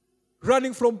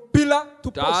running from pillar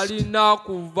to post. Talina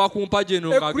kuva ku mpagi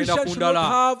eno A ng'agenda Christian ku should not ndala.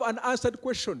 have unanswered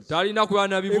questions. Talina kuba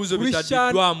na A bibuuzo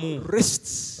Christian bitaddiddwamu.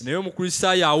 rests Naye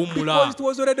omukristaayo awummula. because it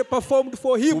was already performed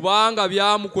for him. Kubanga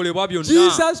byamukolebwa byonna.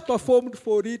 Jesus performed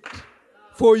for it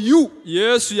for you.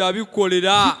 Yesu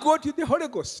yabikolera. He got you the Holy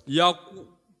Ghost.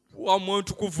 Yakuwa Mwoyo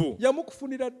Mutukuvu.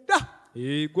 Yamukufunira dda.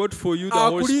 He got for you the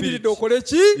Holy Akulindiridde Spirit. okole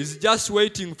ki? He's just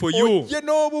waiting for you Ojje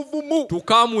n'obuvumu. to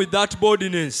come with that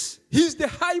boldness. He's the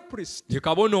high priest. Ye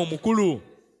kabona omukulu.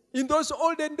 In those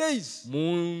olden days, Mu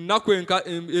nnaku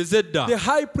ez'edda. the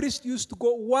high priest used to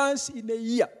go once in a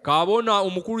year Kabona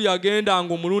omukulu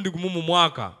yagendanga omulundi gumu mu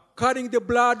mwaka. carrying the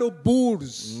blood of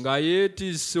bulls Nga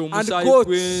yeetisse omusaayi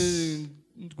goats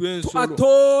to gw'ensolo.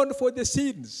 atone for the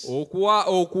sins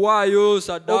Okuwaayo of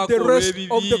saddaaka the rest of the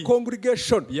olw'ebibi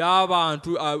congregation.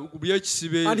 by'abantu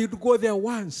by'ekisibe. And he'd go there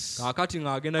once. Kaakati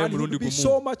ng'agendayo And he mulundi would be gumu.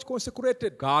 so much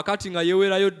consecrated. Kaakati nga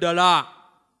yeewerayo ddala.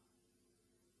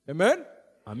 Amen?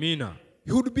 Amiina.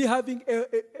 He would be having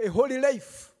a holy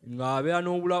life. Ng'abeera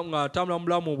n'obulamu ng'atambula mu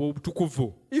bulamu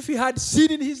obutukuvu. If he had sin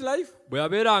in his life, Bwe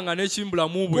yabeeranga n'ekibi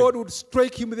bulamu bwe. God would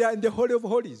strike him there in the Holy of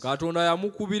Holies. Katonda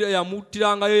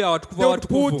yamuttirangayo awatukuvu They would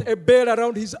awatukuvu. put a bell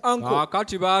around his ankle.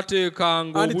 Kaakati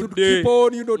baateekanga And it would obudde keep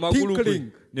on, magulu gwe.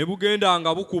 tinkling. ne bugenda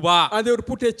nga bukuba and they would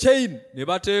put a chain. ne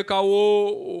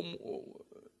bateekawo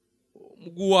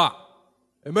muguwa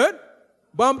Amen.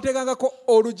 Bamuteekangako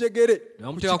olujegere. ne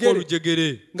bamuteekako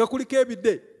olujegere Nga kuliko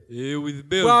ebidde. with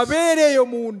bells Bw'abeera eyo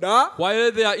munda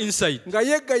while they are inside nga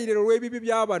yeggayirira olw'ebibi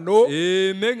by'abano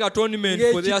making atonement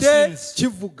for their ng'ekide sins.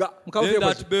 kivuga. Then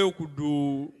that bell could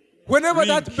do Whenever ring.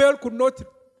 that bell could not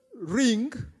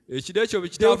ring, ekide ekyo bwe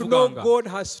they would know kitaavuganga God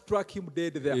has struck him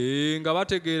dead there. nga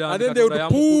bategeera And nti then they Katonda would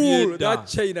yamukubye pull edda that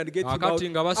chain and get him out akati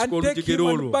nga basika and take olujegere him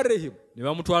and olwo bury him. ne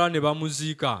bamutwala ne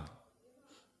bamuziika.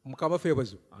 Mukama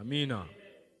feebazo. Amiina.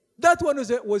 That one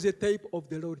was a type of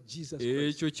the Lord Jesus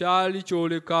Christ. Ekyo kyali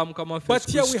kyoleka Mukama waffe But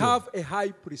Yesu here we Kristo. have a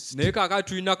high priest. Naye kaakati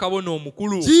tulina kabona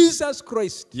omukulu Jesus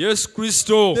Christ, Yesu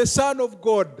Kristo the Son of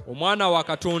God, omwana wa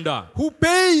Katonda who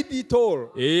paid it all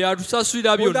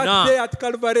eyatusasulira on that byonna day at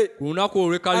Calvary. ku lunaku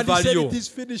olw'e And he said Kalivaliyo it is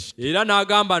finished. era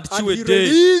n'agamba nti And he kiwedde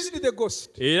released the ghost.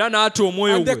 era n'ata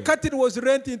omwoyo And the gwe curtain was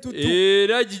rent into two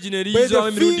era gigi ne by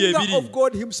liyizibwamu the emirundi finger ebiri of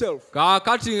God himself.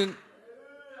 kaakati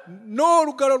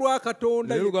N'olugalo lwa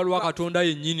Katonda. n'olugalo lwa Katonda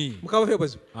yennyini. Mukama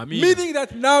feebazo. Amiina. Meaning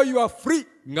that now you are free,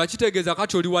 nga kitegeeza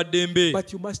kati oli wa ddembe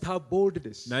but you must have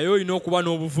boldness. naye olina okuba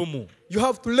n'obuvumu You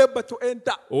have to labor to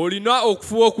enter. olina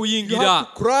okufuba You okuyingira have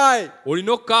to cry. olina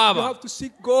You okukaaba have to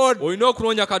seek God. olina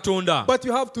okunoonya Katonda But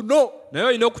you have to know. naye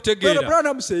olina Brother okutegeera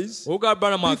Branham says, ogaba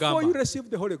Branham before you agamba receive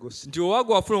the Holy Ghost, nti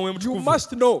owaga wafuna omwoyo you mutukuvu must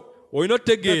know olina that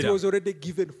it okutegeera was already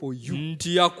given for you.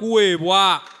 nti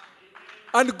yakuweebwa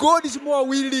And God is more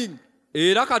willing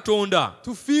era Katonda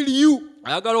to fill you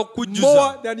ayagala more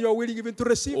okukujjuza than you are willing even to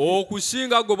receive.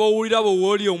 okusinga gwe bawulira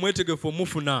bwewooli omwetegefu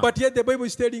omufuna But yet the Bible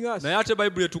is telling us naye ate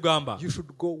bayibuli etugamba you should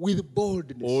go with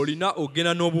boldness olina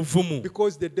ogenda n'obuvumu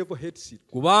because the devil hates it.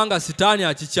 kubanga sitaani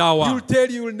akikyawa He'll tell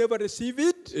you you'll never receive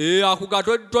it. akuga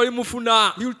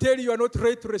tolimufuna He'll tell you you are not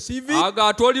ready to receive it.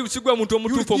 aga toli sigwe muntu He'll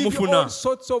omutuufu give you omufuna all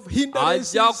sorts of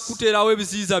hindrances. ajja kuteerawo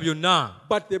ebiziyiza byonna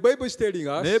But the Bible is telling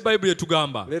naye us, bayibuli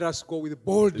etugamba let us go with leka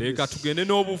boldness tugende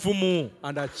n'obuvumu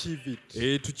and achieve it.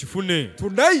 tukifune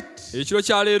Tonight, ekiro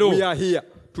kya leero we are here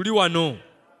tuli wano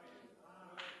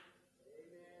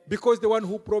because the one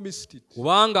who promised it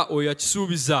kubanga oyo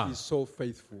yakisuubiza is so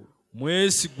faithful.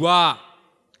 mwesigwa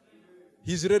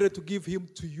He's ready to give him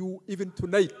to you even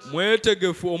tonight.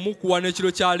 mwetegefu omukuwa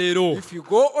n'ekiro kya leero If you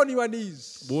go on your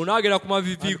knees bw'onaagera ku and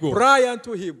mavivigo cry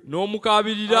unto him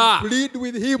n'omukaabirira and plead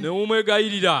with him, ne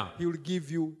mumwegayirira he will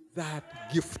give you that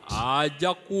gift.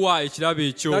 ajja kuwa ekirabo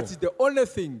ekyo That is the only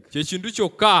thing kye kintu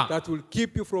kyokka that will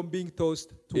keep you from being tossed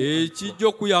to and fro. ekijja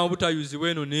okuyamba butayuzibwa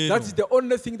eno n'eno That is the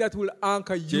only thing that will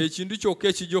anchor kye you, kintu kyokka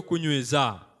ekijja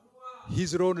okunyweza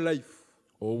his own life.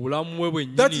 obulamu bwe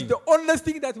That is bwennyini the only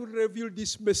thing that will reveal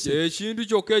this message ekintu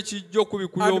kyokka ekijja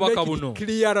okubikula and obubaka make buno it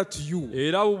clearer to you.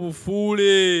 era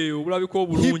bubufuule obulabika He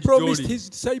obulungi promised gy'oli his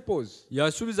disciples,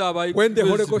 yasuubiza when the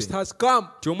Holy Ghost abayigirizwa has come,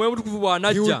 ti omwoyo mutukuvu he will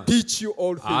bw'anajja teach you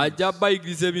all things. ajja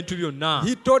bayigiriza ebintu byonna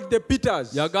He taught the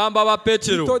Peters, he yagamba ba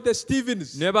peetero taught the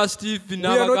Stephens. ne ba Stephen We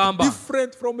are not n'abagamba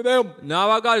different from them.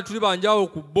 n'abagala tuli banjawulo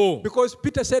ku bo Because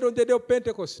Peter said on the day of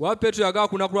Pentecost, kuba peetero yagala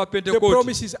ku lunaku lwa the pentekooti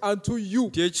promise is unto you,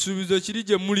 ti ekisuubizo kiri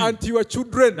gye muli unto your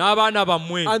children, n'abaana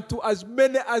bammwe unto as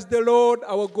many as the Lord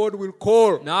our God will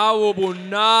call. n'abo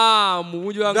bonna mu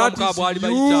bungi bwanga That mukama bw'ali is you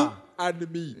bayita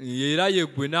and me. era ye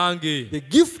gwe nange The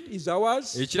gift is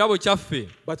ours, ekirabo kyaffe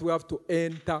but we have to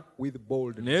enter with naye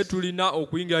boldness tulina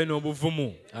okuyingira ino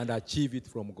obuvumu and achieve it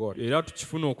from God. era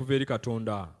tukifuna okuva eri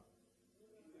Katonda.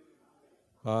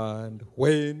 And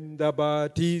when the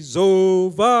battle is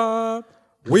over,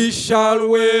 we shall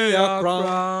wear a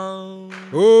crown.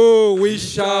 Oh, we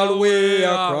shall wear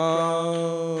a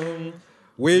crown.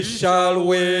 We shall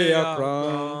wear a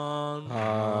crown.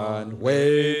 And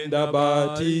when the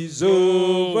battle is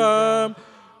over,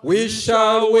 we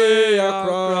shall wear a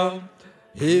crown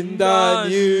in the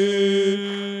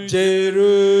new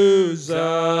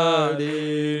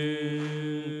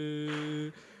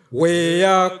Jerusalem.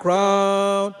 Wear a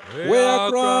crown, wear a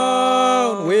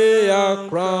crown, wear a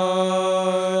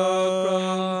crown,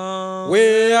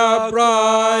 wear a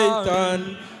bright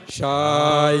and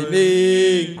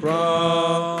shining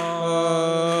crown.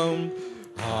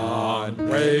 And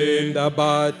when the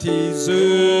battle is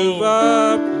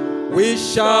over, we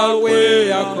shall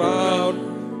wear a crown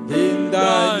in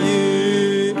the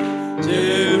new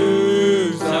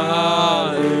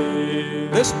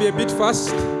Jerusalem. Let's be a bit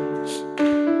fast.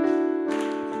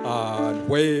 And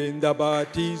when the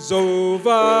battle is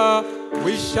over,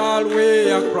 we shall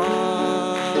wear a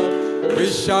crown. We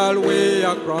shall wear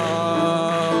a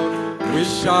crown. We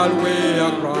shall wear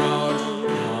a crown.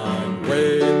 And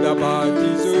when the battle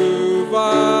is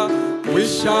over, we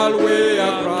shall wear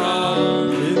a crown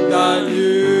in the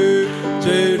new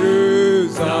Jerusalem.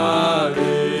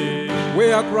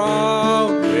 are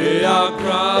crowned, We are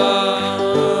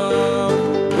crowned,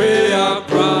 we are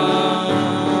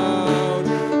crowned,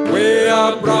 we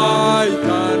are bright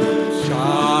and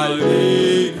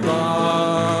shining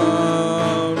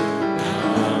crowned.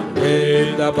 And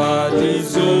when the battle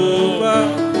is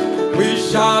over, we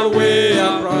shall wear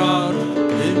a crown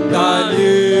in the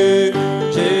new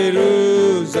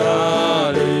Jerusalem.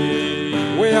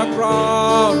 We are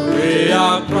crowned, we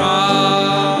are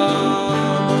crowned,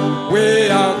 we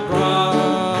are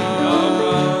crowned,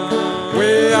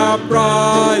 we are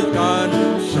bright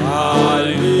and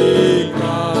shining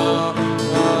crown.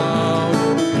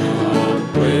 And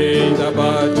when the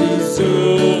battle is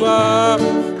over,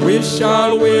 we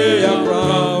shall wear a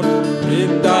crown